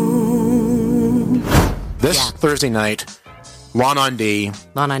 This Thursday night, Lawn on D.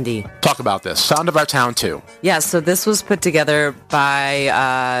 Talk about this. Sound of Our Town 2. Yeah, so this was put together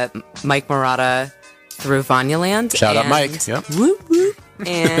by Mike Murata through Vanyaland. Shout out Mike. Yep. Whoop, whoop.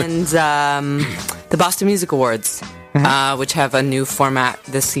 And the Boston Music Awards, which have a new format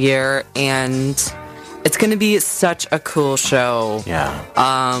this year. And it's going to be such a cool show. Yeah.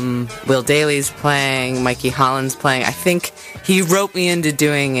 Will Daly's playing. Mikey Holland's playing. I think he roped me into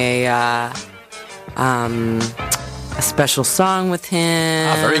doing a special song with him.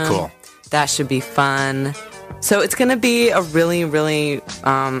 Oh, very cool. That should be fun. So it's going to be a really, really,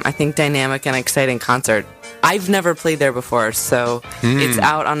 I think, dynamic and exciting concert. I've never played there before, so it's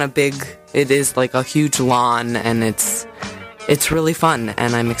out on it is like a huge lawn, and it's really fun,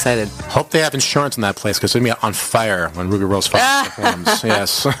 and I'm excited. Hope they have insurance in that place, because it's going to be on fire when Ruby Rose performs.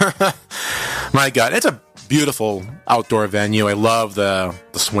 Yes. My God, it's a beautiful outdoor venue. I love the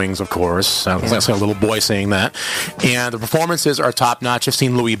swings, of course. Sounds like a little boy saying that. And the performances are top-notch. I've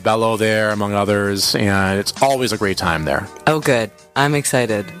seen Louis Bello there, among others, and it's always a great time there. Oh, good. I'm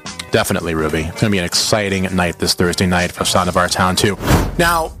excited. Definitely, Ruby. It's going to be an exciting night this Thursday night for Sound of Our Town 2.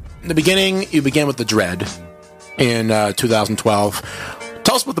 Now, in the beginning, you began with the Dread in 2012.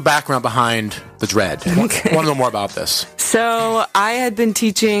 Tell us about the background behind the Dread. I want to know more about this. So, I had been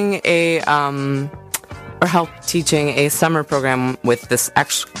teaching helped teaching a summer program with this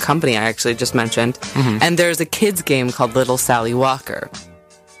company I actually just mentioned. And there's a kids game called Little Sally Walker.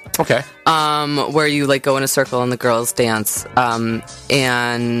 Okay. Where you like go in a circle and the girls dance.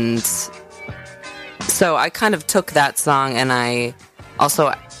 And so I kind of took that song and I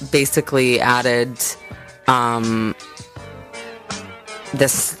also basically added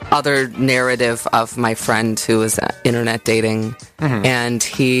this other narrative of my friend who was internet dating. And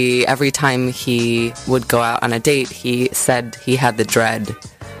every time he would go out on a date, he said he had the dread.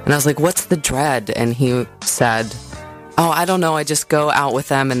 And I was like, what's the dread? And he said, oh, I don't know. I just go out with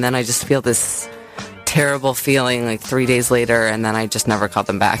them and then I just feel this terrible feeling like 3 days later, and then I just never called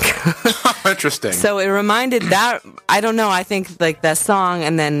them back. Interesting. So it reminded that, I don't know, I think like that song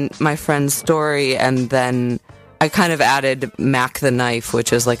and then my friend's story, and then I kind of added Mac the Knife,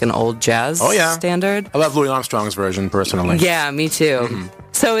 which is like an old jazz standard. I love Louis Armstrong's version personally. Yeah, me too.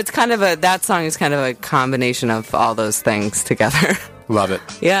 So it's kind of that song is kind of a combination of all those things together. Love it.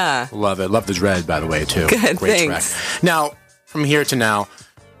 Yeah. Love it. Love the Dread, by the way, too. Good, Great thanks. track. Now, from here to now,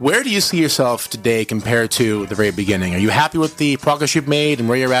 where do you see yourself today compared to the very beginning? Are you happy with the progress you've made and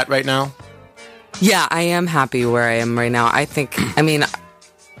where you're at right now? Yeah, I am happy where I am right now. I think, when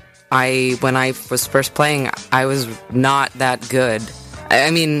I was first playing, I was not that good.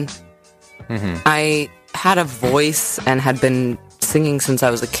 I had a voice and had been singing since I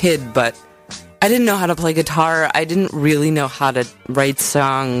was a kid, but I didn't know how to play guitar. I didn't really know how to write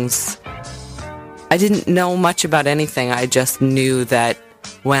songs. I didn't know much about anything. I just knew that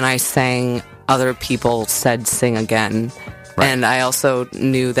when I sang, other people said sing again. Right. And I also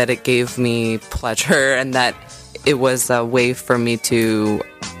knew that it gave me pleasure and that it was a way for me to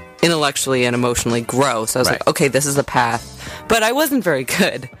intellectually and emotionally grow. So I was like, okay, this is a path. But I wasn't very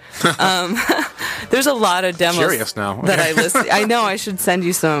good. There's a lot of demos Curious now. that I listened. I know I should send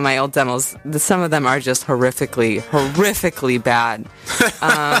you some of my old demos. Some of them are just horrifically bad.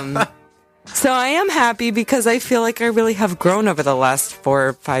 So I am happy because I feel like I really have grown over the last 4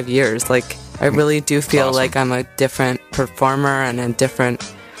 or 5 years. Like I really do feel like I'm a different performer and a different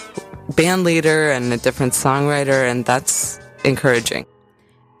band leader and a different songwriter, and that's encouraging.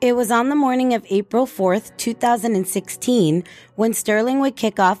 It was on the morning of April 4th, 2016, when Sterling would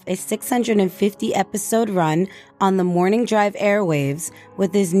kick off a 650-episode run on the Morning Drive airwaves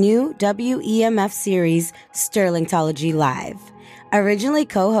with his new WEMF series, Sterlingtology Live. Originally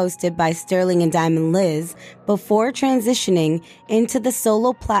co-hosted by Sterling and Diamond Liz, before transitioning into the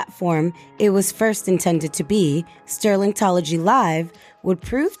solo platform it was first intended to be, Sterlingtology Live would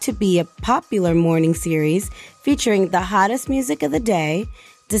prove to be a popular morning series featuring the hottest music of the day,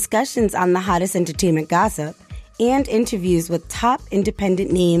 discussions on the hottest entertainment gossip, and interviews with top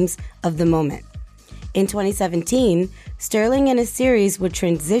independent names of the moment. In 2017, Sterling and his series would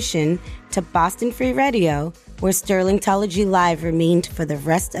transition to Boston Free Radio, where Sterlingtology Live remained for the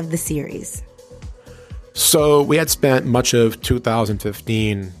rest of the series. So we had spent much of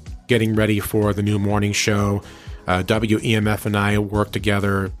 2015 getting ready for the new morning show. WEMF and I worked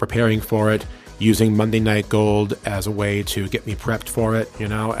together preparing for it, using Monday Night Gold as a way to get me prepped for it,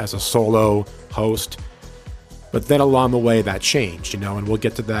 as a solo host. But then along the way that changed, and we'll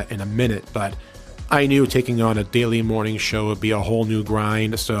get to that in a minute. But I knew taking on a daily morning show would be a whole new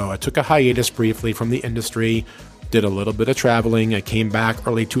grind, so I took a hiatus briefly from the industry, did a little bit of traveling. I came back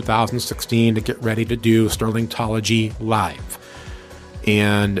early 2016 to get ready to do Sterlingtology Live.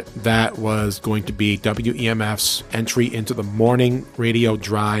 And that was going to be WEMF's entry into the morning radio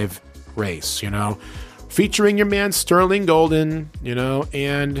drive race, featuring your man Sterling Golden,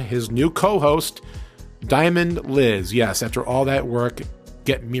 and his new co-host, Diamond Liz. Yes, after all that work,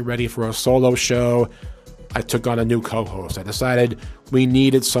 getting me ready for a solo show, I took on a new co-host. I decided we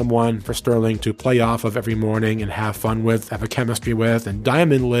needed someone for Sterling to play off of every morning and have fun with, have a chemistry with, and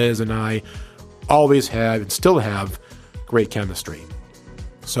Diamond Liz and I always have and still have great chemistry.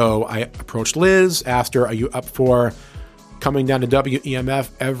 So I approached Liz, asked her, are you up for coming down to WEMF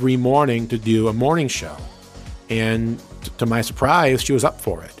every morning to do a morning show? And to my surprise, she was up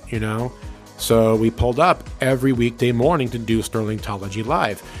for it, So we pulled up every weekday morning to do Sterlingtology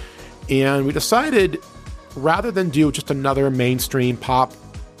Live. And we decided, rather than do just another mainstream pop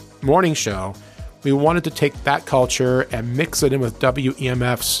morning show, we wanted to take that culture and mix it in with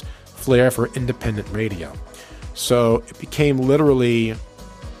WEMF's flair for independent radio. So it became literally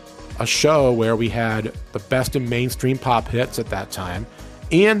a show where we had the best in mainstream pop hits at that time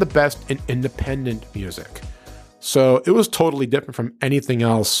and the best in independent music. So it was totally different from anything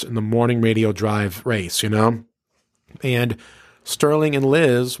else in the morning radio drive race, And Sterling and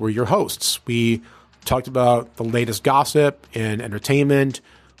Liz were your hosts. We talked about the latest gossip and entertainment,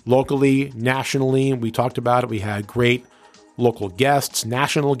 locally, nationally. We talked about it. We had great local guests,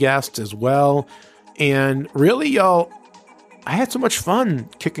 national guests as well. And really, y'all, I had so much fun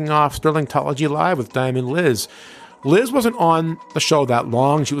kicking off Sterlingtology Live with Diamond Liz. Liz wasn't on the show that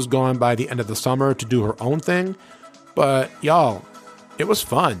long. She was gone by the end of the summer to do her own thing. But, y'all, it was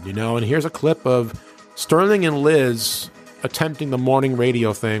fun, And here's a clip of Sterling and Liz attempting the morning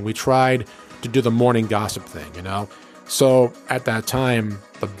radio thing. We tried to do the morning gossip thing, So at that time,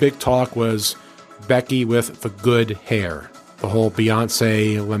 the big talk was Becky with the good hair. The whole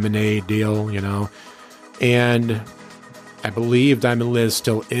Beyonce lemonade deal, And I believe Diamond Liz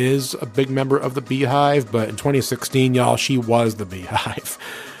still is a big member of the Beehive, but in 2016, y'all, she was the Beehive.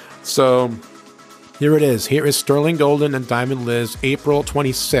 So here it is. Here is Sterling Golden and Diamond Liz, April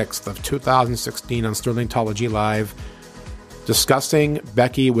 26th of 2016 on Sterlingtology Live, discussing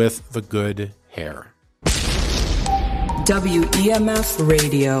Becky with the good hair. WEMF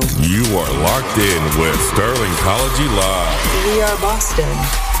Radio. You are locked in with Sterlingtology Live. We are Boston.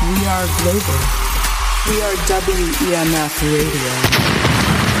 We are global. We are WEMF Radio.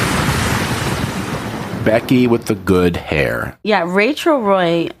 Becky with the good hair. Yeah, Rachel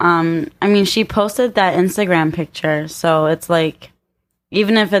Roy, she posted that Instagram picture, so it's like,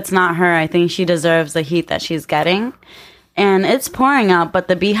 even if it's not her, I think she deserves the heat that she's getting. And it's pouring out, but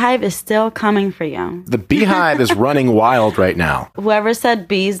the Beehive is still coming for you. The Beehive is running wild right now. Whoever said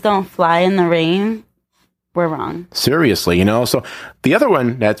bees don't fly in the rain, we're wrong. Seriously, So the other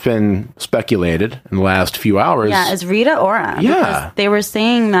one that's been speculated in the last few hours. Yeah, is Rita Ora. Yeah. Because they were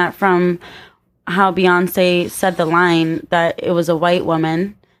saying that from how Beyonce said the line that it was a white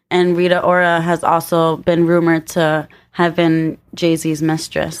woman. And Rita Ora has also been rumored to have been Jay-Z's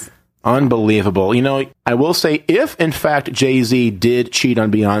mistress. Unbelievable. I will say, if in fact Jay-Z did cheat on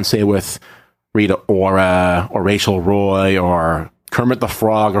Beyonce with Rita Ora or Rachel Roy or Kermit the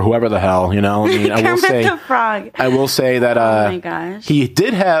Frog or whoever the hell, I will say, the Frog. I will say that oh my gosh. He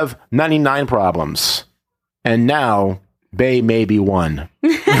did have 99 problems, and now Bay may be one.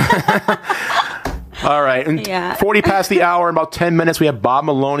 All right, and 40 past the hour, in about 10 minutes, we have Bob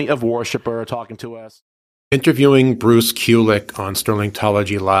Maloney of Worshipper talking to us. Interviewing Bruce Kulick on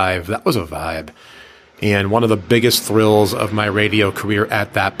Sterlingtology Live. That was a vibe. And one of the biggest thrills of my radio career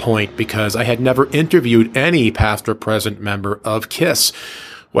at that point, because I had never interviewed any past or present member of KISS.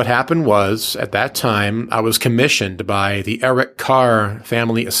 What happened was, at that time, I was commissioned by the Eric Carr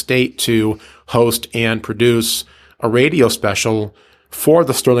family estate to host and produce a radio special for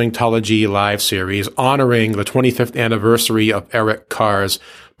the Sterlingtology Live series, honoring the 25th anniversary of Eric Carr's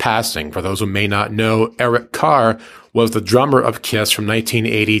passing. For those who may not know, Eric Carr was the drummer of KISS from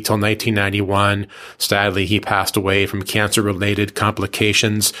 1980 till 1991. Sadly, he passed away from cancer-related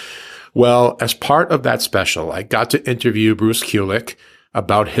complications. Well, as part of that special, I got to interview Bruce Kulick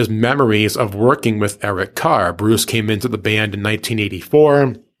about his memories of working with Eric Carr. Bruce came into the band in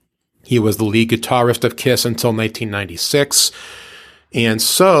 1984. He was the lead guitarist of Kiss until 1996. And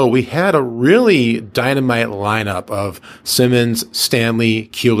so we had a really dynamite lineup of Simmons, Stanley,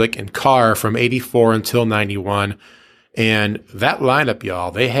 Kulick, and Carr from 84 until 91. And that lineup,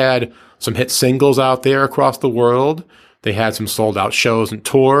 y'all, they had some hit singles out there across the world. They had some sold out shows and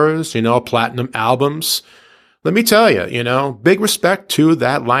tours, platinum albums. Let me tell you, big respect to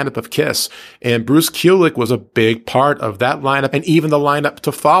that lineup of Kiss. And Bruce Kulick was a big part of that lineup and even the lineup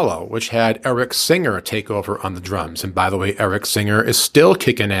to follow, which had Eric Singer take over on the drums. And by the way, Eric Singer is still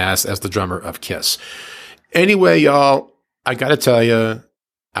kicking ass as the drummer of Kiss. Anyway, y'all, I gotta tell you,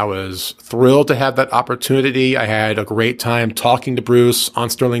 I was thrilled to have that opportunity. I had a great time talking to Bruce on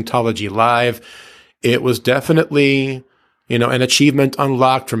Sterlingtology Live. It was definitely, an achievement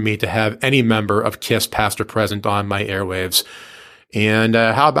unlocked for me to have any member of Kiss, past or present, on my airwaves. And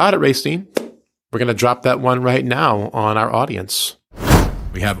how about it, Racine? We're going to drop that one right now on our audience.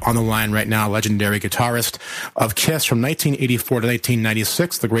 We have on the line right now legendary guitarist of Kiss from 1984 to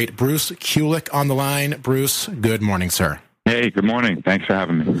 1996, the great Bruce Kulick on the line. Bruce, good morning, sir. Hey, good morning. Thanks for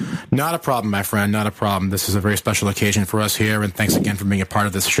having me. Not a problem, my friend. Not a problem. This is a very special occasion for us here, and thanks again for being a part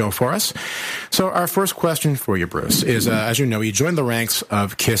of this show for us. So our first question for you, Bruce, is, as you know, you joined the ranks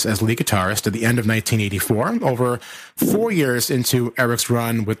of Kiss as lead guitarist at the end of 1984, over 4 years into Eric's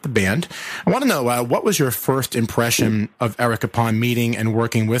run with the band. I want to know, what was your first impression of Eric upon meeting and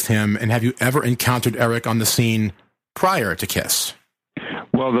working with him, and have you ever encountered Eric on the scene prior to Kiss?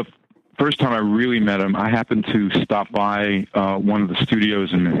 Well, the first time I really met him, I happened to stop by one of the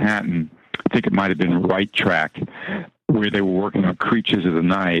studios in Manhattan. I think it might have been Right Track, where they were working on Creatures of the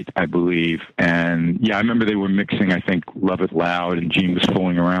Night, I believe. And yeah, I remember they were mixing, I think, Love It Loud, and Gene was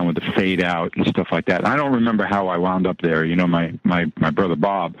fooling around with the fade out and stuff like that. And I don't remember how I wound up there. My brother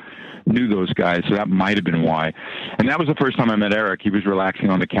Bob knew those guys, so that might have been why. And that was the first time I met Eric. He was relaxing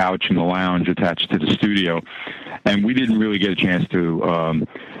on the couch in the lounge attached to the studio, and we didn't really get a chance to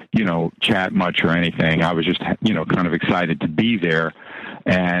chat much or anything. I was just, kind of excited to be there.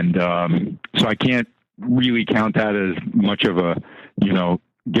 And so I can't really count that as much of a,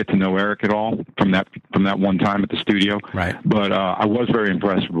 get to know Eric at all from that one time at the studio. Right. But I was very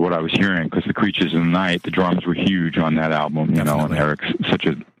impressed with what I was hearing, because the Creatures of the Night, the drums were huge on that album, and Eric's such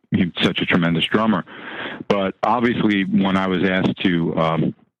a tremendous drummer. But obviously when I was asked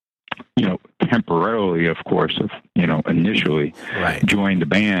to, temporarily, of course, initially joined the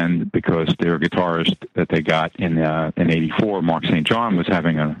band, because their guitarist that they got in '84, Mark St. John, was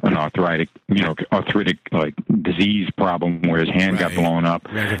having an arthritic like disease problem where his hand got blown up.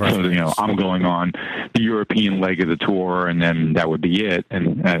 So I'm going on the European leg of the tour, and then that would be it.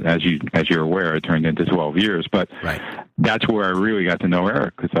 And as you're aware, it turned into 12 years. But that's where I really got to know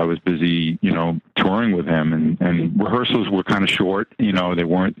Eric, because I was busy, touring with him, and rehearsals were kind of short. They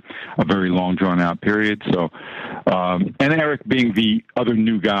weren't a very long, drawn-out period. So, and Eric being the other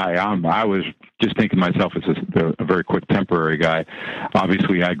new guy, I was just thinking myself as a very quick temporary guy.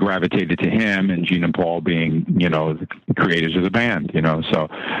 Obviously, I gravitated to him, and Gene and Paul being, the creators of the band, so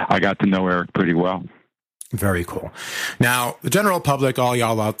I got to know Eric pretty well. Very cool. Now, the general public, all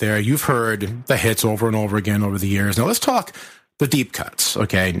y'all out there, you've heard the hits over and over again over the years. Now, let's talk the deep cuts,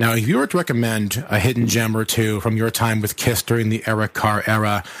 okay? Now, if you were to recommend a hidden gem or two from your time with Kiss during the Eric Carr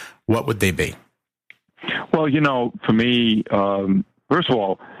era, what would they be? Well, for me, first of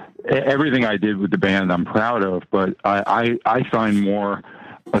all, everything I did with the band I'm proud of, but I find more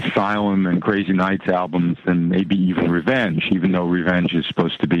Asylum and Crazy Nights albums than maybe even Revenge, even though Revenge is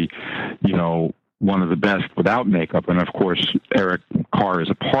supposed to be, one of the best without makeup. And of course, Eric Carr is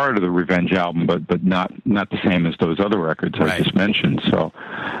a part of the Revenge album, but not the same as those other records I just mentioned. So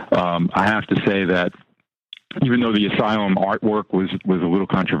I have to say that even though the Asylum artwork was a little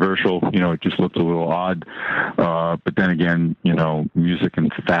controversial, it just looked a little odd. But then again, music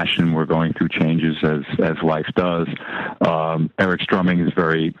and fashion were going through changes as life does. Eric's drumming is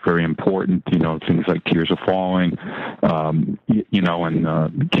very, very important. Things like Tears Are Falling, and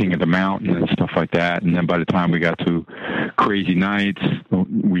King of the Mountain and stuff like that. And then by the time we got to Crazy Nights,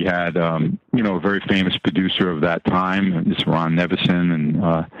 we had, a very famous producer of that time, this Ron Nevison, and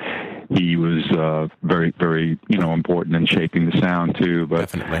he was very, very, important in shaping the sound too.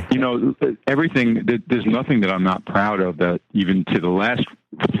 But everything. There's nothing that I'm not proud of. That even to the last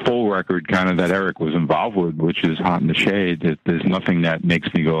full record kind of that Eric was involved with, which is Hot in the Shade. There's nothing that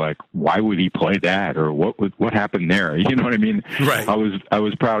makes me go like, why would he play that, or what happened there? You know what I mean? Right. I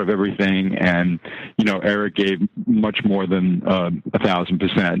was proud of everything, and Eric gave much more than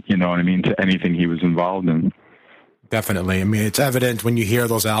 1,000%. You know what I mean, to anything he was involved in. Definitely. I mean, it's evident when you hear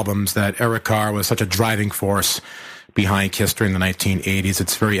those albums that Eric Carr was such a driving force behind KISS during the 1980s.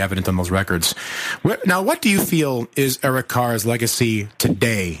 It's very evident on those records. Now, what do you feel is Eric Carr's legacy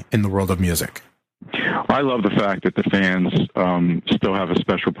today in the world of music? I love the fact that the fans still have a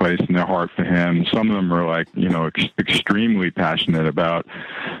special place in their heart for him. Some of them are like, extremely passionate about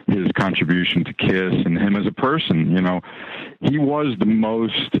his contribution to KISS and him as a person. He was the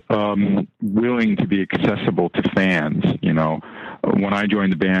most willing to be accessible to fans. When I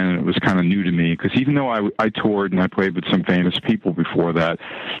joined the band, it was kind of new to me, because even though I toured and I played with some famous people before that,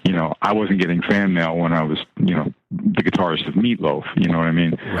 I wasn't getting fan mail when I was, the guitarist of Meatloaf. You know what I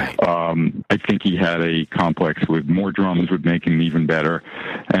mean? Right. I think he had a complex with more drums would make him even better.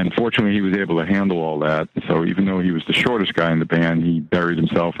 And fortunately, he was able to handle all that. So even though he was the shortest guy in the band, he buried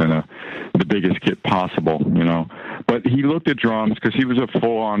himself in the biggest kit possible, But he looked at drums because he was a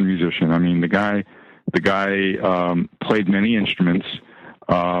full-on musician. I mean, the guy played many instruments,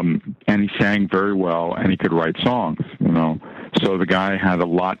 and he sang very well, and he could write songs, So the guy had a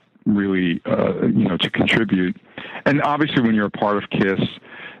lot really, to contribute. And obviously when you're a part of KISS,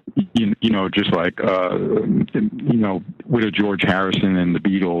 just like, with a George Harrison and the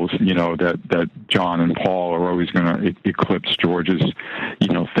Beatles, that John and Paul are always going to eclipse George's,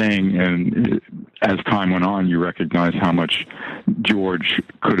 thing. And as time went on, you recognize how much George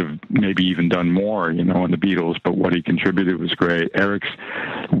could have maybe even done more, in the Beatles, but what he contributed was great. Eric's,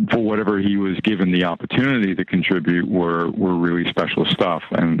 for whatever he was given the opportunity to contribute, were really special stuff.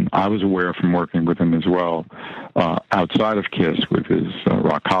 And I was aware from working with him as well, outside of KISS, with his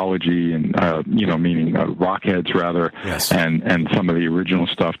Rockology and, meaning Rockheads rather, yes. and some of the original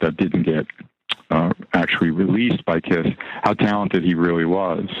stuff that didn't get actually released by KISS, how talented he really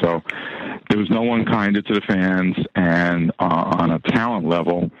was. So there was no one kinder to the fans, and on a talent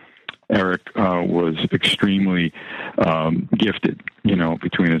level, Eric was extremely gifted,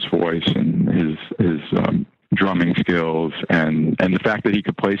 between his voice and his drumming skills, and the fact that he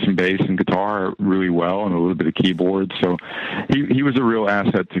could play some bass and guitar really well and a little bit of keyboard. So he was a real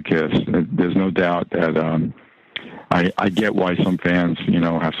asset to KISS. There's no doubt that I get why some fans,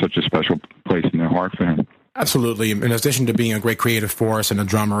 have such a special place in their heart for him. Absolutely. In addition to being a great creative force and a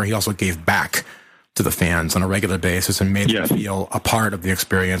drummer, he also gave back to the fans on a regular basis and made them feel a part of the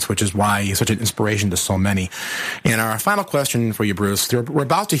experience, which is why he's such an inspiration to so many. And our final question for you, Bruce, we're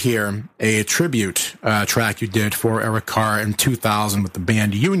about to hear a tribute track you did for Eric Carr in 2000 with the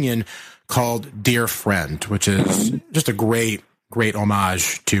band Union called Dear Friend, which is just a great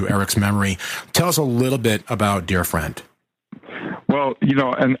homage to Eric's memory. Tell us a little bit about Dear Friend. Well,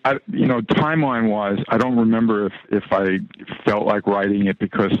 timeline-wise, I don't remember if I felt like writing it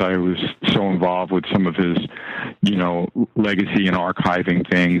because I was so involved with some of his, legacy and archiving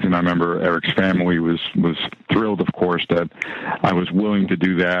things. And I remember Eric's family was thrilled, of course, that I was willing to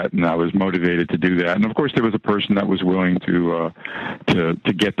do that, and I was motivated to do that. And of course, there was a person that was willing to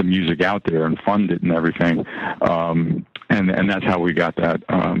get the music out there and fund it and everything. And that's how we got that,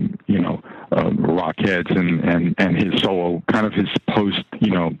 Rockheads and his solo, kind of his post,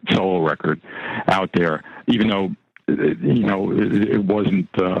 solo record out there, even though, it wasn't,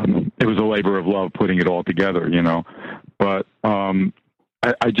 it was a labor of love putting it all together, but,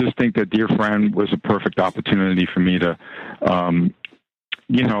 I just think that Dear Friend was a perfect opportunity for me to,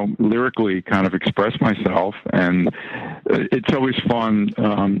 lyrically kind of express myself. And it's always fun,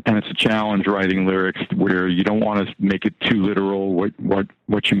 and it's a challenge writing lyrics where you don't want to make it too literal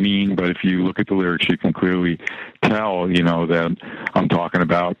what you mean, but if you look at the lyrics, you can clearly tell, that I'm talking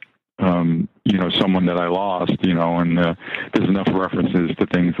about, someone that I lost, and there's enough references to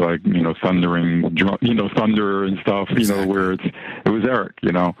things like, thundering, thunder and stuff, where it was Eric,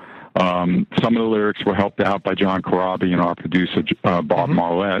 Some of the lyrics were helped out by John Corabi and our producer, Bob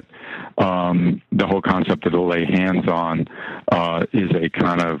Marlette. The whole concept of the lay hands on is a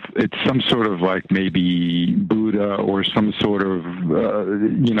kind of, it's some sort of like maybe Buddha or some sort of,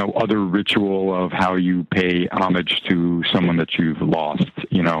 other ritual of how you pay homage to someone that you've lost,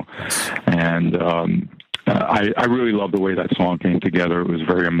 And I really love the way that song came together. It was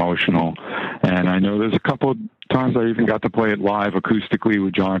very emotional, and I know there's a couple of times I even got to play it live acoustically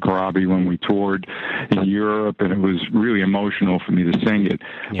with John Corabi when we toured in Europe, and it was really emotional for me to sing it.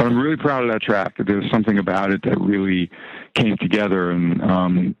 Yeah. But I'm really proud of that track. There's something about it that really came together, and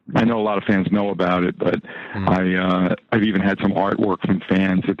I know a lot of fans know about it, but I've even had some artwork from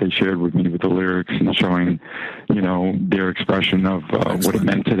fans that they shared with me with the lyrics and showing, their expression of what it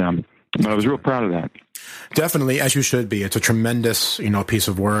meant to them. But I was real proud of that. Definitely, as you should be. It's a tremendous, piece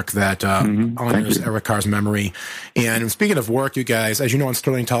of work that honors Eric Carr's memory. And speaking of work, you guys, as you know, on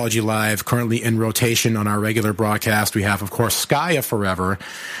Sterlingtology Live, currently in rotation on our regular broadcast, we have, of course, Sky of Forever,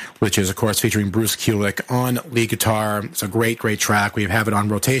 which is, of course, featuring Bruce Kulick on lead guitar. It's a great, great track. We have it on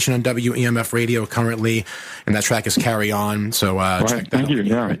rotation on WEMF radio currently, and that track is Carry On. So check that out. Thank you.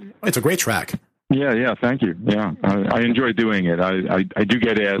 Yeah. It's a great track. Yeah, thank you. Yeah, I enjoy doing it. I do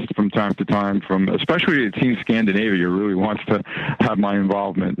get asked from time to time from, especially it seems Scandinavia really wants to have my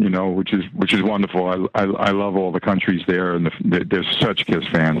involvement, which is wonderful. I love all the countries there, and they're such Kiss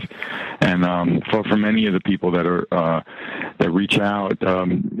fans. And for many of the people that are that reach out,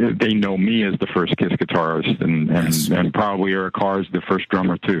 they know me as the first Kiss guitarist, and probably Eric Carr is the first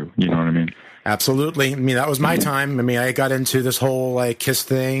drummer too. You know what I mean? Absolutely. I mean, that was my time. I mean, I got into this whole Kiss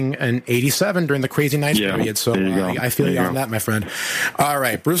thing in '87 during the Crazy Nights period. So I feel you on that, my friend. All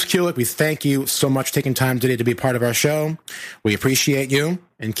right, Bruce Kulick, we thank you so much for taking time today to be part of our show. We appreciate you,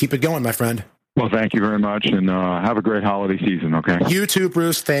 and keep it going, my friend. Well, thank you very much, and have a great holiday season, okay? You too,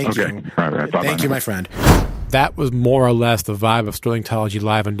 Bruce. Thank you. All right. Bye-bye. Thank you, my friend. That was more or less the vibe of Sterlingtology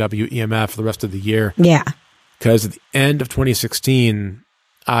Live on WEMF for the rest of the year. Yeah. Because at the end of 2016,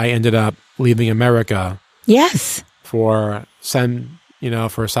 I ended up leaving America. Yes. For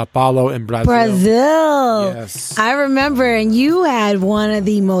Sao Paulo and Brazil. Brazil. Yes. I remember, and you had one of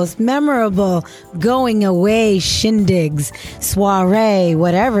the most memorable going away shindigs, soiree,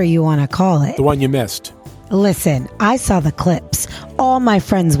 whatever you want to call it. The one you missed. Listen, I saw the clips. All my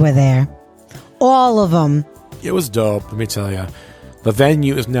friends were there. All of them. It was dope, let me tell you. The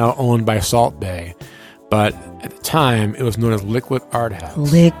venue is now owned by Salt Bay. But at the time, it was known as Liquid Art House.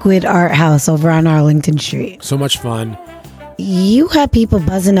 Liquid Art House over on Arlington Street. So much fun. You had people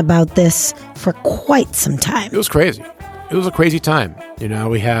buzzing about this for quite some time. It was crazy. It was a crazy time.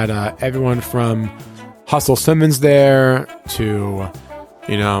 We had everyone from Hustle Simmons there to,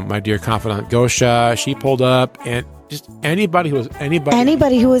 my dear confidant Gosha. She pulled up, and just anybody who was anybody.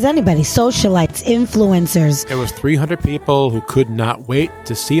 Anybody who was anybody. Socialites, influencers. There was 300 people who could not wait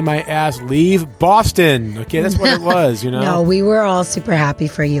to see my ass leave Boston. Okay, that's what it was, No, we were all super happy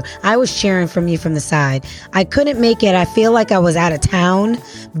for you. I was cheering from you from the side. I couldn't make it. I feel like I was out of town.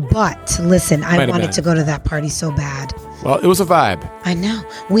 But listen, I wanted to go to that party so bad. Well, it was a vibe. I know.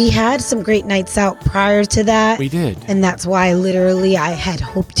 We had some great nights out prior to that. We did. And that's why I had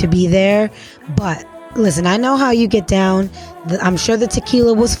hoped to be there. But listen, I know how you get down. I'm sure the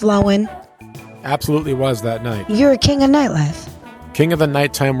tequila was flowing. Absolutely was that night. You're a king of nightlife. King of the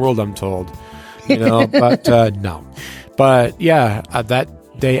nighttime world, I'm told. But no. But yeah,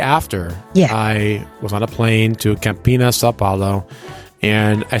 that day after, I was on a plane to Campinas, Sao Paulo,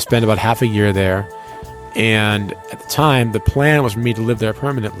 and I spent about half a year there. And at the time, the plan was for me to live there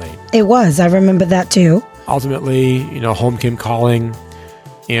permanently. It was. I remember that too. Ultimately, home came calling,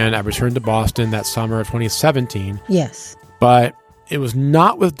 and I returned to Boston that summer of 2017. Yes. But it was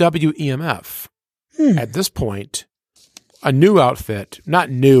not with WEMF. At this point, a new outfit, not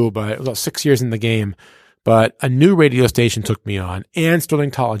new, but it was about 6 years in the game, but a new radio station took me on, and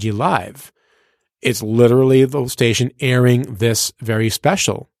Sterlingtology Live. It's literally the station airing this very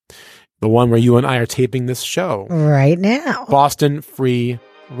special. The one where you and I are taping this show. Right now. Boston Free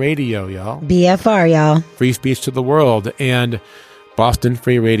Radio, y'all. BFR, y'all. Free speech to the world. And Boston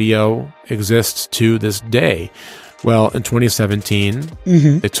Free Radio exists to this day. Well, in 2017,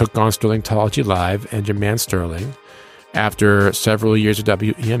 they took on Sterlingtology Live and your man Sterling after several years of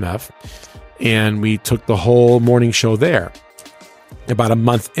WEMF. And we took the whole morning show there. About a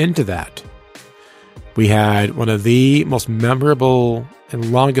month into that, we had one of the most memorable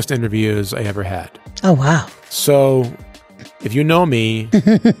and longest interviews I ever had. Oh, wow. So, if you know me,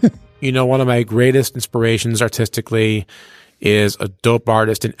 one of my greatest inspirations artistically is a dope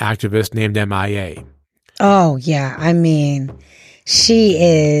artist and activist named MIA. Oh, yeah. I mean, she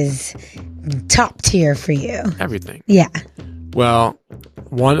is top tier for you. Everything. Yeah. Well,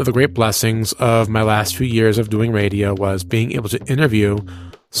 one of the great blessings of my last few years of doing radio was being able to interview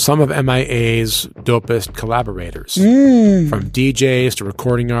some of MIA's dopest collaborators, from DJs to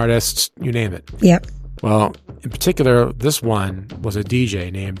recording artists, you name it. Yep. Well, in particular, this one was a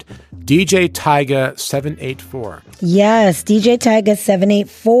DJ named DJ Tyga 784. Yes, DJ Tyga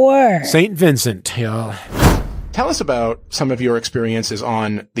 784. St. Vincent, y'all. Tell us about some of your experiences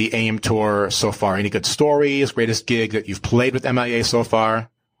on the AIM tour so far. Any good stories, greatest gig that you've played with MIA so far?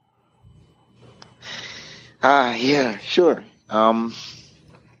 Yeah, sure.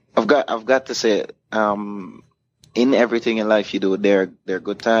 I've got to say, in everything in life you do, there are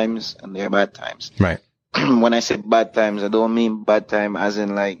good times and there are bad times. Right. When I say bad times, I don't mean bad time as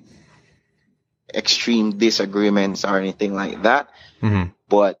in like extreme disagreements or anything like that. Mm-hmm.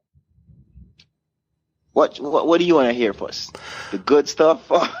 But what do you want to hear first? The good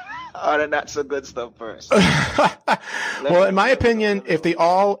stuff or the not so good stuff first? Well, in my opinion, if they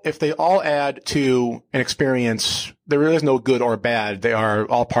all add to an experience, there really is no good or bad. They are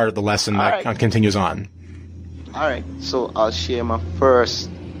all part of the lesson that continues on. All right. So I'll share my first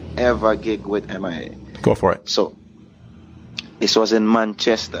ever gig with MIA. Go for it. So this was in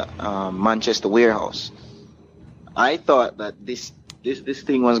Manchester, Manchester Warehouse. I thought that this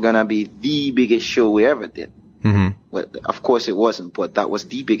thing was gonna be the biggest show we ever did. Mm-hmm. Well, of course it wasn't, but that was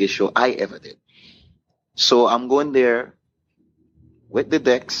the biggest show I ever did. So I'm going there with the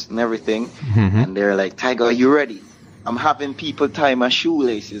decks and everything, and they're like, "Tyga, are you ready?" I'm having people tie my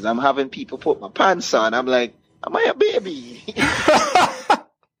shoelaces. I'm having people put my pants on. I'm like, "Am I a baby?"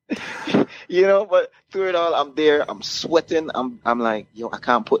 You know, but through it all, I'm there. I'm sweating. I'm like, yo, I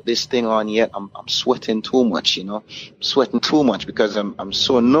can't put this thing on yet. I'm sweating too much, you know. I'm sweating too much because I'm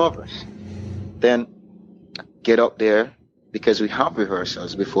so nervous. Then get up there because we have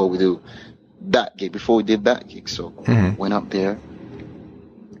rehearsals before we do that gig. Before we did that gig, so went up there,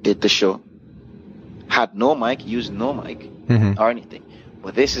 did the show. Had no mic, used no mic or anything.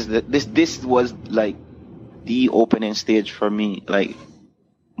 But this was like the opening stage for me, like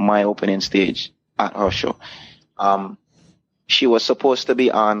my opening stage at her show. She was supposed to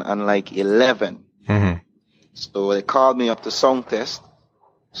be on like 11. So they called me up to sound test.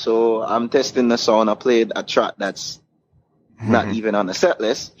 So I'm testing the sound. I played a track that's not even on the set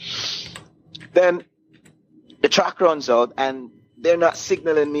list. Then the track runs out and they're not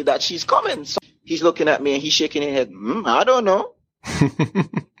signaling me that she's coming. So he's looking at me and he's shaking his head. I don't know.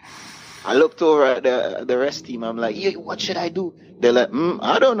 I looked over at the rest team. I'm like, yeah, what should I do? They're like,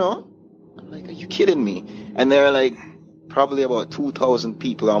 I don't know. I'm like, are you kidding me? And they're like, probably about 2,000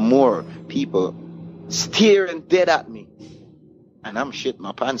 people or more people staring dead at me. And I'm shitting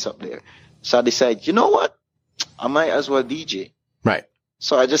my pants up there. So I decided, you know what? I might as well DJ. Right.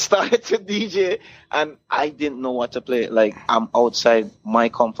 So I just started to DJ and I didn't know what to play. Like, I'm outside my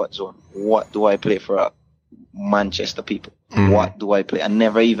comfort zone. What do I play for Manchester people? What do I play? I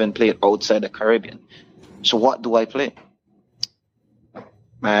never even played outside the Caribbean. So what do I play?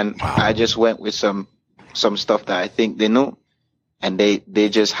 Man, I just went with some stuff that I think they know. And they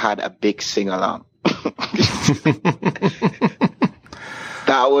just had a big sing-along.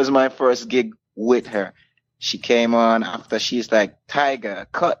 That was my first gig with her. She came on after. She's like, Tyga,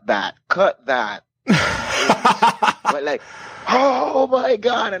 cut that. But like, oh my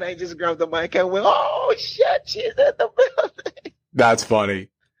God. And I just grabbed the mic and went, oh shit, she's in the building. That's funny.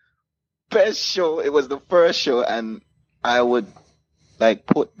 Best show. It was the first show. And I would like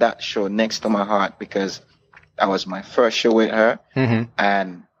put that show next to my heart because that was my first show with her.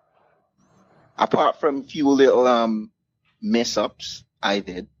 And apart from a few little mess-ups I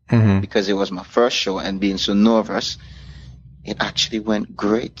did, because it was my first show and being so nervous, it actually went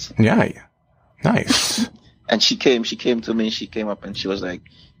great. Yeah. Nice. And she came to me, she came up and she was like,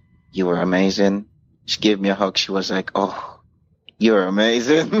 you were amazing. She gave me a hug. She was like, oh, you're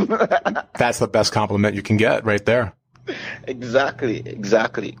amazing. That's the best compliment you can get right there. Exactly.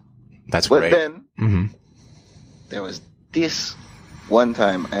 That's but great. But then there was this one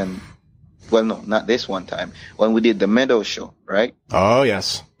time and, well, no, not this one time, when we did the Meadow show, right? Oh,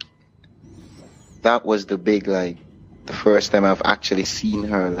 yes. That was the big, like, the first time I've actually seen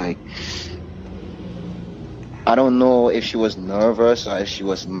her, like, I don't know if she was nervous or if she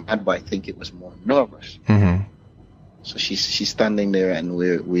was mad, but I think it was more nervous. So she's standing there and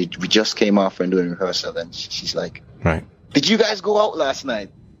we just came off and doing rehearsal and she's like, right. Did you guys go out last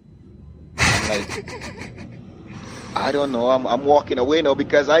night? I'm like, I don't know. I'm walking away now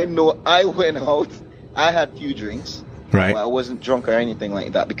because I know I went out. I had a few drinks. Right. Well, I wasn't drunk or anything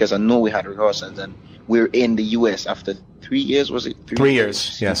like that because I know we had rehearsals and we're in the US after 3 years, was it? 3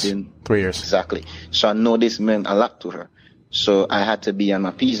 years, yes. 3 years. Exactly. So I know this meant a lot to her. So I had to be on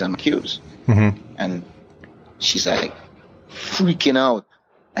my P's and my Q's. And she's like freaking out.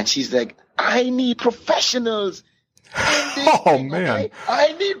 And she's like, I need professionals. Oh, man.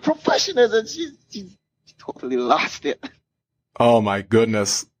 I need professionals. And she's totally lost it. Oh my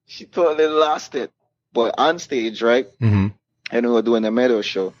goodness. She totally lost it. But on stage, right? Mm-hmm. And we were doing the meadow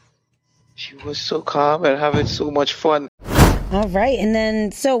show. She was so calm and having so much fun. All right. And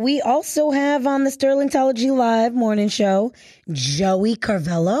then, so we also have on the Sterlingtology Live morning show, Joey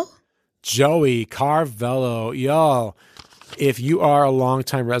Carvello. Joey Carvello. Yo, if you are a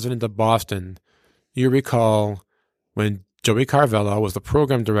longtime resident of Boston, you recall when Joey Carvello was the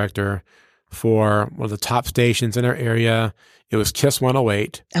program director for one of the top stations in our area. It was Kiss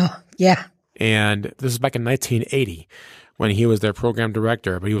 108. Oh, yeah. And this is back in 1980 when he was their program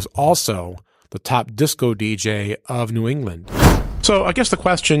director, but he was also the top disco DJ of New England. So I guess the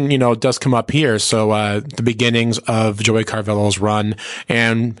question, does come up here. So the beginnings of Joey Carvello's run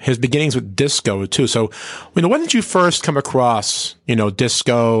and his beginnings with disco too. So, when did you first come across,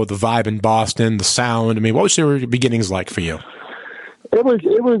 disco, the vibe in Boston, the sound? I mean, what was your beginnings like for you? It was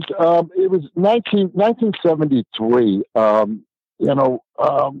 1973.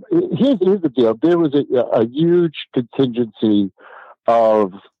 Here's the deal. There was a huge contingency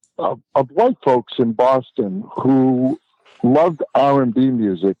of white folks in Boston who loved R&B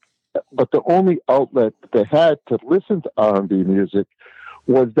music, but the only outlet they had to listen to R&B music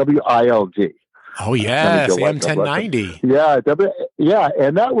was WILD. Oh yeah, AM 1090. Yeah,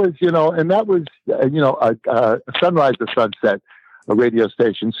 and that was Sunrise to Sunset, a radio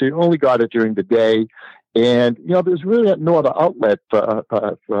station. So you only got it during the day. And, there's really no other outlet for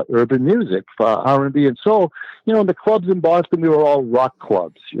urban music, for R&B and soul. In the clubs in Boston, we were all rock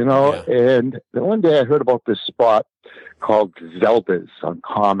clubs, And one day I heard about this spot called Zelda's on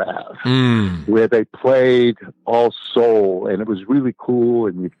Comm Ave, where they played all soul, and it was really cool,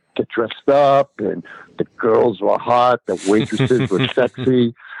 and you get dressed up, and the girls were hot, the waitresses were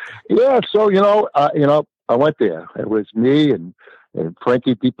sexy. Yeah, so, I went there. It was me and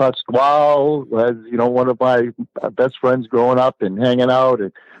Frankie DiPasquale was, one of my best friends growing up and hanging out,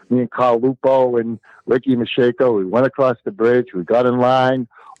 and me and Carl Lupo and Ricky Macheko. We went across the bridge. We got in line,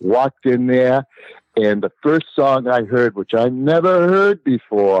 walked in there, and the first song I heard, which I never heard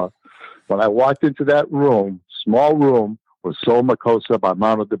before, when I walked into that room, small room, was Soul Makossa by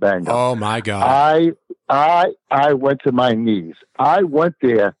Mano Dibango. Oh my God! I went to my knees. I went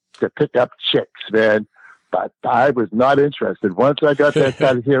there to pick up chicks, man. But I was not interested. Once I got there,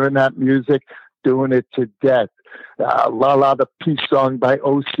 started hearing that music, doing it to death. La La, the Peace Song by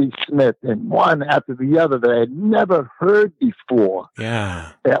O.C. Smith, and one after the other that I had never heard before.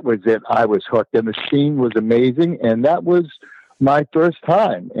 Yeah. That was it. I was hooked. And the scene was amazing. And that was my first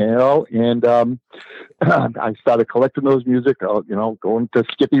time, and I started collecting those music, going to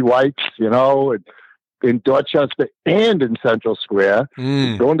Skippy White's, and in Dorchester and in Central Square.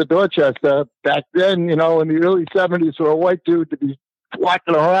 Going to Dorchester back then, in the early 70s, for a white dude to be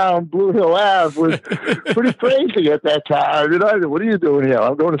walking around Blue Hill Ave was pretty crazy at that time. What are you doing here?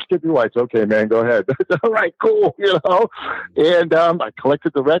 I'm going to Skippy White's. Okay, man, go ahead. All right, cool, And I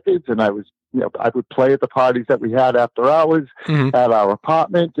collected the records, and I was, I would play at the parties that we had after hours at our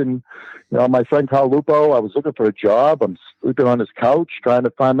apartment. And, my friend Carl Lupo, I was looking for a job. I'm sleeping on his couch trying to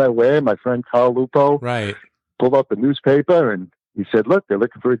find my way. My friend Carl Lupo pulled out the newspaper, and he said, look, they're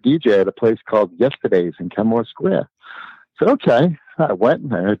looking for a DJ at a place called Yesterday's in Kenmore Square. I said, okay. I went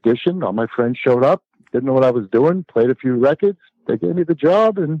and I auditioned. All my friends showed up. Didn't know what I was doing. Played a few records. They gave me the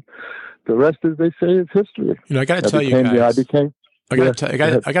job, and the rest, as they say, is history. I got to tell you guys. I got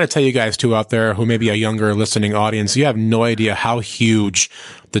to tell you guys too out there who may be a younger listening audience. You have no idea how huge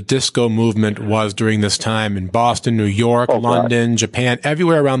the disco movement was during this time in Boston, New York, London, Japan,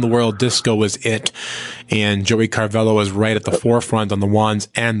 everywhere around the world. Disco was it, and Joey Carvello was right at the forefront on the ones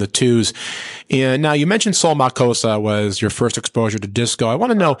and the twos. And now you mentioned Soul Makossa was your first exposure to disco. I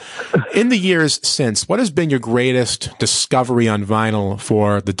want to know, in the years since, what has been your greatest discovery on vinyl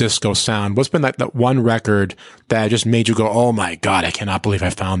for the disco sound? What's been that one record that just made you go, "Oh my God, I cannot believe I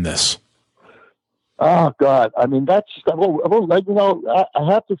found this"? Oh God! I mean, that's I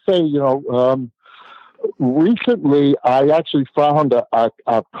have to say, recently I actually found a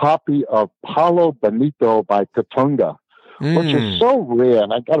copy of Palo Bonito by Katunga, which is so rare,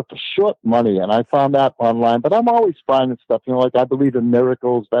 and I got it for short money, and I found that online. But I'm always finding stuff, like I Believe in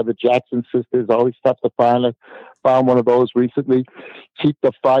Miracles by the Jackson Sisters. Always tough to find. I found one of those recently. Keep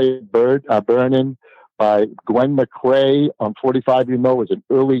the Fire Burning by Gwen McCrae on 45 You Know. It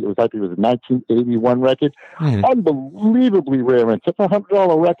was a 1981 record. Unbelievably rare. And it's a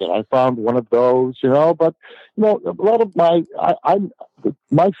 $100 record. I found one of those, but a lot of my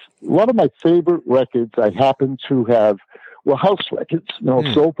favorite records I happen to have were house records,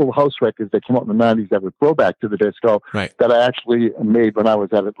 soulful house records that came out in the 90s that were throwback to the disco that I actually made when I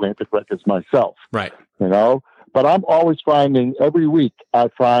was at Atlantic Records myself. Right. you know. But I'm always finding every week.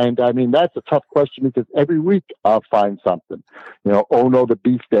 That's a tough question because every week I'll find something. You know, Oh No, the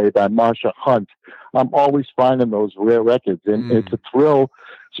Beast Day by Marsha Hunt. I'm always finding those rare records, and it's a thrill,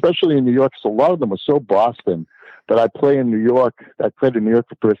 especially in New York. So a lot of them are so Boston that I play in New York. I played in New York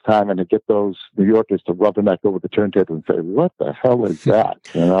the first time, and I get those New Yorkers to rubberneck over the turntable and say, "What the hell is that?"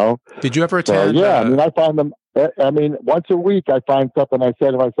 You know. Did you ever attend? I find them. Once a week I find something. I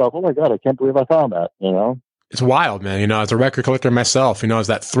say to myself, "Oh my God, I can't believe I found that." You know. It's wild, man. You know, as a record collector myself, you know, it's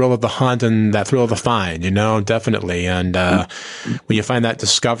that thrill of the hunt and that thrill of the find, you know, definitely. And when you find that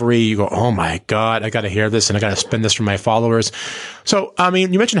discovery, you go, oh my God, I got to hear this and I got to spin this for my followers. So, I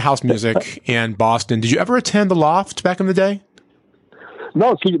mean, you mentioned house music in Boston. Did you ever attend the Loft back in the day?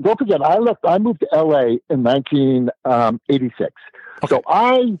 No, see, don't forget, I moved to LA in 1986. Okay. So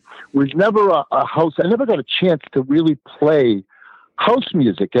I was never a house. I never got a chance to really play house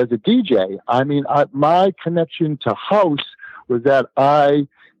music as a DJ. I mean, my connection to house was that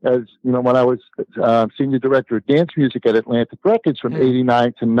when I was senior director of dance music at Atlantic Records from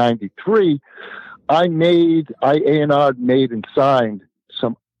 89 to 93, I A&R'd, made and signed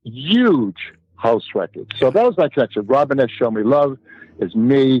some huge house records. So that was my connection. Robin S. Show Me Love is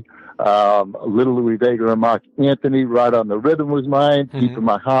me. Little Louis Vega and Mark Anthony, Right on the Rhythm was mine. Deep in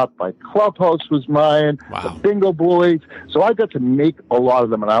My Heart by Clubhouse was mine. Wow. The Bingo Boys. So I got to make a lot of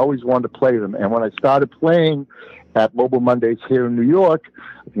them, and I always wanted to play them. And when I started playing at Mobile Mondays here in New York,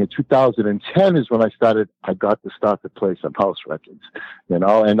 I think in 2010 is when I got to start to play some house records, you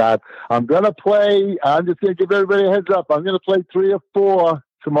know. And I'm going to play, I'm just going to give everybody a heads up, I'm going to play 3 or 4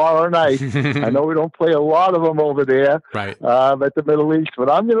 tomorrow night. I know we don't play a lot of them over there, right, at the Middle East, but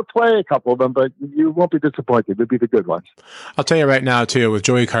I'm going to play a couple of them, but you won't be disappointed. They'll be the good ones. I'll tell you right now, too, with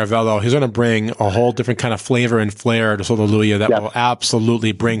Joey Carvello, he's going to bring a whole different kind of flavor and flair to Hallelujah that will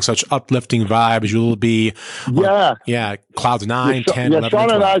absolutely bring such uplifting vibes. You'll be, clouds 9, 10, 11, Sean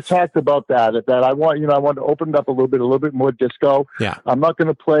 12. and I talked about that I want to open it up a little bit more disco. Yeah. I'm not going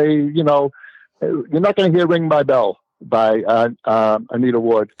to play, you're not going to hear Ring My Bell by Anita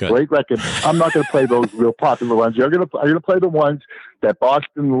Ward. Good. Great record. I'm not going to play those real popular ones. I'm going to play the ones that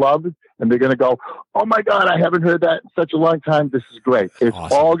Boston loved, and they're going to go, oh my God, I haven't heard that in such a long time. This is great. It's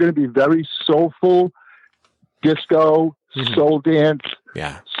all going to be very soulful, disco, soul dance,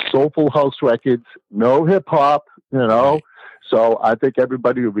 soulful house records, no hip hop, Right. So I think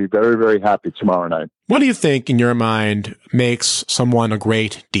everybody will be very, very happy tomorrow night. What do you think, in your mind, makes someone a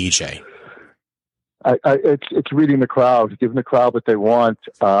great DJ? It's reading the crowd, giving the crowd what they want.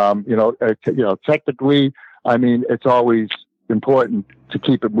 Technically, I mean, it's always important to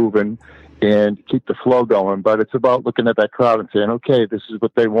keep it moving and keep the flow going, but it's about looking at that crowd and saying, okay, this is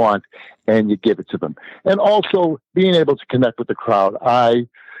what they want, and you give it to them. And also being able to connect with the crowd. A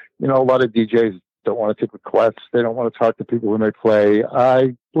lot of DJs don't want to take requests. They don't want to talk to people when they play.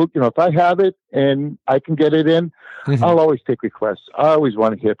 If I have it and I can get it in, I'll always take requests. I always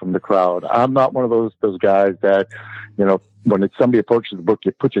want to hear from the crowd. I'm not one of those guys that, when somebody approaches the booth,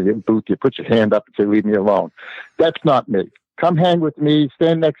 you put your hand up and say, leave me alone. That's not me. Come hang with me,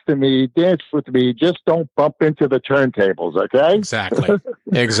 stand next to me, dance with me. Just don't bump into the turntables, okay?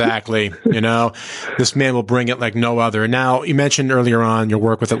 Exactly. This man will bring it like no other. Now, you mentioned earlier on your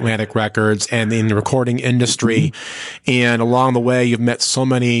work with Atlantic Records and in the recording industry. And along the way, you've met so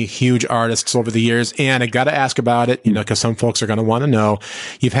many huge artists over the years. And I got to ask about it, because some folks are going to want to know.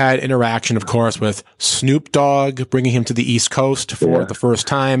 You've had interaction, of course, with Snoop Dogg, bringing him to the East Coast for the first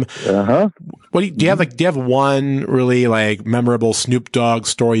time. Do you have one really memorable Snoop Dogg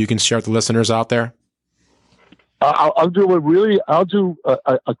story you can share with the listeners out there? I'll do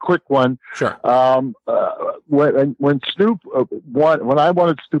a quick one. Sure. When Snoop, when I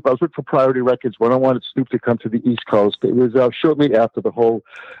wanted Snoop, I was working for Priority Records. When I wanted Snoop to come to the East Coast, it was shortly after the whole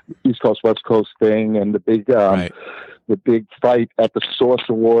East Coast West Coast thing and the big the big fight at the Source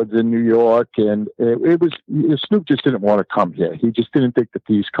Awards in New York, and Snoop just didn't want to come here. He just didn't think that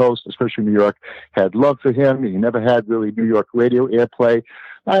the East Coast, especially New York, had love for him. He never had really New York radio airplay.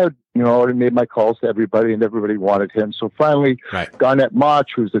 I had, already made my calls to everybody, and everybody wanted him. So finally, Garnett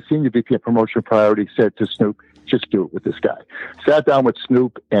March, who's the senior VP of Promotion Priority, said to Snoop, just do it with this guy. Sat down with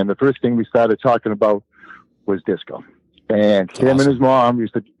Snoop, and the first thing we started talking about was disco. And him and his mom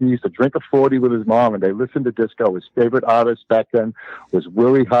used to drink a 40 with his mom, and they listened to disco. His favorite artist back then was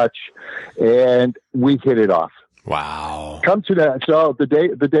Willie Hutch, and we hit it off. Wow! Come to that. So the day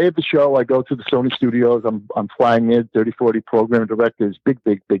of the show, I go to the Sony studios. I'm flying in, 30-40 program directors, big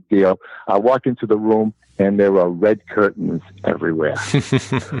deal. I walk into the room, and there are red curtains everywhere.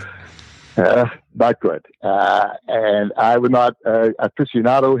 Not good. And I was not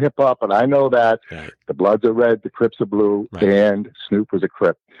aficionado hip hop, but I know that the Bloods are red, the Crips are blue, and Snoop was a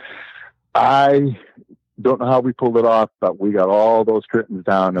Crip. I don't know how we pulled it off, but we got all those curtains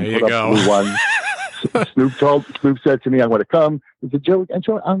down and put up blue ones. Snoop said to me, "I'm going to come." He said, "Joe,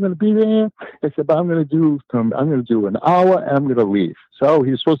 I'm going to be there." I said, "But I'm going to do an hour and I'm going to leave." So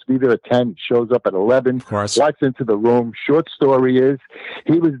he was supposed to be there at 10. Shows up at 11. Of course. Walks into the room. Short story is,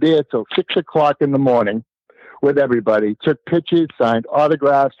 he was there till 6 o'clock in the morning with everybody. Took pictures, signed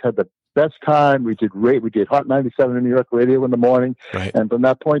autographs, had the best time. We did Hot 97 in New York radio in the morning, and from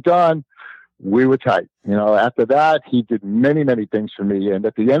that point on, we were tight. After that, he did many, many things for me. And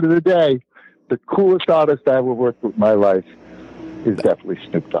at the end of the day, the coolest artist I ever worked with in my life is definitely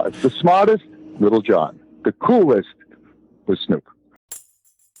Snoop Dogg. The smartest, Little John. The coolest was Snoop.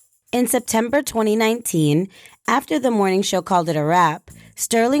 In September 2019, after the morning show called it a wrap,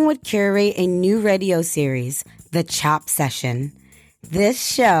 Sterling would curate a new radio series, The Chop Session. This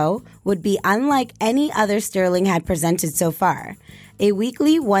show would be unlike any other Sterling had presented so far, a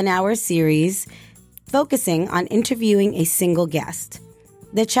weekly 1-hour series focusing on interviewing a single guest.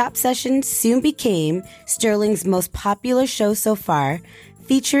 The Chop Session soon became Sterling's most popular show so far,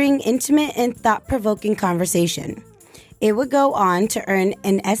 featuring intimate and thought-provoking conversation. It would go on to earn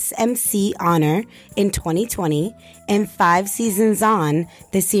an SMC honor in 2020, and 5 seasons on,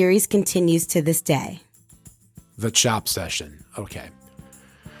 the series continues to this day. The Chop Session. Okay.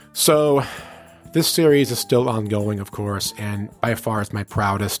 So, this series is still ongoing, of course, and by far it's my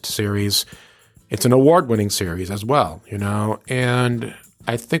proudest series. It's an award-winning series as well, and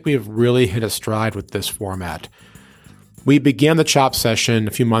I think we've really hit a stride with this format. We began the Chop Session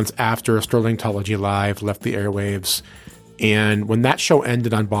a few months after Sterlingtology Live left the airwaves, and when that show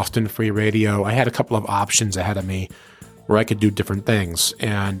ended on Boston Free Radio, I had a couple of options ahead of me where I could do different things,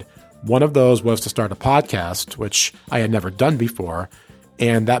 and one of those was to start a podcast, which I had never done before,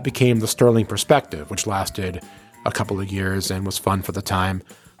 and that became the Sterling Perspective, which lasted a couple of years and was fun for the time.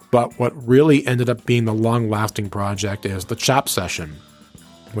 But what really ended up being the long-lasting project is the Chop Session,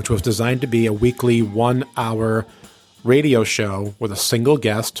 which was designed to be a weekly 1-hour radio show with a single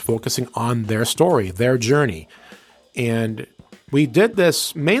guest focusing on their story, their journey. And we did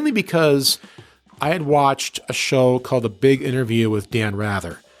this mainly because I had watched a show called A Big Interview with Dan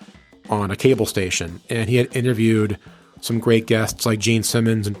Rather on a cable station, and he had interviewed some great guests like Gene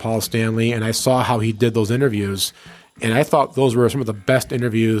Simmons and Paul Stanley, and I saw how he did those interviews, and I thought those were some of the best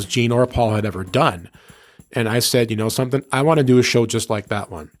interviews Gene or Paul had ever done. And I said, something, I want to do a show just like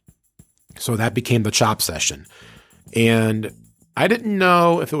that one. So that became the Chop Session. And I didn't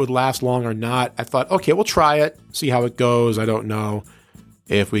know if it would last long or not. I thought, okay, we'll try it, see how it goes. I don't know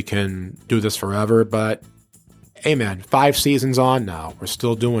if we can do this forever, but hey man, 5 seasons on now. We're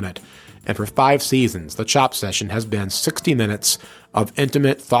still doing it. And for 5 seasons, the Chop Session has been 60 minutes of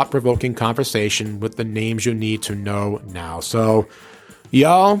intimate, thought-provoking conversation with the names you need to know now. So,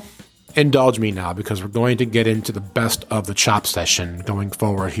 y'all, indulge me now because we're going to get into the best of the Chop Session going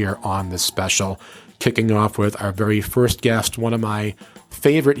forward here on this special, kicking off with our very first guest, one of my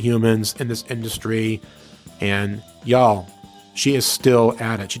favorite humans in this industry. And y'all, she is still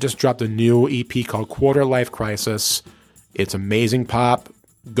at it. She just dropped a new EP called Quarter Life Crisis. It's amazing pop.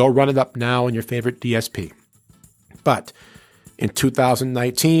 Go run it up now in your favorite DSP. But in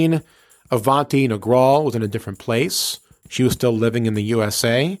 2019, Avanti Nagral was in a different place. She was still living in the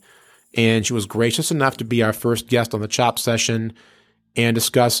USA, and she was gracious enough to be our first guest on the Chop Session and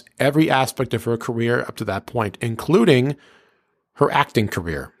discuss every aspect of her career up to that point, including her acting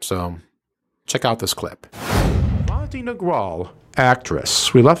career. So check out this clip. Avanti Nagral,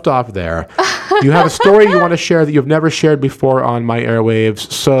 actress. We left off there. You have a story you want to share that you've never shared before on my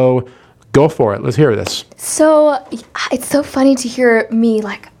airwaves, so go for it. Let's hear this. So it's so funny to hear me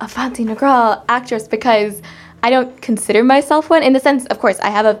like Avanti Nagral, actress, because I don't consider myself one. In the sense, of course, I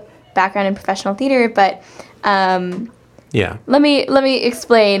have a background in professional theater, but yeah. Let me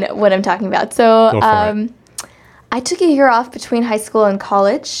explain what I'm talking about. So I took a year off between high school and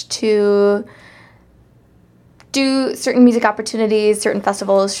college to do certain music opportunities, certain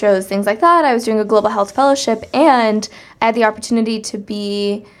festivals, shows, things like that. I was doing a global health fellowship, and I had the opportunity to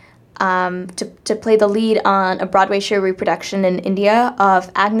be to play the lead on a Broadway show reproduction in India of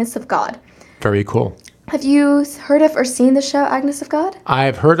Agnes of God. Very cool. Have you heard of or seen the show Agnes of God?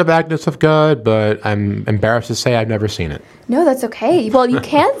 I've heard of Agnes of God, but I'm embarrassed to say I've never seen it. No, that's okay. Well, you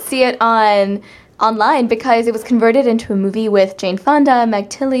can see it online because it was converted into a movie with Jane Fonda, Meg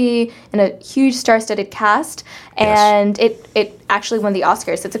Tilly, and a huge star-studded cast, and it actually won the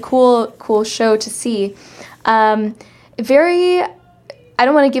Oscars. It's a cool show to see. I I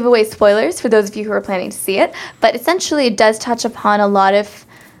don't want to give away spoilers for those of you who are planning to see it, but essentially it does touch upon a lot of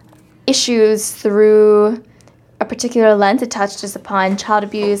issues through a particular lens. It touches upon child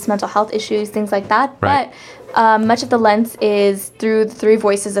abuse, mental health issues, things like that. Right. But much of the lens is through the three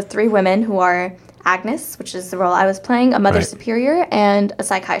voices of three women who are Agnes, which is the role I was playing, a mother superior, and a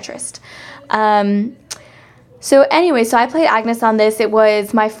psychiatrist. So I played Agnes on this. It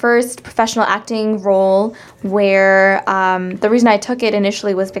was my first professional acting role where the reason I took it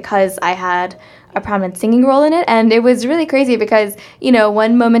initially was because I had a prominent singing role in it. And it was really crazy because,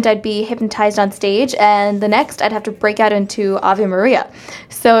 one moment I'd be hypnotized on stage and the next I'd have to break out into Ave Maria.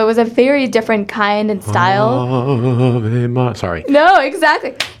 So it was a very different kind and style. Sorry. No,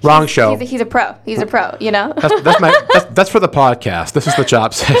 exactly. Wrong show. He's a pro. He's a pro, That's for the podcast. This is the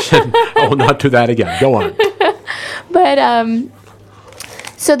job session. I will not do that again. Go on. But,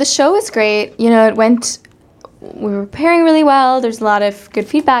 so the show was great. We were preparing really well. There's a lot of good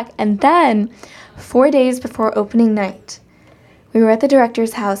feedback. And then 4 days before opening night, we were at the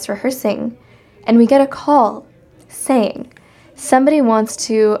director's house rehearsing, and we get a call saying, somebody wants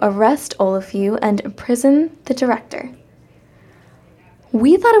to arrest all of you and imprison the director.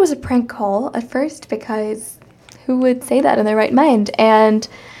 We thought it was a prank call at first because who would say that in their right mind? And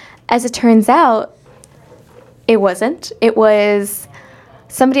as it turns out, it wasn't. It was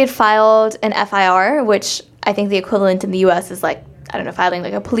somebody had filed an FIR, which I think the equivalent in the U.S. is filing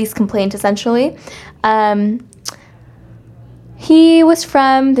a police complaint, essentially. He was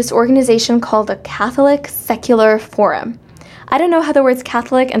from this organization called the Catholic Secular Forum. I don't know how the words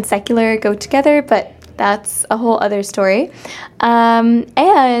Catholic and secular go together, but that's a whole other story.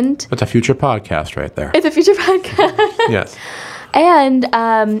 And that's a future podcast right there. It's a future podcast. Yes.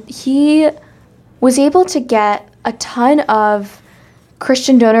 And he was able to get a ton of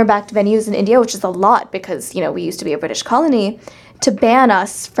Christian donor-backed venues in India, which is a lot because, we used to be a British colony, to ban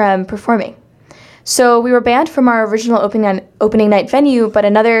us from performing. So we were banned from our original opening night venue, but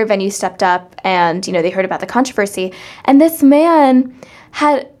another venue stepped up and, they heard about the controversy. And this man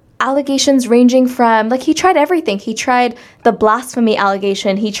had allegations ranging from, he tried everything. He tried the blasphemy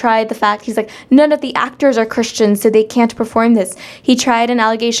allegation. He tried the fact, he's like, none of the actors are Christians, so they can't perform this. He tried an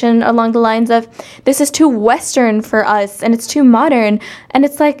allegation along the lines of, this is too Western for us, and it's too modern. And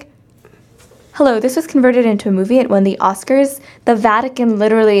it's like, hello, this was converted into a movie. It won the Oscars. The Vatican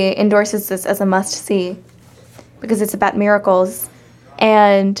literally endorses this as a must-see because it's about miracles.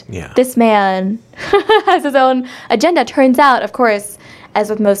 And this man has his own agenda. Turns out, of course, as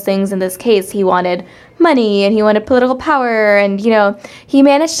with most things in this case, he wanted money and he wanted political power. And, he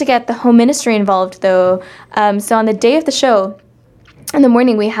managed to get the home ministry involved, though. So on the day of the show, in the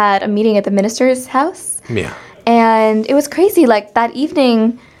morning, we had a meeting at the minister's house. Yeah. And it was crazy. That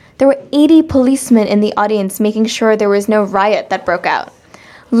evening, there were 80 policemen in the audience making sure there was no riot that broke out.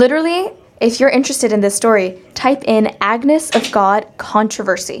 Literally, if you're interested in this story, type in Agnes of God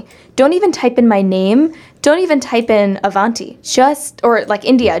controversy. Don't even type in my name. Don't even type in Avanti. Or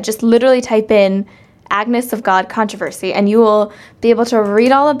India. Just literally type in Agnes of God controversy, and you will be able to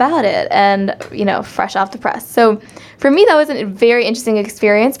read all about it and, fresh off the press. So for me, that was a very interesting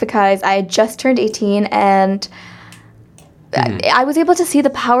experience because I had just turned 18 and I was able to see the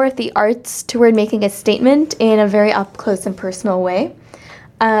power of the arts toward making a statement in a very up close and personal way.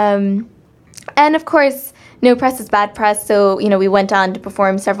 And of course, no press is bad press, so, we went on to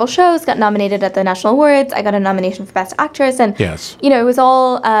perform several shows, got nominated at the National Awards, I got a nomination for Best Actress, and, it was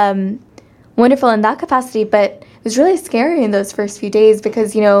all wonderful in that capacity, but it was really scary in those first few days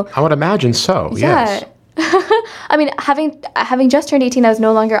because, I would imagine so, yes. I mean, having just turned 18, I was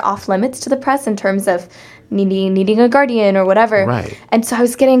no longer off limits to the press in terms of needing a guardian or whatever. Right. And so I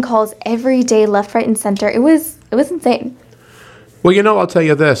was getting calls every day, left, right, and center. It was insane. Well, I'll tell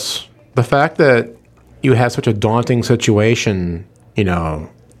you this. The fact that you had such a daunting situation,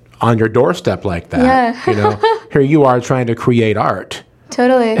 on your doorstep like that. Yeah. Here you are trying to create art.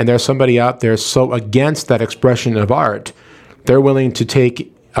 Totally. And there's somebody out there so against that expression of art, they're willing to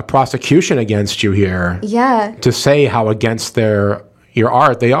take a prosecution against you here. Yeah. To say how against your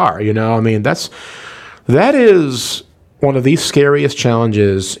art they are, I mean, that is one of the scariest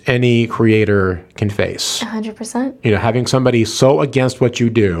challenges any creator can face. 100%. Having somebody so against what you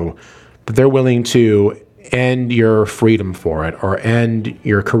do that they're willing to end your freedom for it or end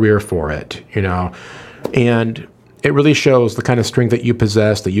your career for it, And it really shows the kind of strength that you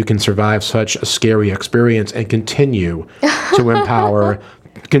possess, that you can survive such a scary experience and continue to empower,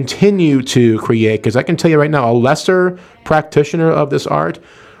 continue to create. Because I can tell you right now, a lesser practitioner of this art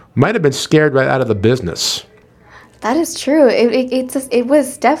might have been scared right out of the business. That is true. It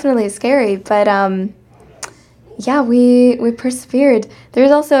was definitely scary, but yeah, we persevered.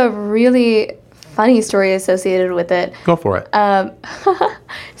 There's also a really funny story associated with it. Go for it.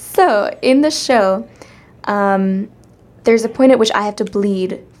 So in the show, there's a point at which I have to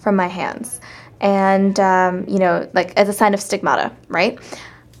bleed from my hands, and like as a sign of stigmata, right?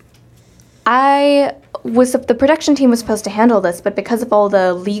 The production team was supposed to handle this, but because of all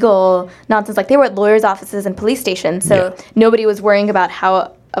the legal nonsense, like they were at lawyers' offices and police stations, so nobody was worrying about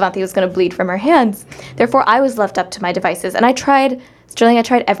how Avanti was going to bleed from her hands. Therefore, I was left up to my devices, and I tried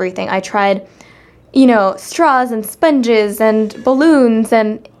everything. I tried, straws and sponges and balloons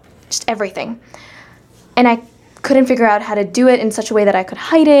and just everything. And I couldn't figure out how to do it in such a way that I could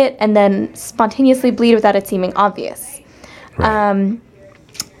hide it and then spontaneously bleed without it seeming obvious. Right.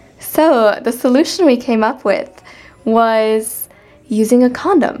 So the solution we came up with was using a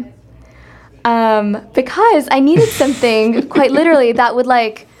condom. Because I needed something quite literally that would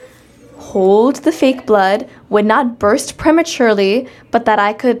hold the fake blood, would not burst prematurely, but that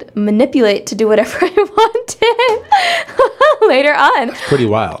I could manipulate to do whatever I wanted later on. That's pretty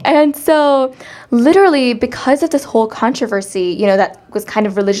wild. And so literally because of this whole controversy, that was kind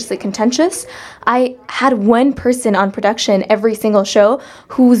of religiously contentious, I had one person on production every single show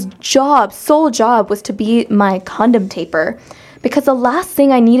whose sole job was to be my condom taper. Because the last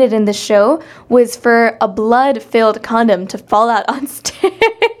thing I needed in the show was for a blood-filled condom to fall out on stage.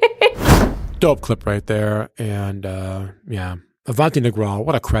 Dope clip right there. And Avanti Nagral,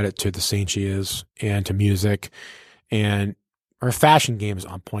 what a credit to the saint she is and to music. And her fashion game is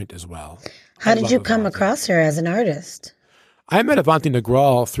on point as well. How did you come across her as an artist? I met Avanti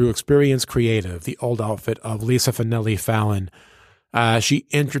Nagral through Experience Creative, the old outfit of Lisa Finelli Fallon. She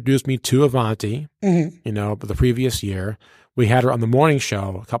introduced me to Avanti, the previous year. We had her on the morning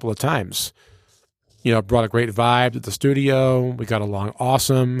show a couple of times. Brought a great vibe to the studio. We got along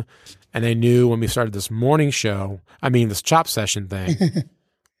awesome. And I knew when we started this morning show, this chop session thing,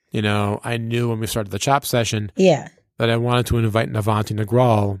 I knew when we started the chop session that I wanted to invite Avanti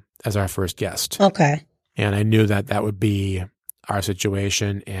Nagral as our first guest. Okay. And I knew that would be our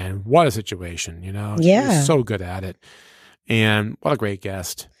situation. And what a situation, Yeah. She was so good at it. And what a great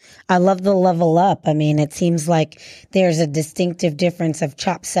guest. I love the level up. It seems like there's a distinctive difference of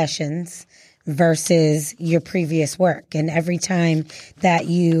chop sessions versus your previous work. And every time that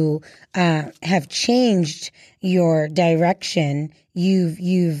you have changed your direction,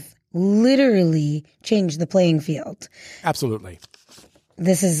 you've literally changed the playing field. Absolutely.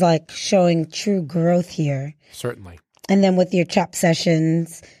 This is showing true growth here. Certainly. And then with your chop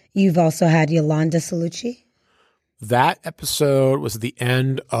sessions, you've also had Yolanda Cellucci. That episode was at the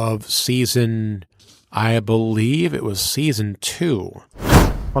end of season, I believe it was season 2.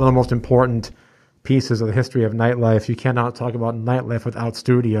 One of the most important pieces of the history of nightlife. You cannot talk about nightlife without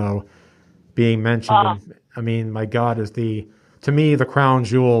studio being mentioned. And, my God, is to me, the crown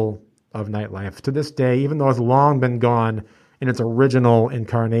jewel of nightlife. To this day, even though it's long been gone in its original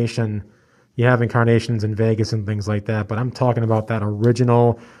incarnation, you have incarnations in Vegas and things like that, but I'm talking about that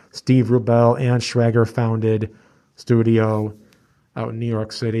original Steve Rubel and Schrager founded studio out in New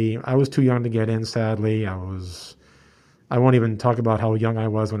York City. I was too young to get in, sadly. I won't even talk about how young I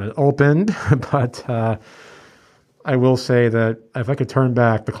was when it opened, but I will say that if I could turn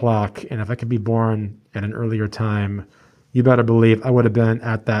back the clock and if I could be born at an earlier time, you better believe I would have been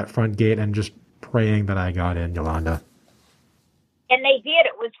at that front gate and just praying that I got in, Yolanda. And they did.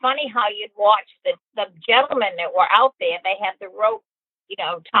 It was funny how you'd watch the gentlemen that were out there. They had the rope,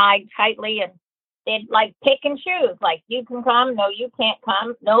 tied tightly, and they'd pick and choose. You can come. No, you can't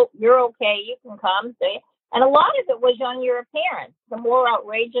come. Nope, you're okay. You can come. And a lot of it was on your appearance. The more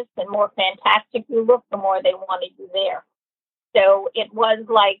outrageous and more fantastic you looked, the more they wanted you there. So it was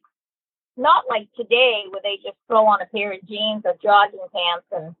not like today where they just throw on a pair of jeans or jogging pants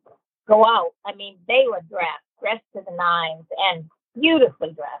and go out. They were dressed to the nines and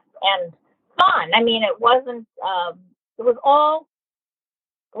beautifully dressed and fun. It wasn't, it was all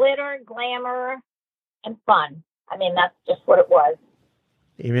glitter, glamour, and fun. That's just what it was.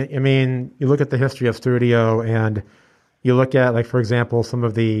 You look at the history of studio and you look at, for example, some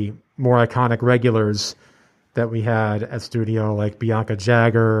of the more iconic regulars that we had at studio, like Bianca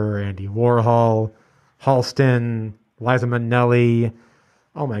Jagger, Andy Warhol, Halston, Liza Minnelli.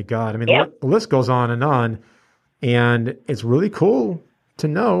 Oh, my God. The list goes on. And it's really cool to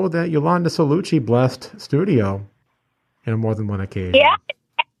know that Yolanda Cellucci blessed studio in more than one occasion. Yeah.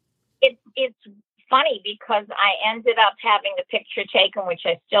 It's funny because I ended up having the picture taken, which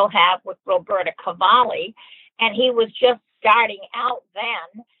I still have, with Roberta Cavalli, and he was just starting out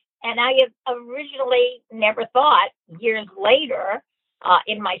then. And I originally never thought, years later,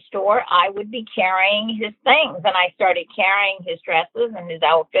 in my store, I would be carrying his things. And I started carrying his dresses and his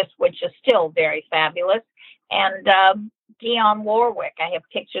outfits, which is still very fabulous. And Dionne Warwick, I have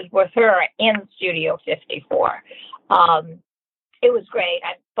pictures with her in Studio 54. It was great.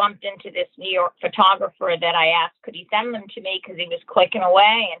 I bumped into this New York photographer that I asked, could he send them to me? Because he was clicking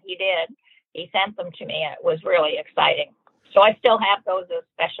away, and he did. He sent them to me, and it was really exciting. So I still have those as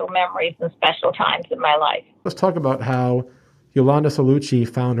special memories and special times in my life. Let's talk about how Yolanda Cellucci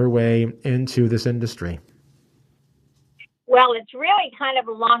found her way into this industry. Well, it's really kind of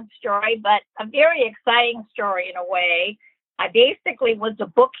a long story, but a very exciting story in a way. I basically was a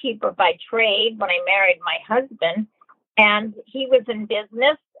bookkeeper by trade when I married my husband, and he was in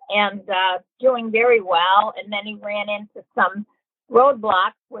business and doing very well. And then he ran into some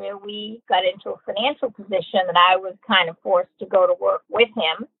roadblocks where we got into a financial position that I was kind of forced to go to work with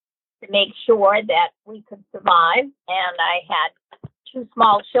him to make sure that we could survive. And I had 2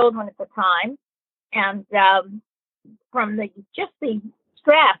 small children at the time. And from the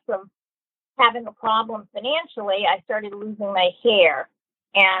stress of having a problem financially, I started losing my hair.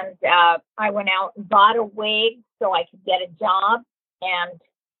 And I went out and bought a wig so I could get a job. And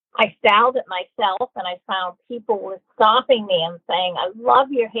I styled it myself, and I found people were stopping me and saying, I love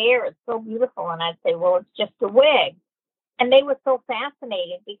your hair. It's so beautiful. And I'd say, well, it's just a wig. And they were so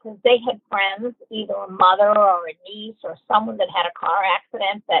fascinated because they had friends, either a mother or a niece or someone that had a car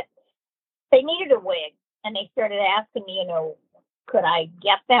accident, that they needed a wig. And they started asking me, could I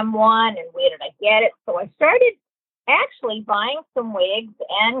get them one, and where did I get it? So I started actually buying some wigs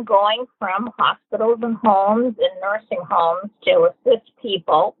and going from hospitals and homes and nursing homes to assist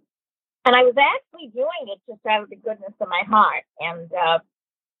people. And I was actually doing it just out of the goodness of my heart. And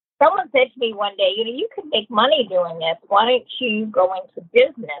someone said to me one day, you could make money doing this. Why don't you go into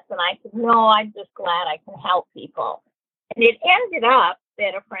business? And I said, no, I'm just glad I can help people. And it ended up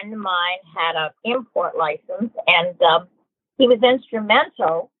that a friend of mine had an import license, and he was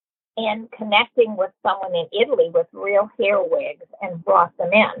instrumental in connecting with someone in Italy with real hair wigs and brought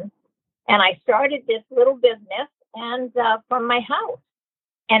them in. And I started this little business and from my house.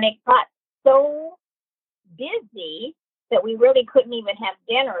 And it got so busy that we really couldn't even have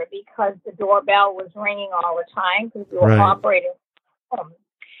dinner because the doorbell was ringing all the time because we were operating home.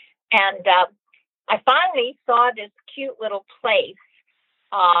 And I finally saw this cute little place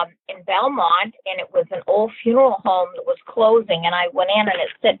in Belmont, and it was an old funeral home that was closing, and I went in and it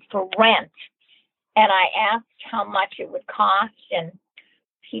said for rent. And I asked how much it would cost, and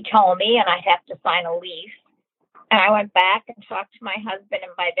he told me, and I have to sign a lease. And I went back and talked to my husband,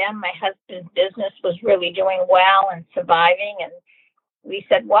 and by then my husband's business was really doing well and surviving. And we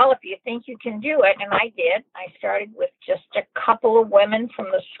said, well, if you think you can do it, and I did. I started with just a couple of women from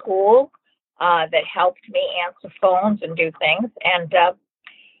the school that helped me answer phones and do things. And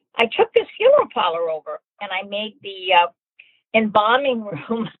I took this funeral parlor over, and I made the embalming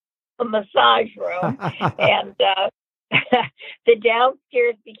room a massage room, and the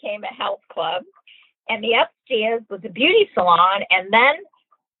downstairs became a health club, and the upstairs was a beauty salon. And then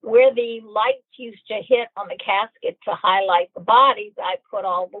where the lights used to hit on the casket to highlight the bodies, I put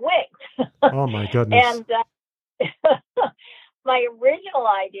all the wigs. Oh, my goodness. And my original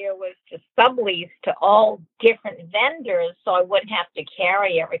idea was to sublease to all different vendors so I wouldn't have to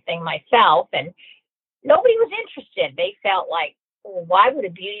carry everything myself. And nobody was interested. They felt like, well, why would a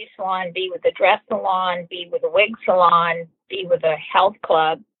beauty salon be with a dress salon, be with a wig salon, be with a health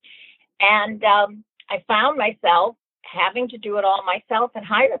club? And I found myself having to do it all myself and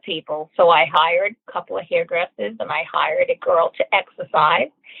hire people. So I hired a couple of hairdressers, and I hired a girl to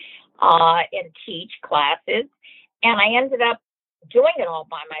exercise and teach classes. And I ended up doing it all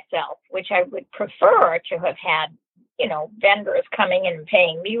by myself, which I would prefer to have had, vendors coming in and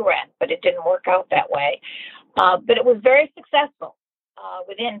paying me rent, but it didn't work out that way. But it was very successful.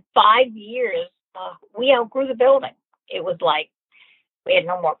 Within 5 years, we outgrew the building. It was like we had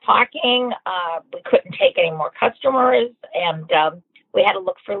no more parking. We couldn't take any more customers, and we had to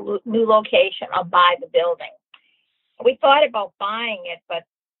look for a new location or buy the building. We thought about buying it, but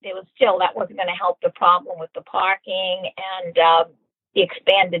that wasn't going to help the problem with the parking and the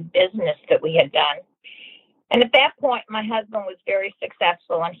expanded business that we had done. And at that point, my husband was very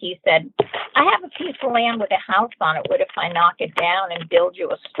successful, and he said, I have a piece of land with a house on it. What if I knock it down and build you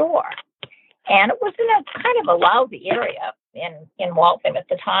a store? And it was in a kind of a lousy area in Waltham at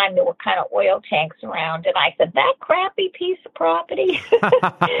the time. There were kind of oil tanks around. And I said, that crappy piece of property?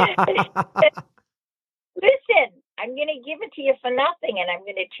 And he said, listen, I'm going to give it to you for nothing, and I'm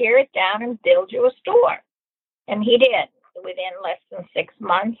going to tear it down and build you a store. And he did. Within less than 6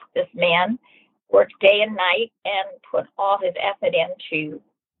 months, this man worked day and night and put all his effort into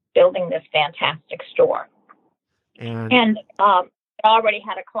building this fantastic store. And it already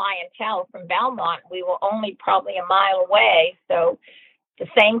had a clientele from Belmont. We were only probably a mile away, so the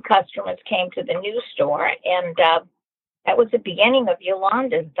same customers came to the new store, and that was the beginning of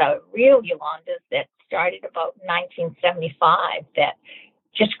Yolanda's, the real Yolanda's, that started about 1975, that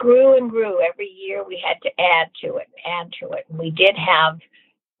just grew and grew. Every year we had to add to it and add to it. And we did have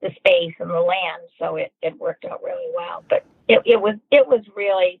the space and the land, so it worked out really well. But it was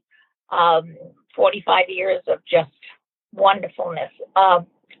really 45 years of just wonderfulness.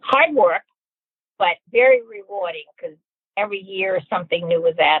 Hard work, but very rewarding, because every year something new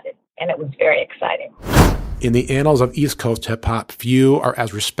was added, and it was very exciting. In the annals of East Coast hip-hop, few are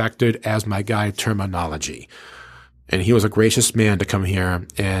as respected as my guy Termanology. And he was a gracious man to come here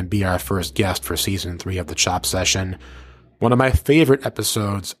and be our first guest for Season 3 of the Chop Session. One of my favorite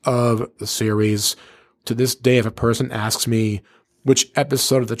episodes of the series. To this day, if a person asks me, which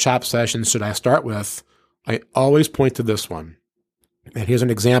episode of the Chop Session should I start with, I always point to this one. And here's an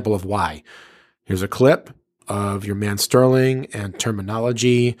example of why. Here's a clip of your man Sterling and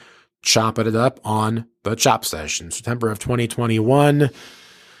Termanology chopping it up on the Chop Session, September of 2021.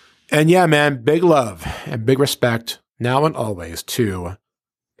 And yeah, man, big love and big respect now and always to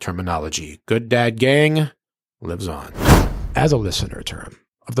Termanology. Good Dad Gang lives on. As a listener term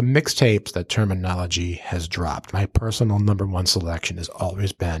of the mixtapes that Termanology has dropped, my personal number one selection has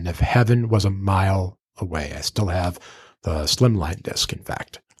always been If Heaven Was a Mile Away. I still have the Slimline disc, in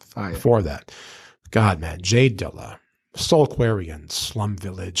fact. Fire. Before that. God, man, Jay Dilla, Soulquarian, Slum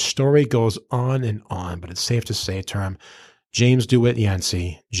Village. Story goes on, but it's safe to say, term, James DeWitt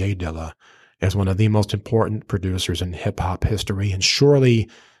Yancey, Jay Dilla, is one of the most important producers in hip-hop history and surely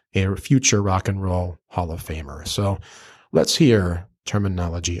a future rock and roll Hall of Famer. So let's hear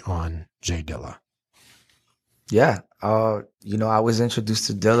Termanology on Jay Dilla. Yeah. I was introduced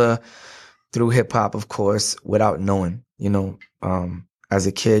to Dilla through hip-hop, of course, without knowing. As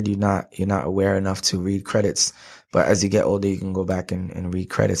a kid, you're not aware enough to read credits. But as you get older, you can go back and read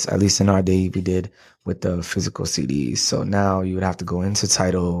credits. At least in our day, we did with the physical CDs. So now you would have to go into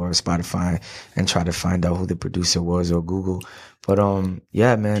Tidal or Spotify and try to find out who the producer was, or Google. But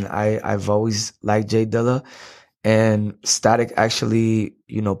yeah, man, I've always liked Jay Dilla, and Static actually,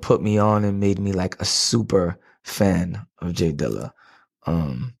 put me on and made me like a super fan of Jay Dilla.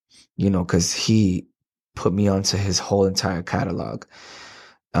 Because he put me onto his whole entire catalog.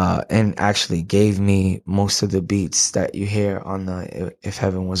 And actually gave me most of the beats that you hear on the If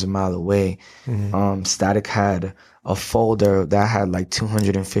Heaven Was a Mile Away. Mm-hmm. Static had a folder that had like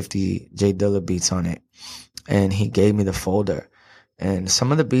 250 Jay Dilla beats on it. And he gave me the folder. And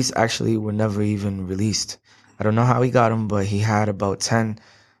some of the beats actually were never even released. I don't know how he got them, but he had about 10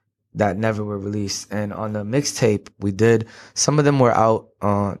 that never were released. And on the mixtape, some of them were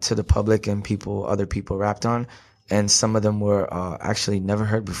out to the public and other people rapped on. And some of them were actually never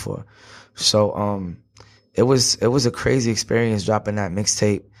heard before. So it was a crazy experience dropping that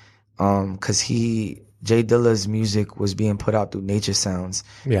mixtape, because Jay Dilla's music was being put out through Nature Sounds.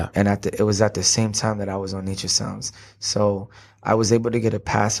 Yeah. And it was at the same time that I was on Nature Sounds. So I was able to get a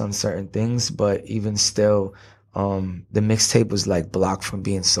pass on certain things, but even still, the mixtape was like blocked from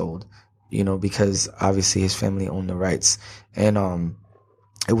being sold, because obviously his family owned the rights. And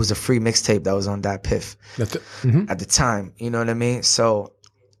it was a free mixtape that was on that Piff at the time. You know what I mean? So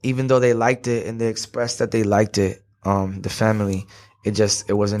even though they liked it and they expressed that they liked it, the family,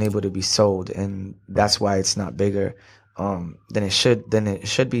 it wasn't able to be sold, and that's why it's not bigger than it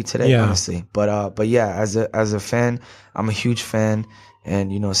should be today, honestly. But yeah, as a fan, I'm a huge fan,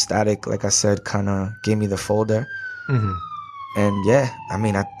 and Static, like I said, kind of gave me the folder. Mm-hmm. And yeah, I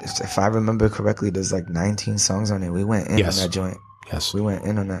mean, if I remember correctly, there's like 19 songs on it. We went in on that joint. Yes. We went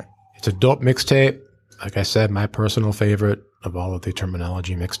in on that. It's a dope mixtape. Like I said, my personal favorite of all of the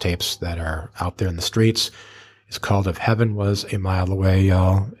Termanology mixtapes that are out there in the streets is called If Heaven Was a Mile Away,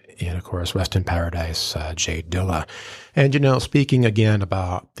 y'all. And of course, Rest in Paradise, Jay Dilla. And, speaking again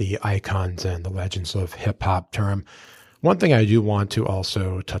about the icons and the legends of hip hop term, one thing I do want to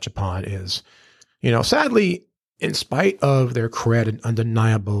also touch upon is, sadly, in spite of their cred and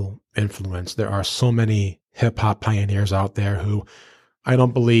undeniable influence, there are so many hip-hop pioneers out there who I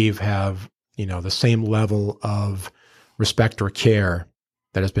don't believe have, the same level of respect or care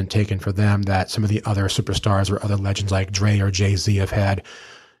that has been taken for them that some of the other superstars or other legends like Dre or Jay-Z have had.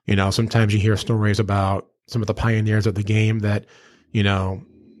 Sometimes you hear stories about some of the pioneers of the game that,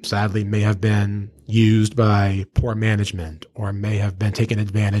 sadly may have been used by poor management or may have been taken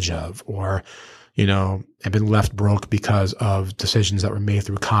advantage of, or, had been left broke because of decisions that were made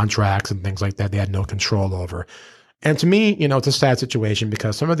through contracts and things like that they had no control over. And to me, it's a sad situation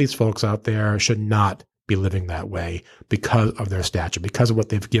because some of these folks out there should not be living that way because of their stature, because of what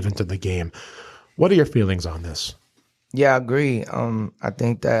they've given to the game. What are your feelings on this? Yeah, I agree. I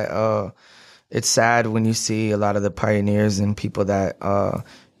think that it's sad when you see a lot of the pioneers and people that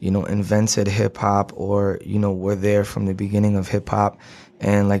invented hip hop or were there from the beginning of hip hop,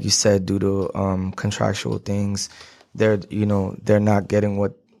 and like you said, due to contractual things, they're not getting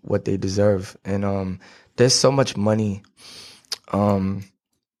what they deserve. And there's so much money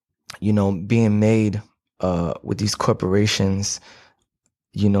being made with these corporations,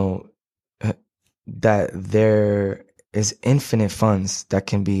 that there is infinite funds that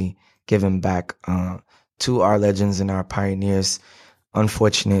can be given back to our legends and our pioneers.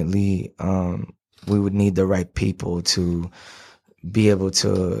 Unfortunately, we would need the right people to be able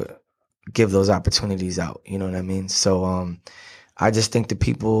to give those opportunities out. You know what I mean? So I just think the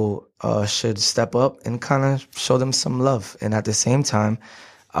people should step up and kind of show them some love. And at the same time,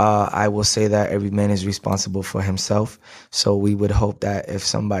 I will say that every man is responsible for himself. So we would hope that if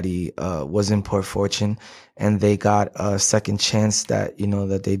somebody was in poor fortune and they got a second chance, that,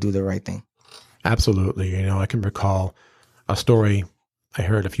 that they do the right thing. Absolutely. I can recall a story I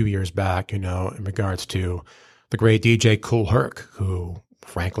heard a few years back, in regards to the great DJ Kool Herc, who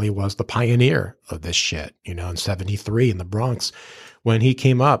frankly was the pioneer of this shit, in 73 in the Bronx, when he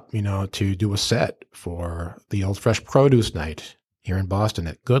came up, to do a set for the old Fresh Produce night here in Boston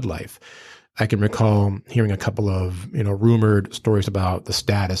at Good Life. I can recall hearing a couple of, rumored stories about the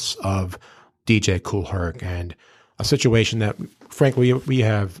status of DJ Kool Herc and a situation that, frankly, we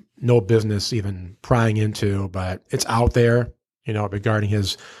have no business even prying into, but it's out there, regarding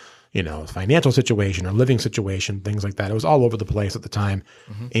his, financial situation or living situation, things like that. It was all over the place at the time.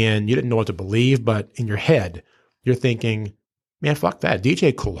 Mm-hmm. And you didn't know what to believe, but in your head, you're thinking, man, fuck that.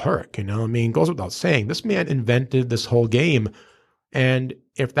 DJ Kool Herc, goes without saying, this man invented this whole game. And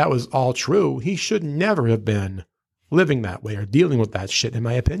if that was all true, he should never have been living that way or dealing with that shit, in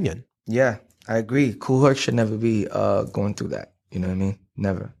my opinion. Yeah, I agree. Kool Herc should never be going through that. You know what I mean?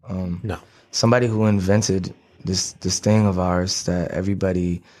 Never. No. Somebody who invented this thing of ours that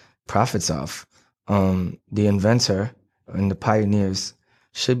everybody profits off, the inventor and the pioneers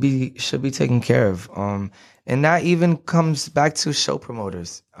should be taken care of. And that even comes back to show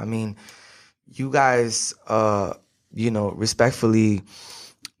promoters. I mean, you guys, respectfully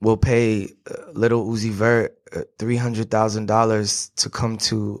will pay Little Uzi Vert $300,000 to come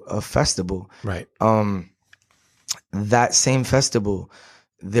to a festival. Right. That same festival,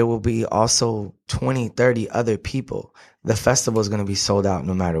 there will be also 20, 30 other people. The festival is going to be sold out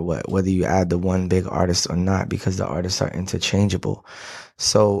no matter what, whether you add the one big artist or not, because the artists are interchangeable.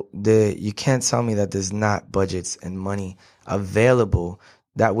 So you can't tell me that there's not budgets and money available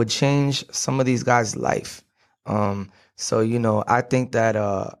that would change some of these guys' life. So, I think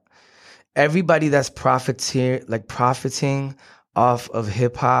that everybody that's profiting off of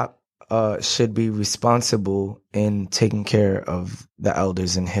hip hop should be responsible in taking care of the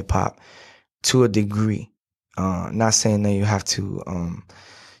elders in hip hop to a degree. Not saying that you have to,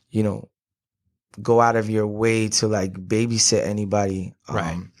 go out of your way to like babysit anybody,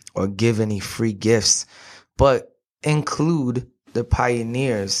 right, or give any free gifts, but include the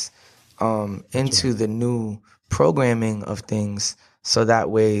pioneers into the new programming of things, so that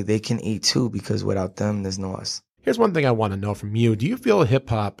way they can eat too, because without them, there's no us. Here's one thing I want to know from you. Do you feel hip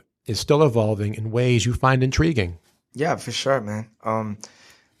hop is still evolving in ways you find intriguing? Yeah, for sure, man.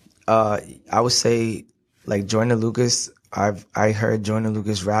 I would say like Joyner Lucas. I heard Joyner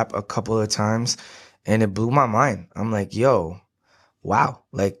Lucas rap a couple of times, and it blew my mind. I'm like, yo, wow.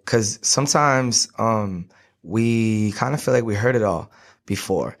 Like, cause sometimes we kind of feel like we heard it all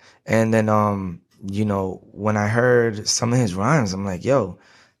before. And then when I heard some of his rhymes, I'm like, yo,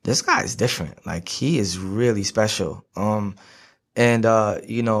 this guy's different. Like, he is really special. I've heard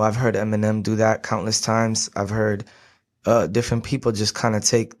Eminem do that countless times. I've heard different people just kind of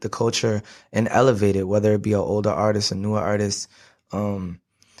take the culture and elevate it, whether it be an older artist, a newer artist.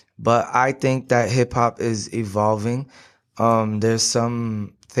 But I think that hip hop is evolving. There's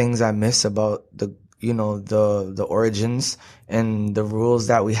some things I miss about the origins and the rules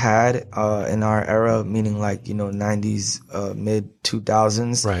that we had in our era, meaning like 90s, mid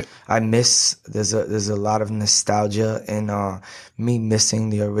 2000s. Right. I miss there's a lot of nostalgia in me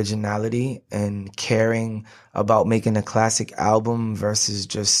missing the originality and caring about making a classic album versus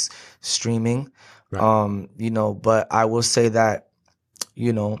just streaming. Right. But I will say that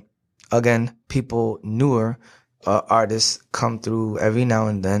again, people newer artists come through every now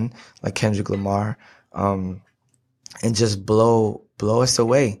and then, like Kendrick Lamar, and just blow us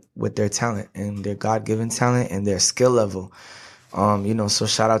away with their talent and their God-given talent and their skill level. So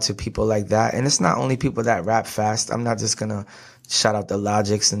shout out to people like that. And it's not only people that rap fast. I'm not just gonna shout out the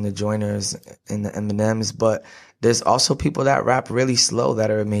Logics and the Joiners and the Eminems, but there's also people that rap really slow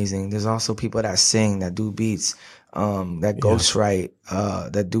that are amazing. There's also people that sing, that do beats, that ghostwrite,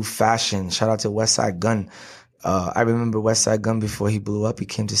 that do fashion. Shout out to Westside Gunn. I remember Westside Gunn before he blew up. He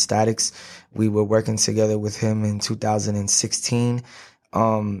came to Statics. We were working together with him in 2016.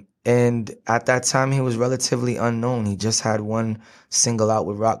 And at that time, he was relatively unknown. He just had one single out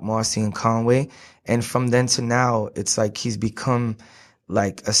with Rock Marcy and Conway. And from then to now, it's like he's become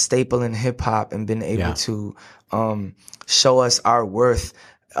like a staple in hip hop and been able to show us our worth.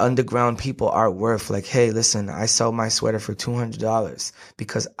 Underground people are worth, like, hey, listen, I sell my sweater for $200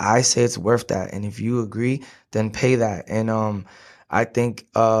 because I say it's worth that. And if you agree, then pay that. And I think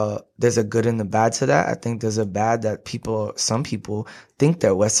there's a good and the bad to that. I think there's a bad that some people think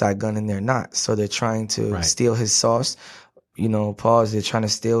they're Westside Gunn and they're not. So they're trying to steal his sauce. They're trying to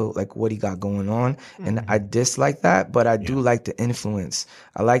steal like what he got going on. Mm-hmm. And I dislike that, but I do like the influence.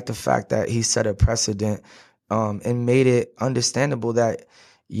 I like the fact that he set a precedent and made it understandable that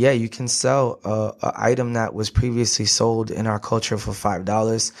you can sell a item that was previously sold in our culture for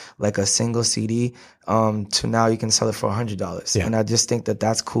 $5, like a single CD, to now you can sell it for $100. Yeah. And I just think that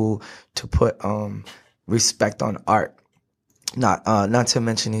that's cool to put respect on art. Not to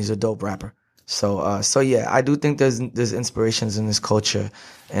mention he's a dope rapper. So I do think there's inspirations in this culture,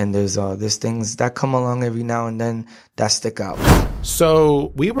 and there's things that come along every now and then that stick out.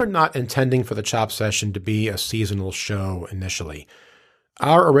 So we were not intending for the Chop Session to be a seasonal show initially.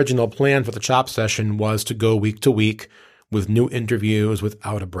 Our original plan for the Chop Session was to go week to week with new interviews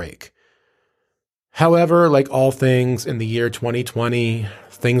without a break. However, like all things in the year 2020,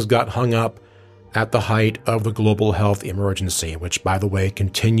 things got hung up at the height of the global health emergency, which, by the way,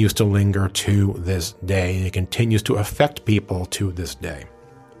 continues to linger to this day. It continues to affect people to this day.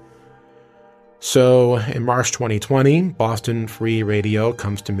 So in March 2020, Boston Free Radio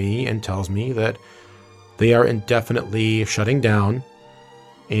comes to me and tells me that they are indefinitely shutting down,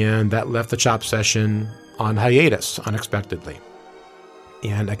 and that left the Chop Session on hiatus unexpectedly.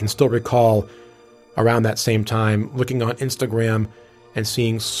 And I can still recall around that same time looking on Instagram and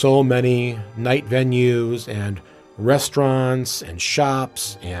seeing so many night venues and restaurants and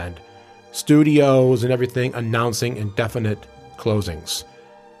shops and studios and everything announcing indefinite closings,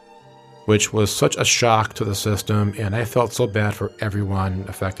 which was such a shock to the system, and I felt so bad for everyone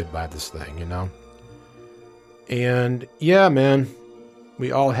affected by this thing, And yeah, man,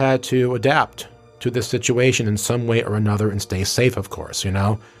 we all had to adapt to this situation in some way or another and stay safe, of course,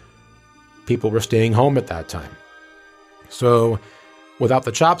 People were staying home at that time. So without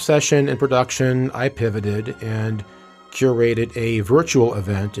the Chop Session in production, I pivoted and curated a virtual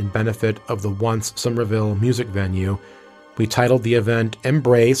event in benefit of the once Somerville music venue. We titled the event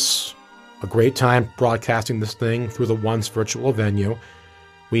Embrace, a great time broadcasting this thing through the once virtual venue.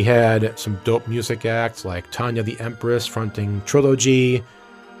 We had some dope music acts like Tanya the Empress fronting Trilogy.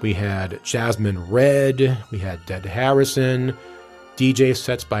 We had Jasmine Red. We had Dead Harrison. DJ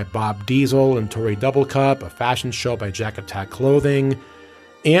sets by Bob Diesel and Tori Doublecup. A fashion show by Jack Attack Clothing.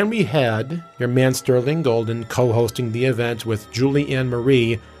 And we had your man Sterling Golden co-hosting the event with Julie Ann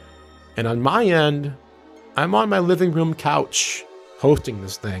Marie. And on my end, I'm on my living room couch hosting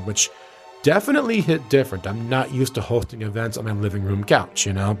this thing, which definitely hit different. I'm not used to hosting events on my living room couch,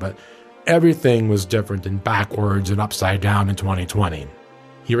 but everything was different and backwards and upside down in 2020.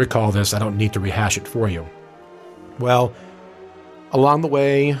 You recall this, I don't need to rehash it for you. Well, along the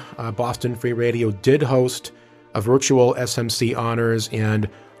way, Boston Free Radio did host a virtual SMC honors and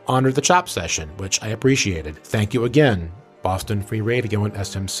honored the Chop Session, which I appreciated. Thank you again, Boston Free Radio and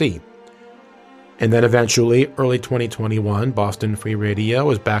SMC. And then eventually, early 2021, Boston Free Radio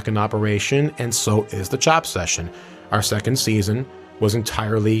is back in operation, and so is the Chop Session. Our second season was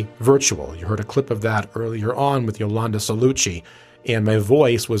entirely virtual. You heard a clip of that earlier on with Yolanda Cellucci, and my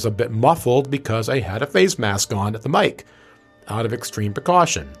voice was a bit muffled because I had a face mask on at the mic, out of extreme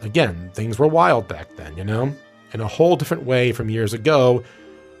precaution. Again, things were wild back then, in a whole different way from years ago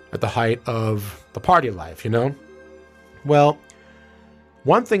at the height of the party life, Well,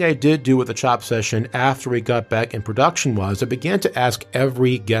 one thing I did do with the Chop Session after we got back in production was I began to ask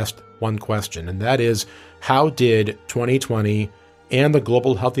every guest one question, and that is, how did 2020 and the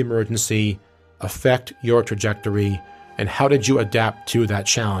global health emergency affect your trajectory, and how did you adapt to that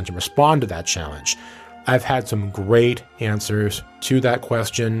challenge and respond to that challenge? I've had some great answers to that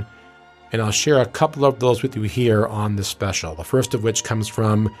question, and I'll share a couple of those with you here on this special. The first of which comes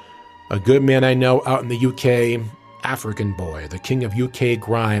from a good man I know out in the UK, Afrikan Boy, the king of UK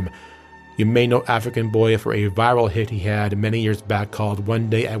grime. You may know Afrikan Boy for a viral hit he had many years back called One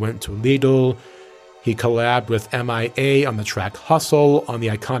Day I Went to Lidl. He collabed with MIA on the track Hustle on the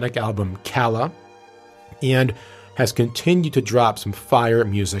iconic album Kala, and has continued to drop some fire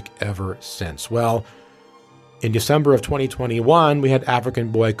music ever since. Well, in December of 2021, we had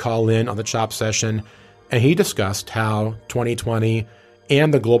Afrikan Boy call in on the Chop session, and he discussed how 2020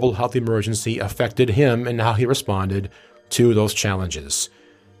 and the global health emergency affected him and how he responded to those challenges.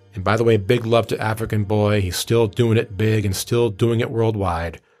 And by the way, big love to Afrikan Boy. He's still doing it big and still doing it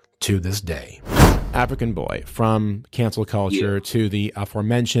worldwide to this day. Afrikan Boy, from cancel culture to the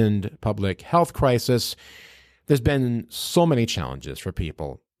aforementioned public health crisis, there's been so many challenges for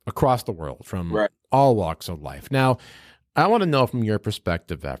people across the world from all walks of life. Now, I want to know from your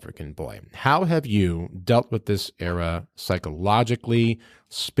perspective, Afrikan Boy, how have you dealt with this era psychologically,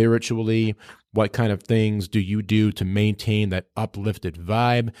 spiritually? What kind of things do you do to maintain that uplifted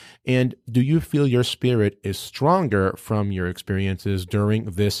vibe? And do you feel your spirit is stronger from your experiences during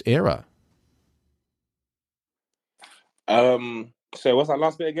this era? So what's that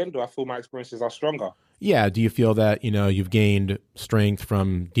last bit again? Do I feel my experiences are stronger? Yeah. Do you feel that, you've gained strength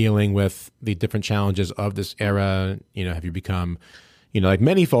from dealing with the different challenges of this era? Have you become, like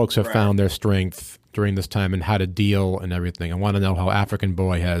many folks have found their strength during this time and how to deal and everything? I want to know how Afrikan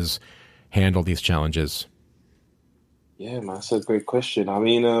Boy has handled these challenges. Yeah, man, that's a great question. I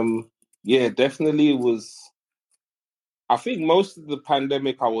mean, definitely it was. I think most of the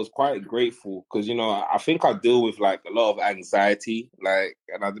pandemic I was quite grateful because, I think I deal with like a lot of anxiety,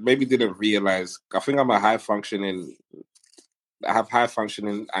 and I maybe didn't realize. I think I have high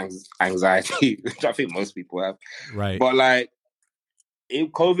functioning anxiety, which I think most people have. Right. But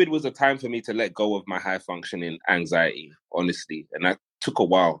COVID was a time for me to let go of my high functioning anxiety, honestly. And that took a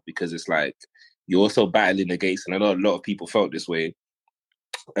while because it's like you're also battling against, and I know a lot of people felt this way.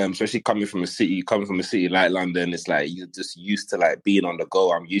 Especially coming from a city like London, it's like you're just used to like being on the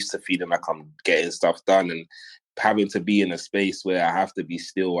go. I'm used to feeling like I'm getting stuff done and having to be in a space where I have to be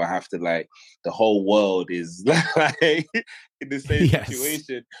still. I have to the whole world is like in the same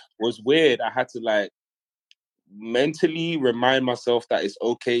situation was weird. I had to mentally remind myself that it's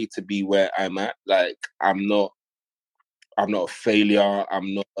okay to be where I'm at. I'm not a failure.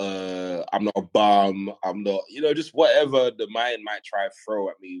 I'm not a bum. I'm not, just whatever the mind might try to throw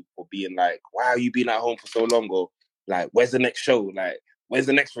at me for being like, wow, you've been at home for so long, or where's the next show? Where's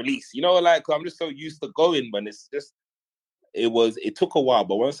the next release? I'm just so used to going, but it's just, it took a while.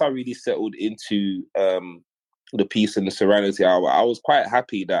 But once I really settled into the peace and the serenity, I was quite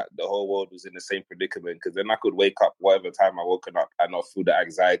happy that the whole world was in the same predicament, because then I could wake up whatever time I woken up and not feel the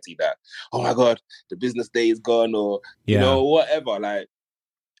anxiety that, oh my God, the business day is gone, or whatever,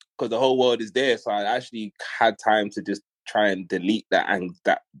 because the whole world is there. So I actually had time to just try and delete that and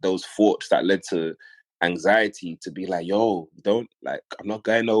those thoughts that led to anxiety, to be like, yo, I'm not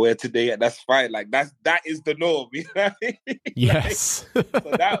going nowhere today, and that's fine. That is the norm. You know what I mean? Yes. So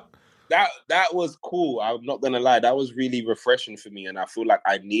that was cool. I'm not gonna lie, that was really refreshing for me, and I feel like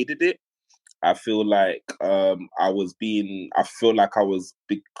I needed it. I feel like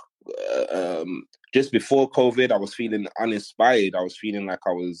just before COVID, I was feeling uninspired. I was feeling like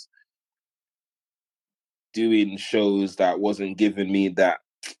I was doing shows that wasn't giving me that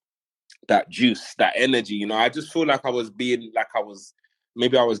juice, that energy. I just feel like I was getting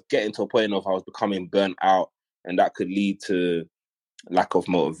to a point of I was becoming burnt out, and that could lead to lack of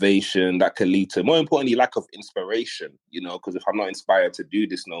motivation. That could lead to, more importantly, lack of inspiration, because if I'm not inspired to do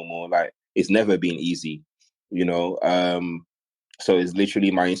this no more, it's never been easy, so it's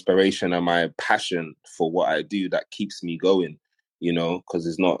literally my inspiration and my passion for what I do that keeps me going, because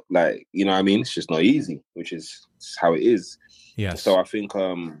it's not it's just not easy, which is how it is. Yes. So I think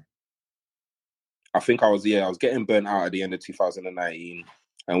I was getting burnt out at the end of 2019,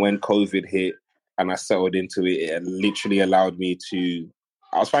 and when COVID hit and I settled into it, it literally allowed me to.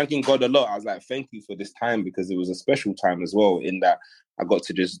 I was thanking God a lot. I was like, thank you for this time, because it was a special time as well, in that I got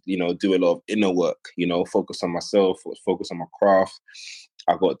to just, do a lot of inner work, focus on myself, focus on my craft.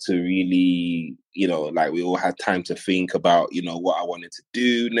 I got to really, we all had time to think about, what I wanted to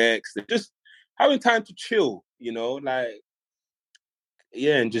do next. Just having time to chill, and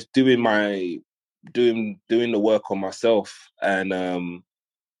just doing the work on myself. And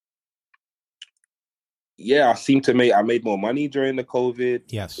I made more money during the COVID.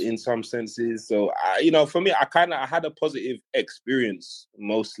 Yes. In some senses. So for me, I had a positive experience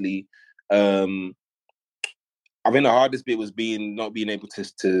mostly. I think the hardest bit was not being able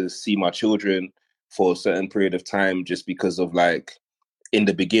to see my children for a certain period of time, just because of like, in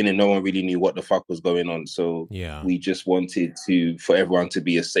the beginning, no one really knew what the fuck was going on. So we just wanted for everyone to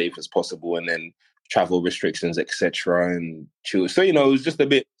be as safe as possible, and then travel restrictions, etc. And chill. So, it was just a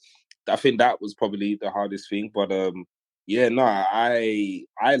bit, I think that was probably the hardest thing. But I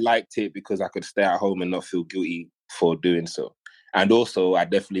liked it because I could stay at home and not feel guilty for doing so. And also, I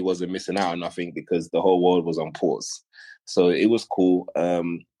definitely wasn't missing out on nothing because the whole world was on pause. So it was cool. I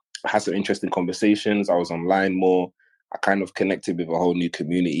had some interesting conversations. I was online more. I kind of connected with a whole new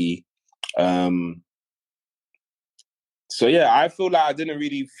community. So yeah, I feel like I didn't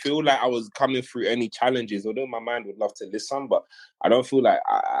really feel like I was coming through any challenges, although my mind would love to listen, but I don't feel like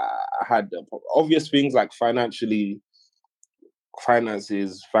I had obvious things like finances,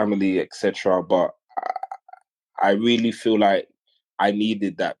 family, etc. But I really feel like I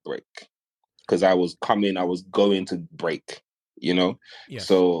needed that break because I was going to break, Yes.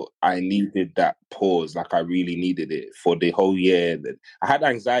 So I needed that pause. Like I really needed it for the whole year. I had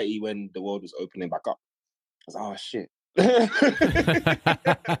anxiety when the world was opening back up. I was like, oh shit.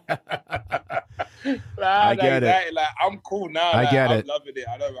 I get it. Like I'm cool now. I get it. I'm loving it.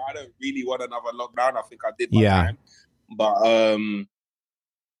 I don't really want another lockdown. I think I did my time. But and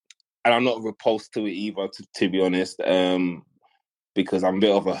I'm not repulsed to it either, to be honest. Because I'm a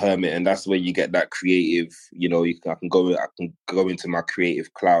bit of a hermit, and that's where you get that creative. I can go into my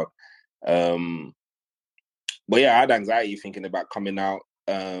creative cloud. But yeah, I had anxiety thinking about coming out.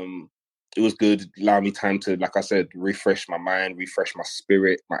 It was good. Allowed me time to, like I said, refresh my mind, refresh my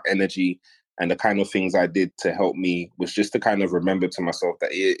spirit, my energy, and the kind of things I did to help me was just to kind of remember to myself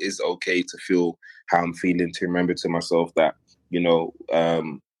that it is okay to feel how I'm feeling. To remember to myself that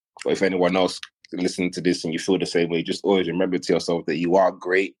if anyone else listening to this and you feel the same way, just always remember to yourself that you are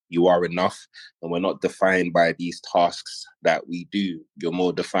great, you are enough, and we're not defined by these tasks that we do. You're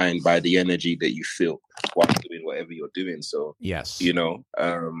more defined by the energy that you feel while doing whatever you're doing. So yes, exactly,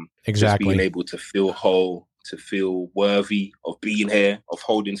 just being able to feel whole, to feel worthy of being here, of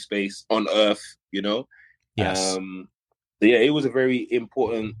holding space on earth, Yes. So yeah, it was a very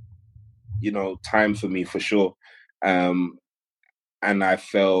important time for me for sure. And I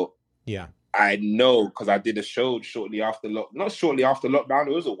felt I know, because I did a show not shortly after lockdown.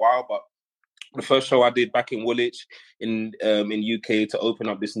 It was a while, but the first show I did back in Woolwich in UK to open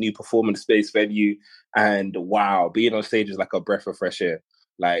up this new performance space venue, and wow, being on stage is like a breath of fresh air.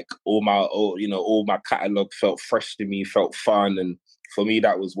 Like all my catalog felt fresh to me, felt fun, and for me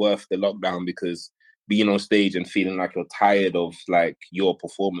that was worth the lockdown, because being on stage and feeling like you're tired of like your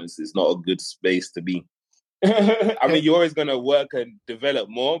performance is not a good space to be. I mean, you're always gonna work and develop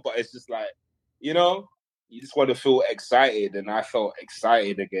more, but it's just like, you just want to feel excited, and I felt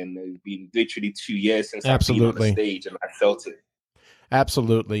excited again. It's been literally 2 years since I've been on the stage, and I felt it.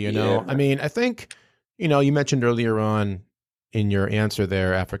 Absolutely, I mean, I think, you mentioned earlier on in your answer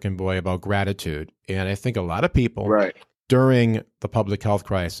there, Afrikan Boy, about gratitude, and I think a lot of people, during the public health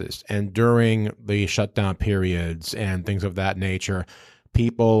crisis and during the shutdown periods and things of that nature,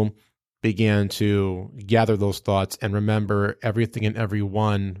 people began to gather those thoughts and remember everything and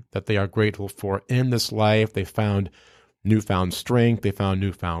everyone that they are grateful for in this life. They found newfound strength. They found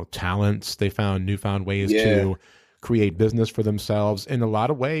newfound talents. They found newfound ways to create business for themselves. In a lot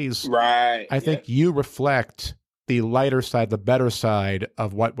of ways, I think you reflect the lighter side, the better side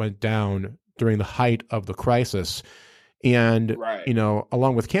of what went down during the height of the crisis. And,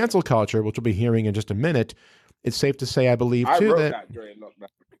 along with cancel culture, which we'll be hearing in just a minute, it's safe to say, I believe, too, that during lockdown.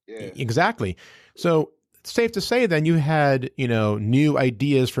 Yeah. Exactly. So it's safe to say then you had, new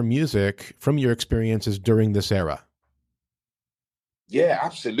ideas for music from your experiences during this era. Yeah,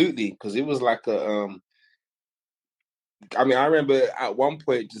 absolutely. Because it was like I remember at one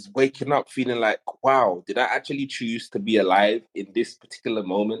point just waking up feeling like, wow, did I actually choose to be alive in this particular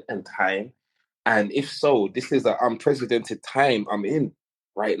moment and time? And if so, this is an unprecedented time I'm in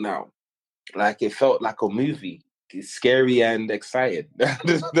right now. Like, it felt like a movie. It's scary and excited.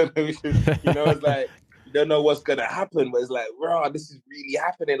 It's like, you don't know what's going to happen, but it's like, bro, this is really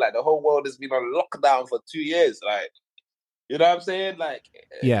happening. Like, the whole world has been on lockdown for 2 years. Like, you know what I'm saying? Like,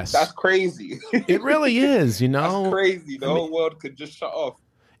 yes, that's crazy. It really is, That's crazy. The whole world could just shut off.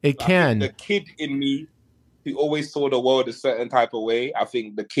 It can. The kid in me who always saw the world a certain type of way, I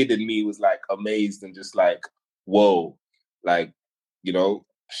think the kid in me was like amazed and just like, whoa, like,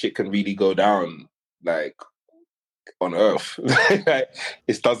 shit can really go down, like, on earth. Like,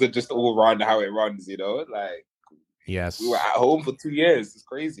 it doesn't just all run how it runs, like, yes, we were at home for 2 years. It's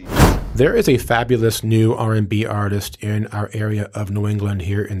crazy. There is a fabulous new R&B artist in our area of New England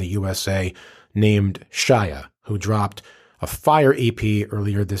here in the USA named Shia, who dropped a fire EP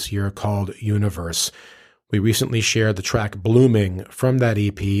earlier this year called Universe. We recently shared the track Blooming from that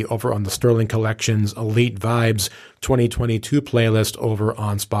EP over on the Sterling Collection's Elite Vibes 2022 playlist over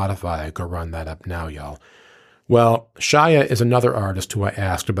on Spotify. Go run that up now, y'all. Well, Shia is another artist who I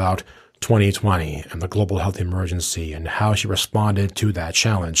asked about 2020 and the global health emergency and how she responded to that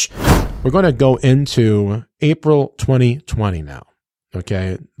challenge. We're going to go into April 2020 now,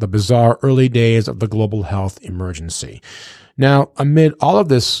 okay? The bizarre early days of the global health emergency. Now, amid all of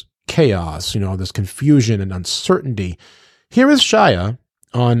this chaos, this confusion and uncertainty, here is Shia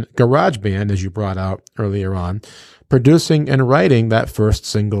on GarageBand, as you brought out earlier on, producing and writing that first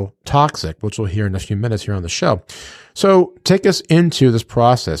single, Toxic, which we'll hear in a few minutes here on the show. So take us into this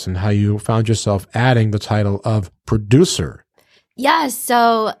process and how you found yourself adding the title of producer. Yeah,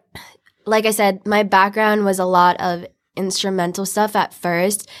 so like I said, my background was a lot of instrumental stuff at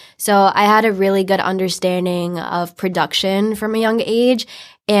first. So I had a really good understanding of production from a young age.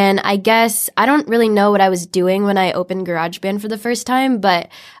 And I guess I don't really know what I was doing when I opened GarageBand for the first time, but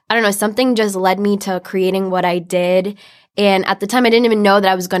I don't know, something just led me to creating what I did. And at the time, I didn't even know that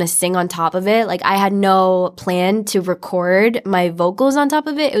I was going to sing on top of it. Like, I had no plan to record my vocals on top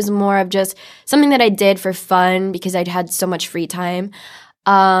of it. It was more of just something that I did for fun because I'd had so much free time.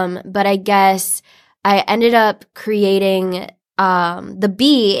 But I guess I ended up creating the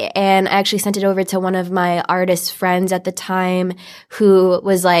beat, and I actually sent it over to one of my artist friends at the time who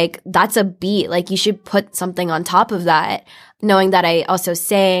was like, that's a beat. Like, you should put something on top of that, knowing that I also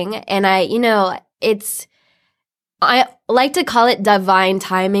sang. And I like to call it divine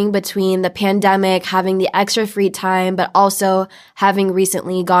timing between the pandemic, having the extra free time, but also having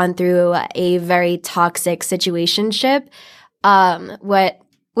recently gone through a very toxic situationship,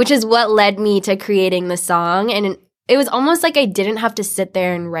 which is what led me to creating the song. And it was almost like I didn't have to sit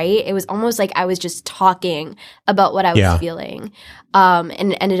there and write. It was almost like I was just talking about what I was feeling,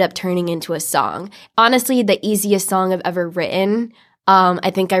 and it ended up turning into a song. Honestly, the easiest song I've ever written.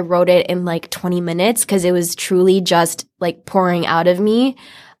 I think I wrote it in like 20 minutes because it was truly just like pouring out of me.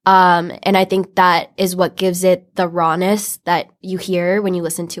 And I think that is what gives it the rawness that you hear when you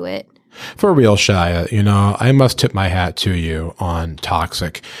listen to it. For real, Shia, I must tip my hat to you on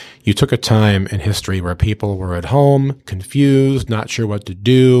Toxic. You took a time in history where people were at home, confused, not sure what to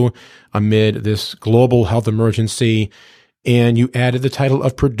do amid this global health emergency, and you added the title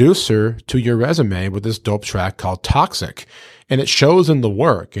of producer to your resume with this dope track called Toxic. And it shows in the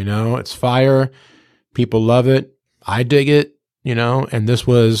work, it's fire. People love it. I dig it, and this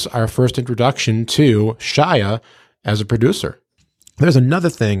was our first introduction to Shia as a producer. There's another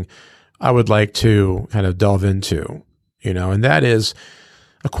thing I would like to kind of delve into, and that is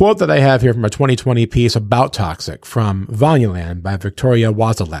a quote that I have here from a 2020 piece about Toxic from Voluland by Victoria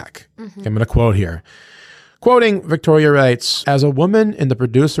Wazalak. I'm going to quote here. Quoting, Victoria writes, as a woman in the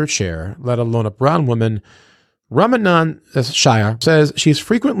producer chair, let alone a brown woman, Ramanan Shia says she's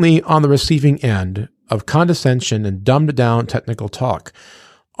frequently on the receiving end of condescension and dumbed-down technical talk.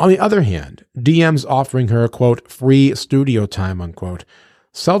 On the other hand, DMs offering her, quote, free studio time, unquote,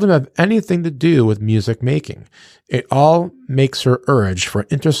 seldom have anything to do with music making. It all makes her urge for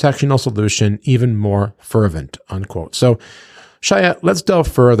intersectional solution even more fervent, unquote. So, Shia, let's delve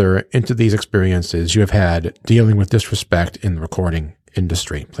further into these experiences you have had dealing with disrespect in the recording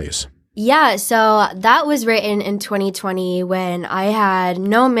industry, please. Yeah, so that was written in 2020 when I had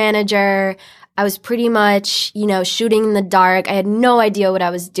no manager. I was pretty much, shooting in the dark. I had no idea what I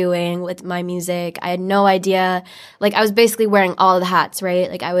was doing with my music. I had no idea. Like, I was basically wearing all the hats, right?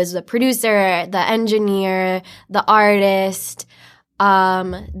 Like, I was the producer, the engineer, the artist,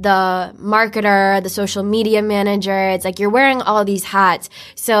 the marketer, the social media manager. It's like you're wearing all these hats.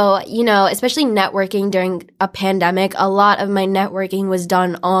 So, especially networking during a pandemic, a lot of my networking was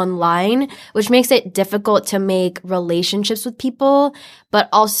done online, which makes it difficult to make relationships with people, but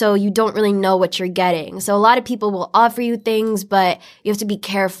also you don't really know what you're getting. So a lot of people will offer you things, but you have to be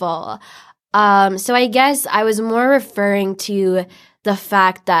careful. So I guess I was more referring to the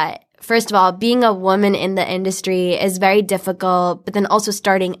fact that, first of all, being a woman in the industry is very difficult, but then also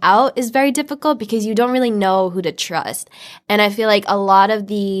starting out is very difficult because you don't really know who to trust. And I feel like a lot of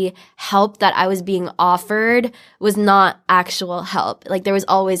the help that I was being offered was not actual help. Like, there was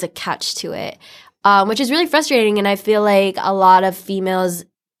always a catch to it, which is really frustrating. And I feel like a lot of females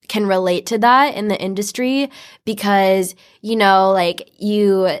can relate to that in the industry because,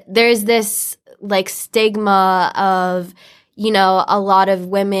 there's this like stigma of, a lot of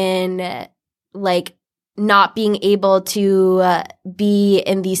women, like, not being able to be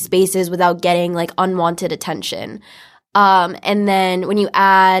in these spaces without getting, like, unwanted attention. And then when you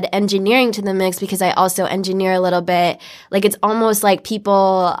add engineering to the mix, because I also engineer a little bit, like it's almost like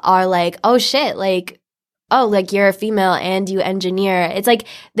people are like, oh shit, like, oh, like you're a female and you engineer. It's like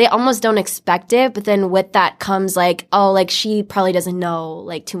they almost don't expect it, but then with that comes like, oh, like she probably doesn't know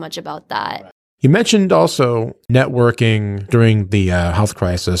like too much about that. You mentioned also networking during the health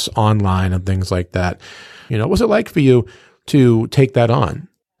crisis online and things like that. You know, what was it like for you to take that on?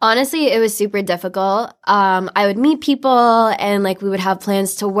 Honestly, it was super difficult. I would meet people and like we would have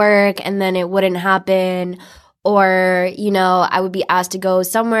plans to work and then it wouldn't happen. Or, you know, I would be asked to go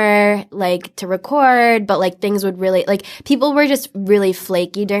somewhere like to record, but like things would really like people were just really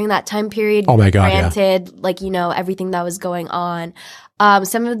flaky during that time period. Oh my God. Granted, like, you know, everything that was going on.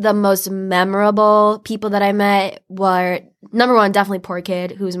 Some of the most memorable people that I met were number one, definitely Poor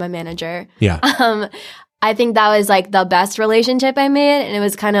Kid, who's my manager. Yeah. I think that was like the best relationship I made. And it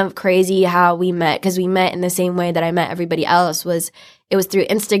was kind of crazy how we met because we met in the same way that I met everybody else it was through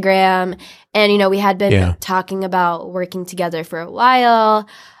Instagram. And, you know, we had been talking about working together for a while.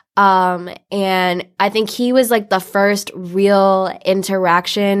 And I think he was like the first real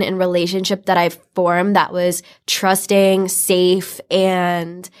interaction and relationship that I formed that was trusting, safe,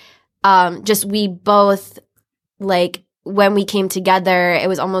 and just we both like when we came together, it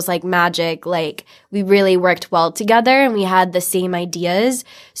was almost like magic. Like we really worked well together and we had the same ideas.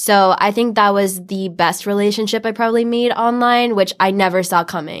 So I think that was the best relationship I probably made online, which I never saw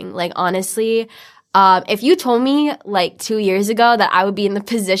coming. Like honestly, if you told me like 2 years ago that I would be in the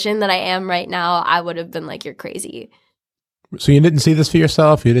position that I am right now, I would have been like, you're crazy. So you didn't see this for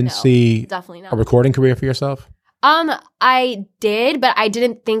yourself? You didn't see definitely not. A recording career for yourself? I did, but I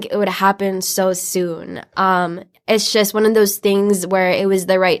didn't think it would happen so soon. It's just one of those things where it was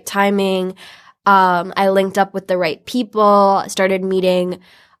the right timing. I linked up with the right people, started meeting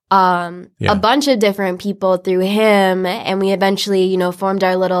a bunch of different people through him, and we eventually, you know, formed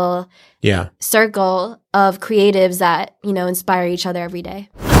our little circle of creatives that, you know, inspire each other every day.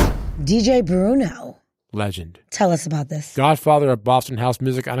 DJ Bruno. Legend. Tell us about this. Godfather of Boston house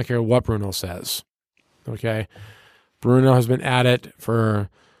music. I don't care what Bruno says. Okay. Bruno has been at it for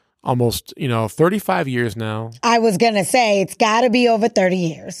almost, 35 years now. I was going to say, it's got to be over 30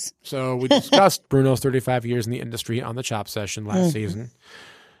 years. So we discussed Bruno's 35 years in the industry on the Chop Session last season.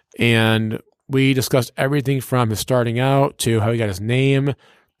 And we discussed everything from his starting out to how he got his name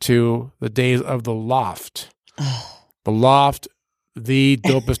to the days of the Loft. The Loft, the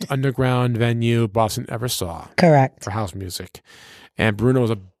dopest underground venue Boston ever saw. Correct. For house music. And Bruno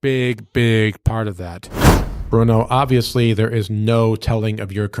was a big, big part of that. Bruno, obviously there is no telling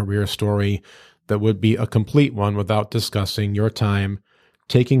of your career story that would be a complete one without discussing your time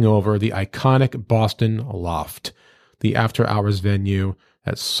taking over the iconic Boston Loft, the after-hours venue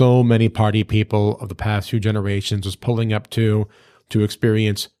that so many party people of the past few generations was pulling up to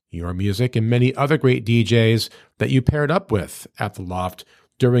experience your music and many other great DJs that you paired up with at the Loft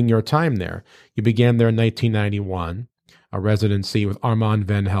during your time there. You began there in 1991, a residency with Armand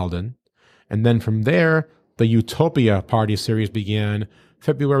Van Helden, and then from there, the Utopia Party Series began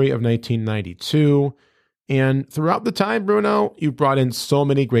February of 1992. And throughout the time, Bruno, you brought in so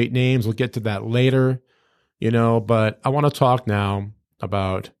many great names. We'll get to that later, but I want to talk now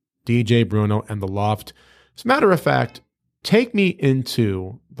about DJ Bruno and the Loft. As a matter of fact, take me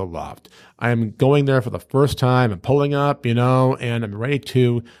into the Loft. I am going there for the first time and pulling up, and I'm ready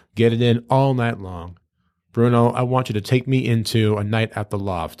to get it in all night long. Bruno, I want you to take me into a night at the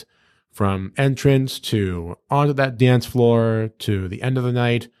Loft. From entrance to onto that dance floor to the end of the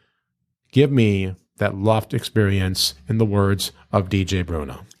night. Give me that Loft experience in the words of DJ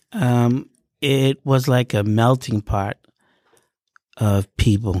Bruno. It was like a melting pot of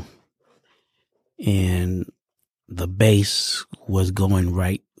people. And the bass was going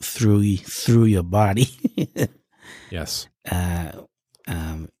right through your body. Yes.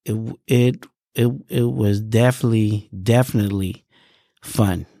 It was definitely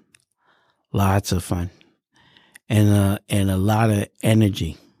fun. Lots of fun, and a lot of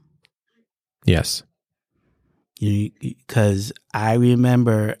energy. Yes, because I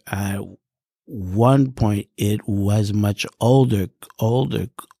remember at one point it was much older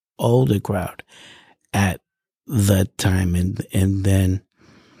crowd at the time, and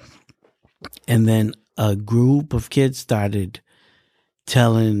then a group of kids started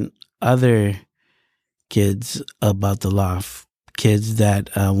telling other kids about the Loft. Kids that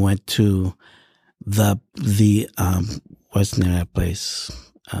went to the what's the name of that place?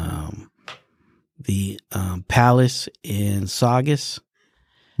 The Palace in Saugus.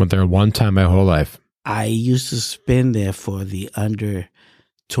 Went there one time my whole life. I used to spin there for the under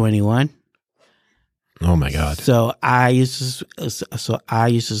 21. Oh my God! So I used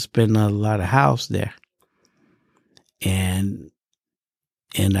to spend a lot of house there, and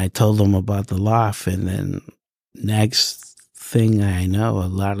I told them about the loft, and then next thing I know, a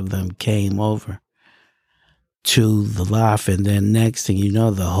lot of them came over to the loft, and then next thing you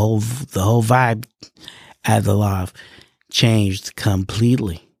know, the whole vibe at the loft changed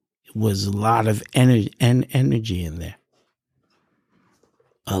completely. It was a lot of energy in there.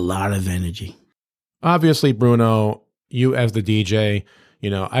 A lot of energy. Obviously, Bruno, you as the DJ,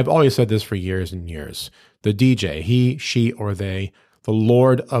 I've always said this for years and years. The DJ, he, she, or they, the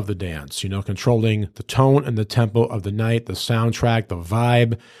lord of the dance, controlling the tone and the tempo of the night, the soundtrack, the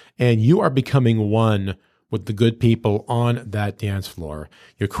vibe, and you are becoming one with the good people on that dance floor.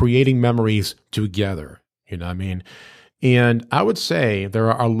 You're creating memories together, you know what I mean? And I would say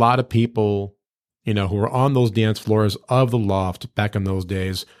there are a lot of people, who were on those dance floors of the loft back in those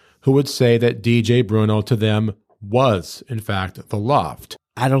days who would say that DJ Bruno to them was, in fact, the loft.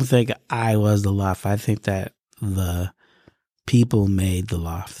 I don't think I was the loft. I think that the people made the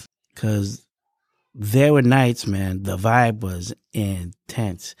loft, because there were nights, man, the vibe was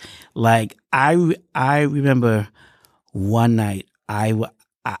intense. Like I remember one night I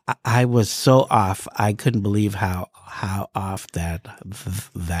was so off. I couldn't believe how off that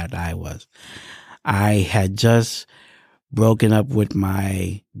I was. I had just broken up with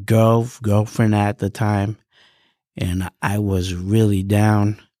my girlfriend at the time, and I was really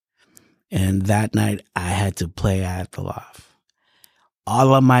down. And that night I had to play at the loft.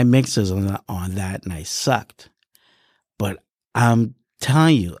 All of my mixes on that night sucked. But I'm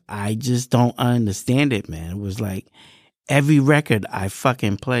telling you, I just don't understand it, man. It was like every record I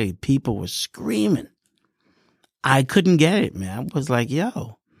fucking played, people were screaming. I couldn't get it, man. I was like,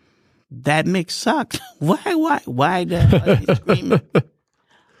 yo, that mix sucked. Why the hell are you screaming?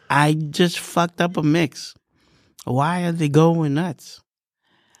 I just fucked up a mix. Why are they going nuts?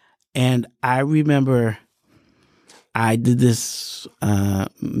 And I remember I did this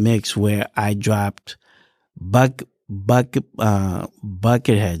mix where I dropped bucket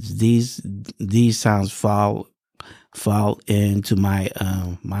heads. These sounds fall into my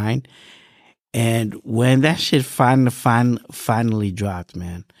mind. And when that shit finally dropped,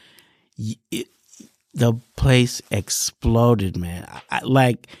 man, the place exploded, man.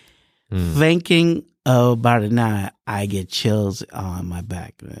 Thinking about it now, I get chills on my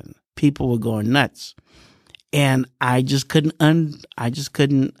back, man. People were going nuts, and I just couldn't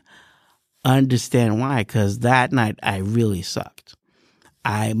understand why. Because that night I really sucked.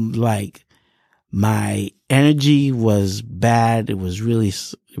 My energy was bad. It was really,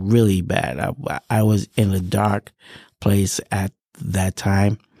 really bad. I was in a dark place at that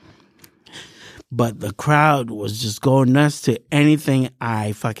time. But the crowd was just going nuts to anything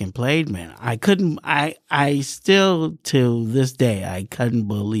I fucking played, man. I still, to this day, I couldn't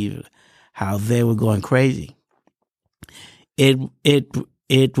believe how they were going crazy. It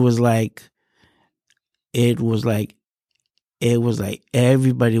was like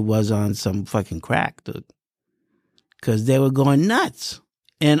everybody was on some fucking crack, dude. Because they were going nuts.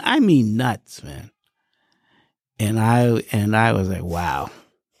 And I mean nuts, man. And I was like, wow.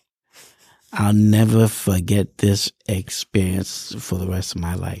 I'll never forget this experience for the rest of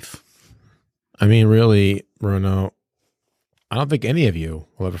my life. I mean, really, Bruno, I don't think any of you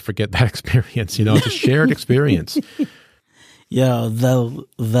will ever forget that experience. It's a shared experience. Yo, the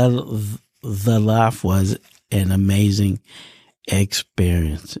laugh was an amazing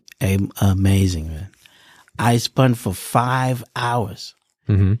experience. Amazing, man. I spun for 5 hours.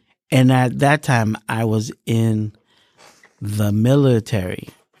 Mm-hmm. And at that time, I was in the military.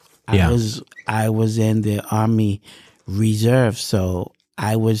 I was in the Army Reserve, so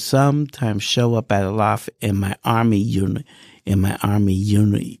I would sometimes show up at a loft in my Army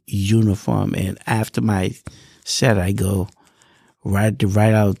uniform, and after my set, I go right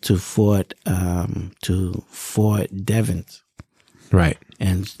out to Fort Devens, right,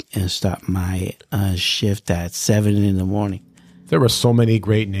 and start my shift at 7 a.m. There were so many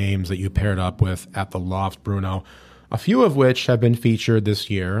great names that you paired up with at the loft, Bruno. A few of which have been featured this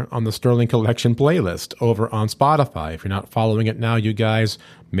year on the Sterling Collection playlist over on Spotify. If you're not following it now, you guys,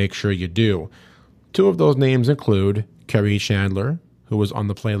 make sure you do. Two of those names include Kerry Chandler, who was on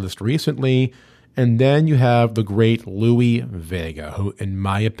the playlist recently, and then you have the great Louis Vega, who, in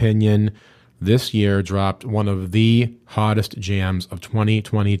my opinion, this year dropped one of the hottest jams of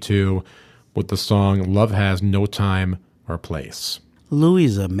 2022 with the song Love Has No Time or Place. Louis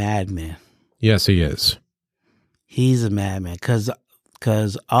is a madman. Yes, he is. He's a madman because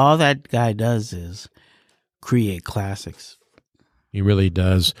all that guy does is create classics. He really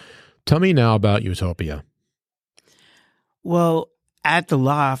does. Tell me now about Utopia. Well, at the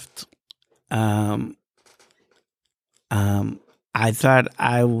Loft, I thought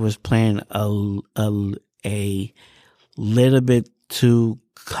I was playing a little bit too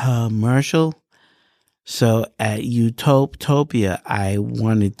commercial. So at Utopia, I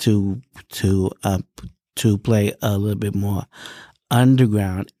wanted to play a little bit more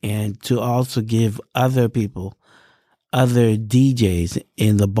underground and to also give other people, other DJs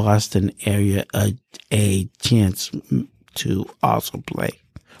in the Boston area a chance to also play.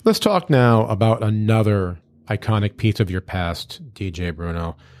 Let's talk now about another iconic piece of your past, DJ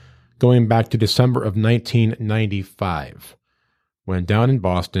Bruno, going back to December of 1995, when down in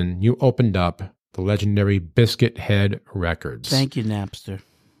Boston, you opened up the legendary Biscuit Head Records. Thank you, Napster.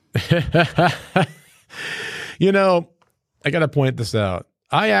 You know, I got to point this out.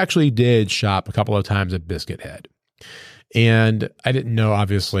 I actually did shop a couple of times at Biscuit Head. And I didn't know,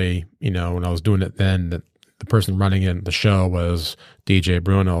 obviously, when I was doing it then, that the person running in the show was DJ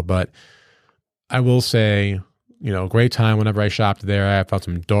Bruno. But I will say, great time whenever I shopped there. I found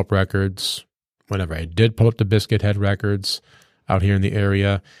some dope records whenever I did pull up the Biscuit Head Records out here in the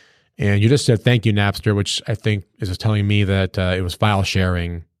area. And you just said, thank you, Napster, which I think is just telling me that it was file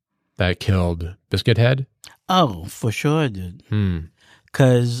sharing that killed Biscuit Head. Oh, for sure, dude.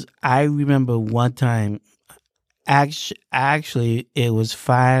 Because I remember one time, actually, it was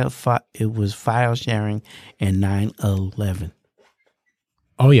file sharing in 9/11.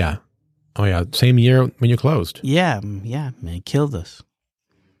 Oh yeah, same year when you closed. Yeah, man, it killed us.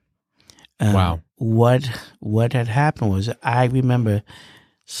 Wow. What had happened was, I remember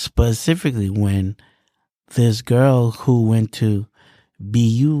specifically when this girl who went to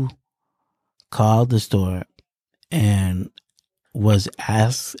BU called the store and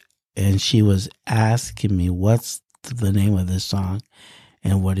she was asking me what's the name of this song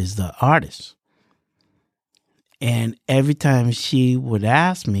and what is the artist. And every time she would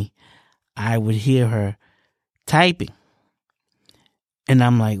ask me, I would hear her typing. And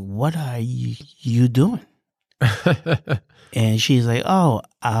I'm like, what are you doing? And she's like, oh,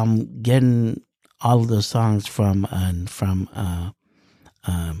 I'm getting all of the songs from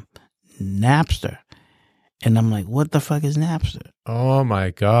Napster. And I'm like, what the fuck is Napster? Oh my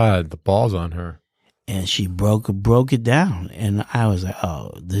God, the ball's on her. And she broke it down. And I was like,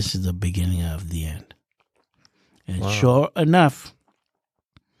 oh, this is the beginning of the end. And sure enough,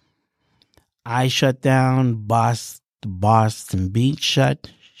 I shut down. Boston Beach shut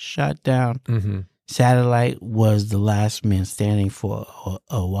down. Mm-hmm. Satellite was the last man standing for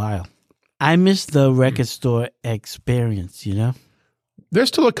a while. I miss the record store experience, There's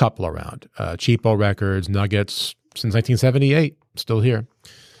still a couple around. Cheapo Records, Nuggets, since 1978, still here.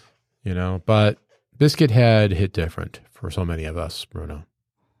 But Biscuit Head hit different for so many of us, Bruno.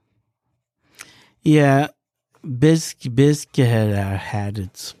 Yeah, Biscuit Head had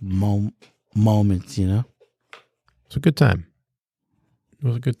its moments, It's a good time. It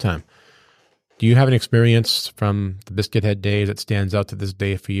was a good time. Do you have an experience from the Biscuit Head days that stands out to this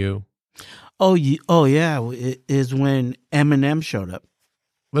day for you? Oh yeah. It is when Eminem showed up.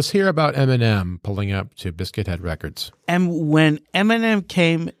 Let's hear about Eminem pulling up to Biscuit Head Records. And when Eminem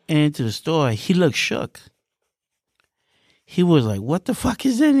came into the store, he looked shook. He was like, what the fuck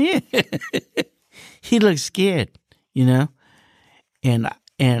is in here? He looked scared, And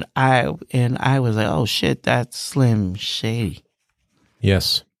I was like, oh shit, that's Slim Shady.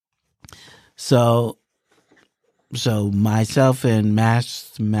 Yes. So myself and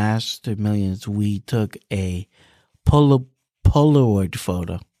Master Millions, we took a Polaroid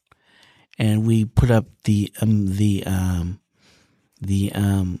photo, and we put up the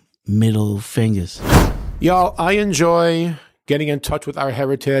middle fingers. Y'all, I enjoy getting in touch with our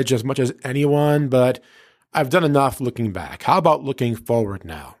heritage as much as anyone, but I've done enough looking back. How about looking forward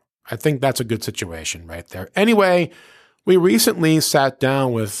now? I think that's a good situation right there. Anyway, we recently sat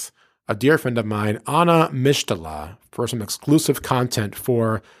down with a dear friend of mine, Anna Mishtala, for some exclusive content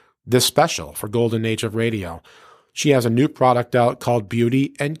for this special for Golden Age of Radio. She has a new product out called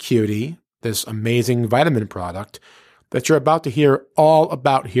Beauty and Cutie, this amazing vitamin product that you're about to hear all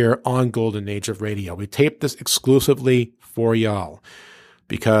about here on Golden Age of Radio. We taped this exclusively for y'all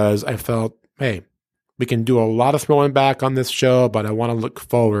because I felt, hey, we can do a lot of throwing back on this show, but I want to look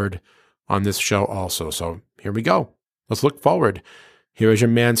forward on this show also. So here we go. Let's look forward. Here is your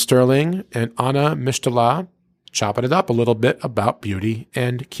man Sterling and Anna Mishtala chopping it up a little bit about Beauty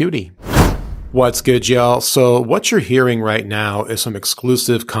and Cutie. What's good, y'all? So what you're hearing right now is some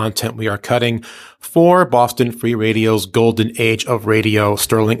exclusive content we are cutting for Boston Free Radio's Golden Age of Radio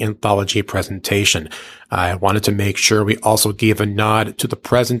Sterling Anthology presentation. I wanted to make sure we also gave a nod to the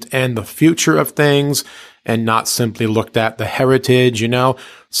present and the future of things and not simply looked at the heritage,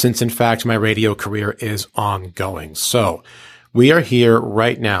 since in fact my radio career is ongoing. So we are here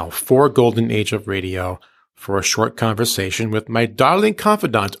right now for Golden Age of Radio for a short conversation with my darling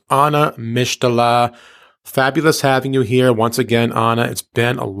confidant, Anna Mishtala. Fabulous having you here once again, Anna. It's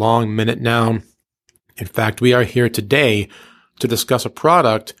been a long minute now. In fact, we are here today to discuss a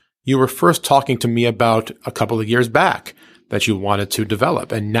product you were first talking to me about a couple of years back that you wanted to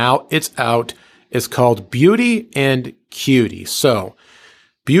develop, and now it's out. It's called Beauty and Cutie. So,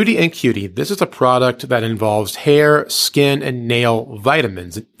 Beauty and Cutie, this is a product that involves hair, skin, and nail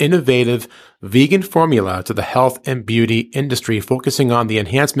vitamins, an innovative vegan formula to the health and beauty industry, focusing on the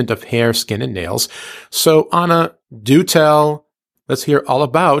enhancement of hair, skin, and nails. So, Anna, do tell. Let's hear all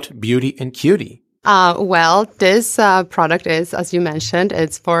about Beauty and Cutie. Well, this product is, as you mentioned,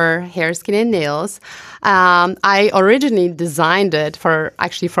 it's for hair, skin, and nails. I originally designed it for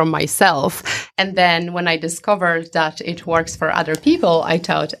myself. And then when I discovered that it works for other people, I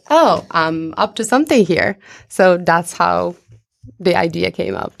thought, I'm up to something here. So that's how the idea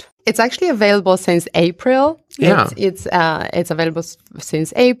came out. It's actually available since April. Yeah. It's available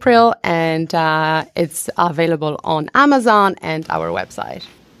since April, and it's available on Amazon and our website.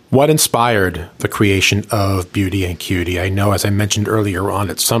 What inspired the creation of Beauty and Cutie? I know, as I mentioned earlier on,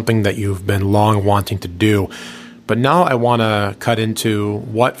 it's something that you've been long wanting to do. But now I want to cut into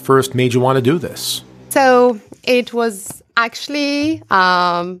what first made you want to do this. So it was actually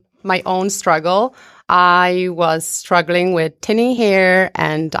my own struggle. I was struggling with thinning hair,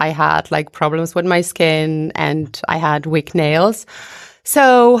 and I had problems with my skin, and I had weak nails.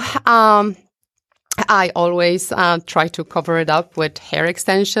 So I always try to cover it up with hair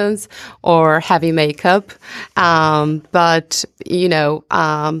extensions or heavy makeup. But,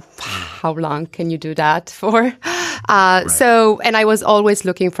 how long can you do that for? Right. And I was always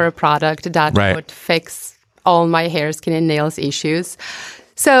looking for a product that would fix all my hair, skin, and nails issues.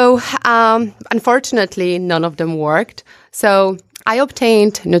 So, unfortunately, none of them worked. So I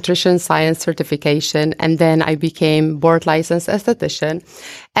obtained nutrition science certification, and then I became board licensed esthetician.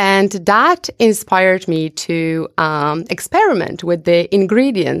 And that inspired me to experiment with the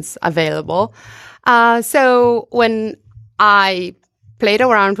ingredients available. So when I played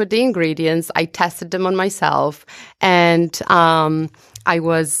around with the ingredients, I tested them on myself, and I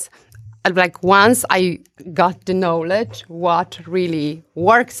was once I got the knowledge what really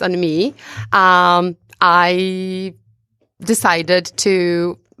works on me, I decided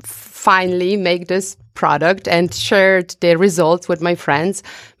to finally make this product and shared the results with my friends.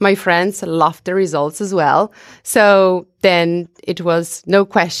 My friends loved the results as well. So then it was no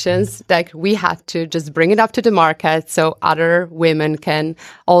questions, we had to just bring it up to the market so other women can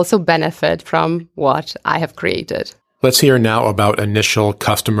also benefit from what I have created. Let's hear now about initial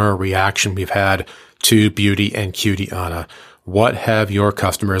customer reaction we've had to Beauty and Cutie, Anna. What have your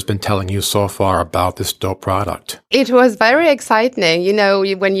customers been telling you so far about this dope product? It was very exciting.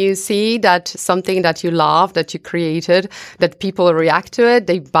 When you see that something that you love, that you created, that people react to it,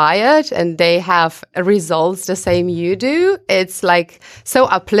 they buy it, and they have results the same you do, it's so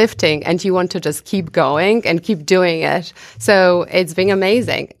uplifting, and you want to just keep going and keep doing it. So it's been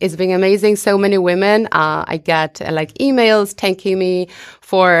amazing. It's been amazing. So many women, I get emails thanking me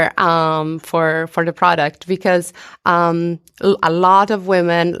for the product, because a lot of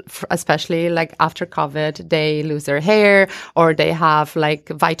women, especially after COVID, they lose their hair, or they have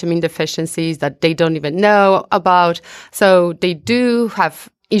vitamin deficiencies that they don't even know about. So they do have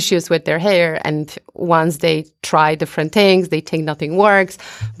issues with their hair, and once they try different things, they think nothing works.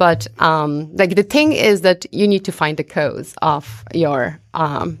 But the thing is that you need to find the cause of your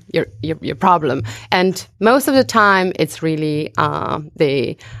problem, and most of the time it's really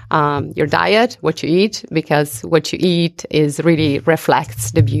your diet, what you eat, because what you eat is really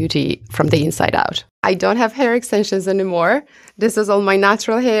reflects the beauty from the inside out. I don't have hair extensions anymore. This is all my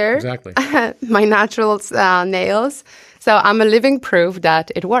natural hair. Exactly. My natural nails. So I'm a living proof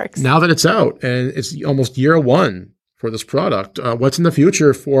that it works. Now that it's out, and it's almost year one for this product, what's in the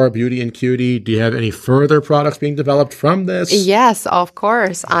future for Beauty and Cutie? Do you have any further products being developed from this? Yes, of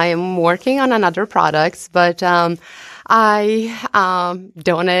course. I am working on another products, but I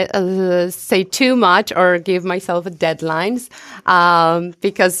don't say too much or give myself deadlines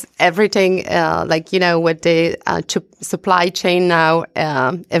because everything, with the supply chain now,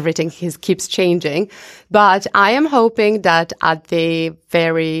 everything keeps changing. But I am hoping that at the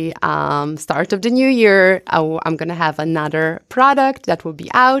very start of the new year, I'm going to have another product that will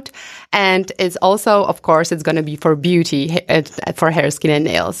be out. And it's also, of course, it's going to be for beauty, for hair, skin, and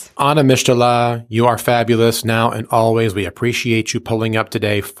nails. Anna Mishtala, you are fabulous now and always. We appreciate you pulling up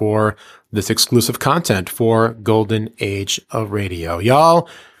today for this exclusive content for Golden Age of Radio. Y'all,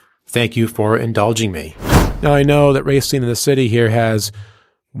 thank you for indulging me. Now, I know that Racine in the City here has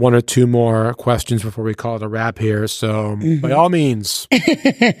one or two more questions before we call it a wrap here. So by all means,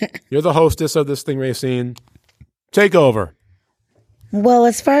 you're the hostess of this thing, Racine. Take over. Well,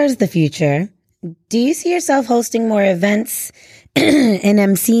 as far as the future, do you see yourself hosting more events and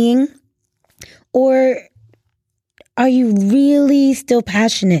emceeing? Or are you really still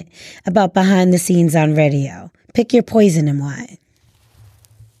passionate about behind the scenes on radio? Pick your poison and why.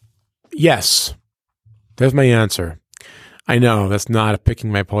 Yes. There's my answer. I know that's not a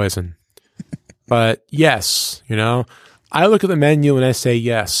picking my poison. But yes, I look at the menu and I say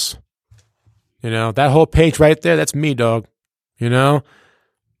yes. That whole page right there, that's me, dog. All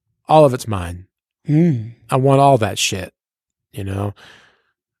of it's mine. I want all that shit.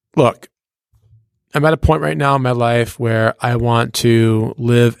 Look, I'm at a point right now in my life where I want to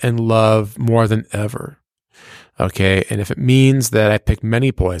live and love more than ever. Okay. And if it means that I pick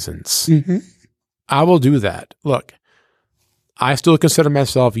many poisons, I will do that. Look, I still consider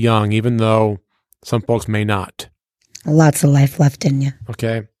myself young, even though some folks may not. Lots of life left in you.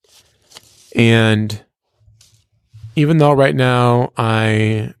 Okay. And even though right now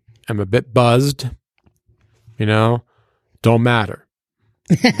I am a bit buzzed, don't matter.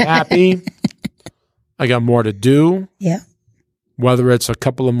 I'm happy. I got more to do. Yeah. Whether it's a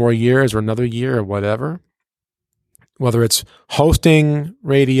couple of more years or another year or whatever. Whether it's hosting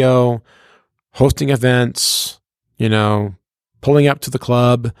radio, hosting events, pulling up to the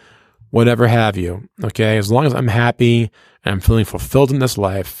club, whatever have you. Okay. As long as I'm happy and I'm feeling fulfilled in this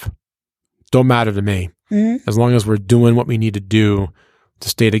life, don't matter to me. As long as we're doing what we need to do to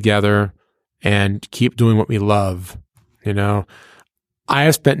stay together and keep doing what we love. I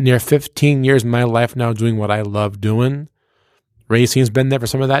have spent near 15 years of my life now doing what I love doing. Racine's been there for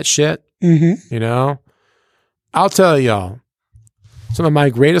some of that shit. I'll tell y'all, some of my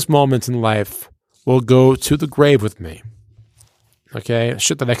greatest moments in life will go to the grave with me. Okay?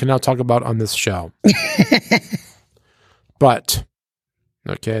 Shit that I can now talk about on this show. But,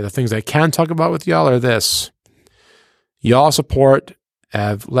 okay, the things I can talk about with y'all are this. Y'all support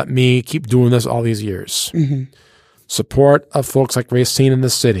have let me keep doing this all these years. Support of folks like Racine in the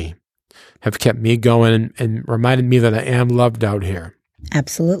City have kept me going and reminded me that I am loved out here.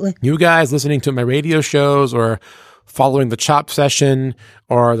 Absolutely. You guys listening to my radio shows or following the Chop Session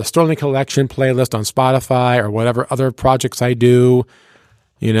or the Sterling Collection playlist on Spotify or whatever other projects I do,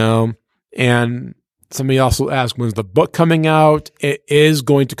 and somebody also asked, when's the book coming out? It is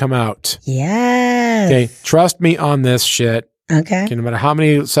going to come out. Yes. Okay. Trust me on this shit. Okay. No matter how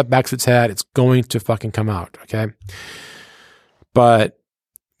many setbacks it's had, it's going to fucking come out. Okay. But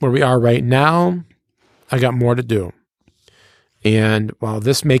where we are right now, I got more to do. And while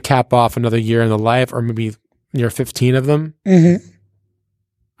this may cap off another year in the life, or maybe near 15 of them,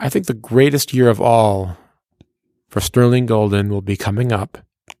 I think the greatest year of all for Sterling Golden will be coming up.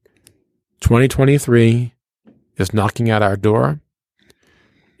 2023 is knocking at our door.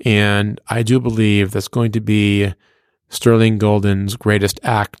 And I do believe that's going to be Sterling Golden's greatest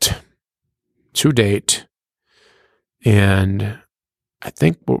act to date. And I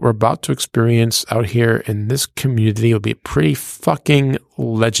think what we're about to experience out here in this community will be pretty fucking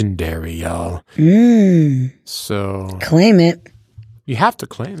legendary, y'all. So claim it. You have to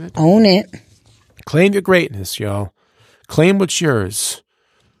claim it. Own it. Claim your greatness, y'all. Claim what's yours.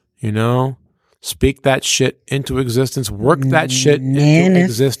 Speak that shit into existence. Work that shit into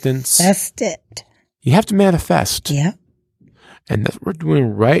existence. Manifest it. You have to manifest. Yeah. And that's what we're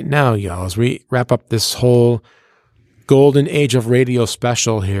doing right now, y'all, as we wrap up this whole Golden Age of Radio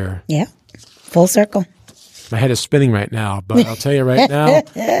special here. Yeah. Full circle. My head is spinning right now, but I'll tell you right now,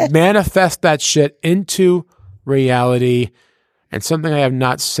 manifest that shit into reality. And something I have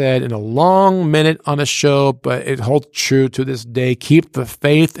not said in a long minute on a show, but it holds true to this day. Keep the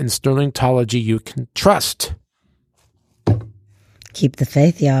faith in Sterlingtology you can trust. Keep the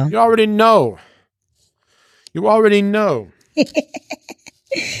faith, y'all. You already know. You already know.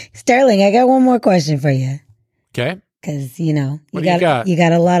 Sterling, I got one more question for you. Okay. Because, you What do you got? You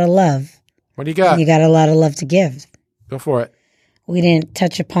got a lot of love. What do you got? You got a lot of love to give. Go for it. We didn't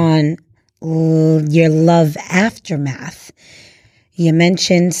touch upon your love aftermath. You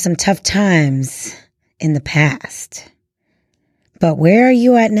mentioned some tough times in the past. But where are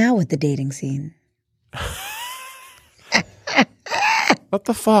you at now with the dating scene? What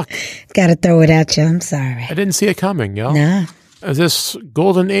the fuck? Gotta throw it at you. I'm sorry. I didn't see it coming, yo. Nah. Is this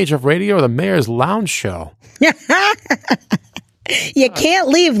golden age of radio or the Mayor's Lounge show? You can't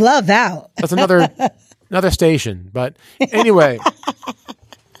leave love out. That's another station. But anyway,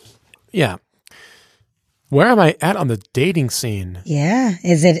 yeah. Where am I at on the dating scene? Yeah.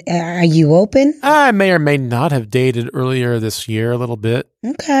 Are you open? I may or may not have dated earlier this year a little bit.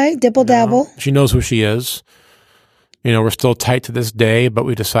 Okay. Dibble dabble. She knows who she is. You know, we're still tight to this day, but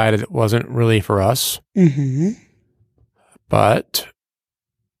we decided it wasn't really for us. Mm-hmm. But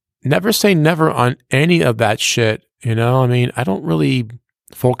never say never on any of that shit. You know, I mean, I don't really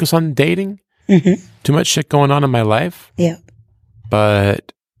focus on dating. Mm-hmm. Too much shit going on in my life. Yeah.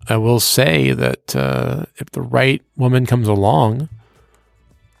 But I will say that if the right woman comes along,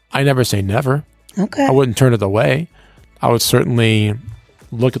 I never say never. Okay. I wouldn't turn it away. I would certainly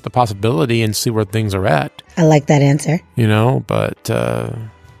look at the possibility and see where things are at. I like that answer. You know, but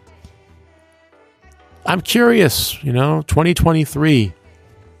I'm curious, you know, 2023.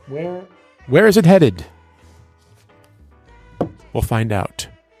 Where is it headed? We'll find out.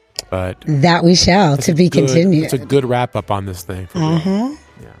 But that we shall, to be continued. It's a good wrap up on this thing. Uh-huh.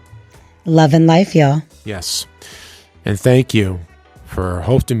 Yeah. Love and life, y'all. Yes. And thank you for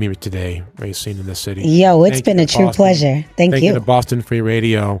hosting me today, Racine in the City. Yo, it's been a true pleasure. Thank you. Thank you to Boston Free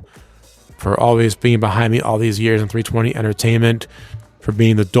Radio for always being behind me all these years in 320 Entertainment, for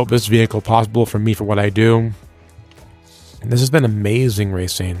being the dopest vehicle possible for me for what I do. And this has been amazing,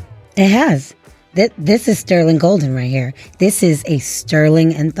 Racine. It has. This is Sterling Golden right here. This is a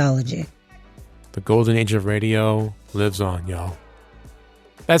Sterling anthology. The golden age of radio lives on, y'all.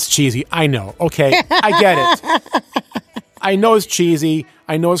 That's cheesy. I know. Okay, I get it. I know it's cheesy.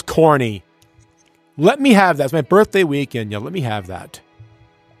 I know it's corny. Let me have that. It's my birthday weekend, y'all. Let me have that.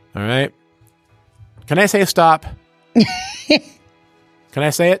 All right? Can I say stop? Can I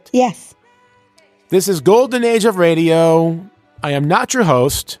say it? Yes. This is Golden Age of Radio. I am not your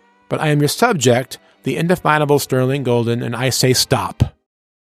host, but I am your subject, the indefinable Sterling Golden, and I say stop.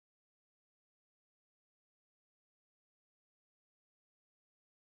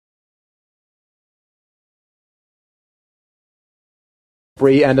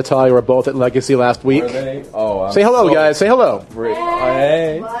 Bree and Natalia were both at Legacy last week. Oh, say hello, guys. Say hello.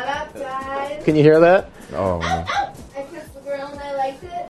 Hey. What up, guys? Can you hear that? Oh, man.